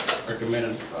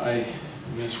recommended by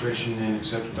administration and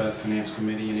accepted by the Finance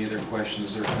Committee. Any other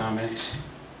questions or comments?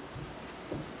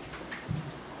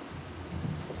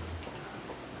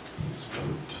 Please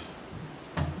vote.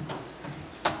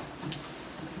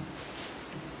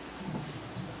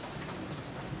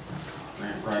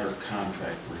 Grant writer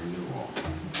contract renewal.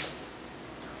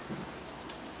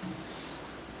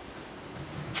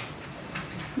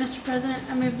 Mr. President,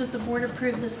 I move that the board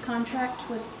approve this contract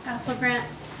with Assel Grant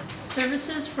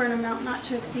Services for an amount not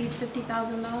to exceed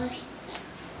 $50,000.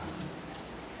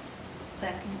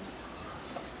 Second.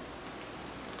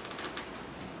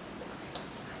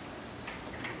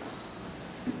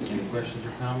 Any questions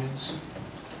or comments?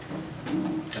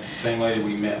 That's the same lady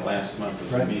we met last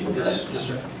month at the meeting. Yes,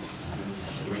 sir.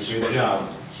 Doing a good job.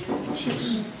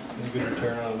 She's a good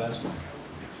return on investment.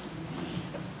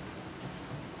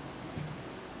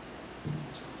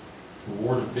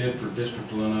 Award of bid for District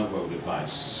Lenovo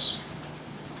devices.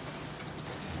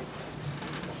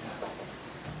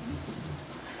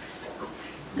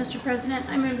 Mr. President,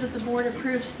 I move that the board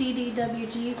approve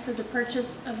CDWG for the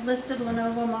purchase of listed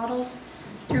Lenovo models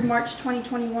through March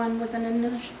 2021 with an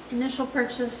initial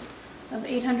purchase of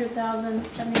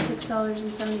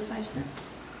 $800,076.75.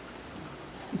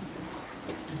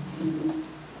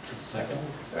 Second.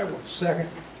 Second.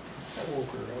 That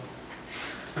woke her up.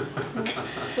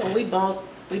 So we bought,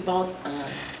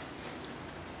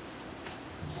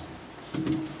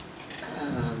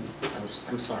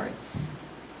 I'm sorry.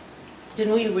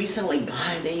 Didn't we recently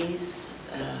buy these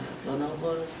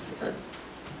Lenovo's?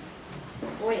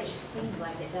 Boy, it seems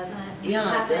like it, doesn't it?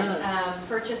 Yeah, it We does. haven't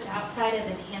purchased outside of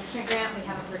the enhancement grant, we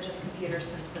haven't purchased computers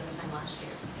since this time last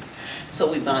year.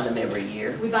 So we buy them every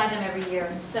year? We buy them every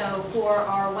year. So for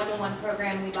our one-to-one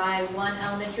program, we buy one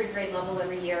elementary grade level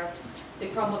every year. The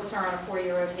Chromebooks are on a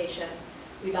 4-year rotation.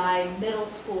 We buy middle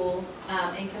school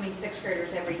incoming 6th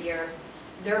graders every year.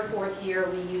 Their 4th year,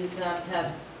 we use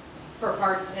them for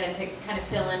parts and to kind of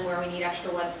fill in where we need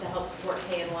extra ones to help support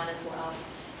K-1 as well.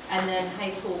 And then high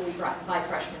school, we buy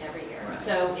freshmen every year. Right.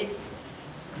 So it's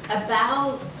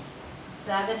about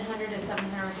 $700,000 to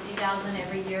 $750,000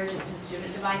 every year just in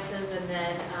student devices, and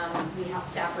then we have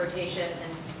staff rotation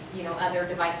and other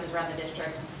devices around the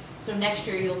district. So next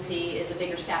year you'll see is a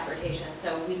bigger staff rotation.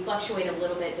 So we fluctuate a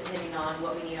little bit depending on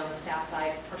what we need on the staff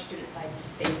side. Our student side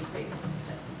stays pretty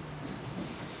consistent.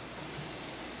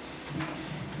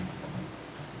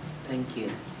 Thank you.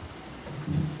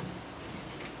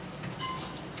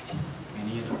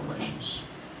 Any other questions?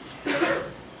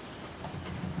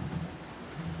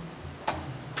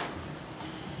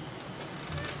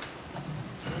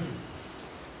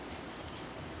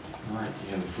 All right,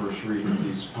 you have the first reading of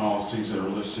these policies that are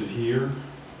listed here.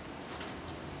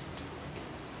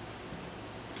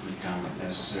 Any comment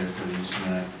necessary for these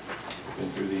tonight? Been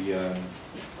through the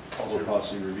Board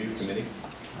Policy Review Committee.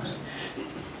 All right.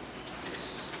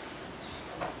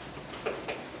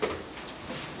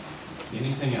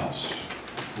 Anything else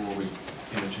before we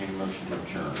entertain a motion to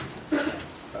adjourn?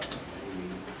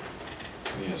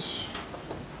 Yes.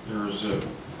 There's a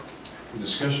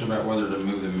discussion about whether to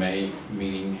move the May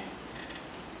meeting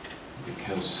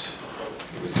because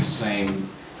it was the same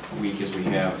week as we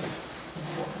have.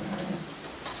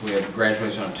 So we have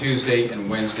graduation on Tuesday and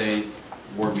Wednesday,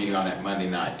 board meeting on that Monday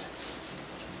night.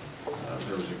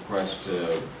 There was a request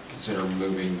to consider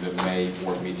moving the May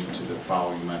board meeting to the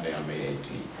following Monday on May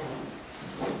 18th.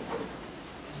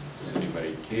 Does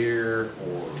anybody care,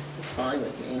 or? It's fine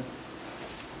with me.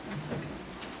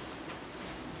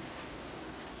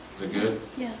 Is it good?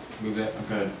 Yes. Move that,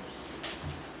 okay.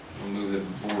 We'll move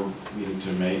the board meeting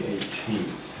to May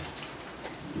 18th.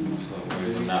 So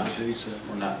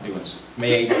we're not doing,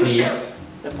 May 18th.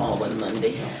 The following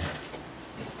Monday.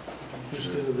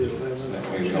 Instead of the 11th. So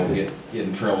that way we don't get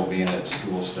in trouble being at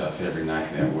school stuff every night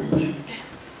that week.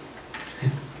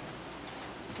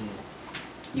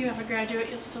 You have a graduate,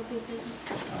 you'll still be busy.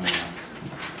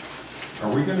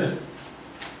 Are we gonna,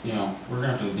 we're gonna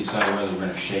have to decide whether we're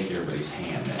gonna shake everybody's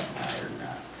hand that night or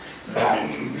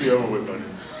not. Be over with, buddy.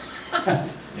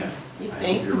 Yeah. You I think?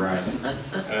 think you're right.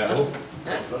 I hope.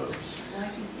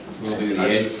 We'll do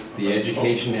the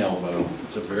education elbow.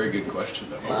 It's a very good question,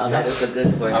 though. Wow, that is a good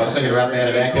question. I was thinking about that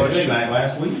at academic night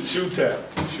last week. Shoe tap,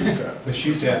 shoe tap. The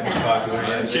shoe tap is popular.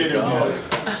 Kid in blood.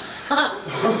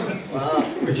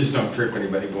 We just don't trip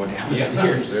anybody going down the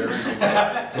stairs.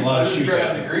 It's a lot of shoe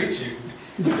tapping. greet you.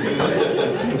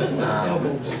 Wow,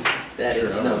 that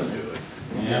is something.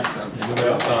 Yeah, something.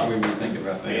 Well, I thought we would think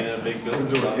about Being in a that. big building.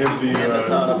 We're doing empty, Never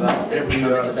thought about empty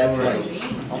coming to that auditorium. place.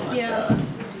 Oh my Yeah. God.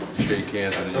 Shake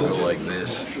hands and then you go like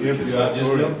this. Empty It's not just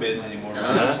milk auditorium. bids anymore.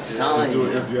 I'm Just telling do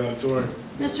an you. empty auditorium.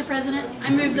 Mr. President, I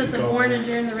move that the board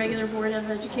adjourn the regular Board of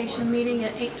Education meeting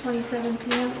at 8:27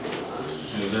 p.m.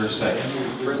 Is there a second?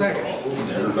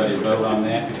 Did everybody vote on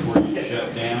that before you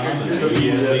shut down?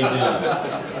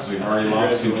 Because we've already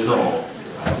lost control.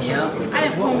 Yeah. I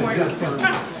have homework.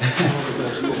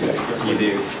 You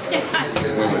do.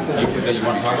 That you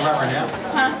want to talk about right now?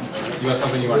 Huh? You have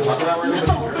something you want to talk about right now?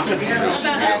 No.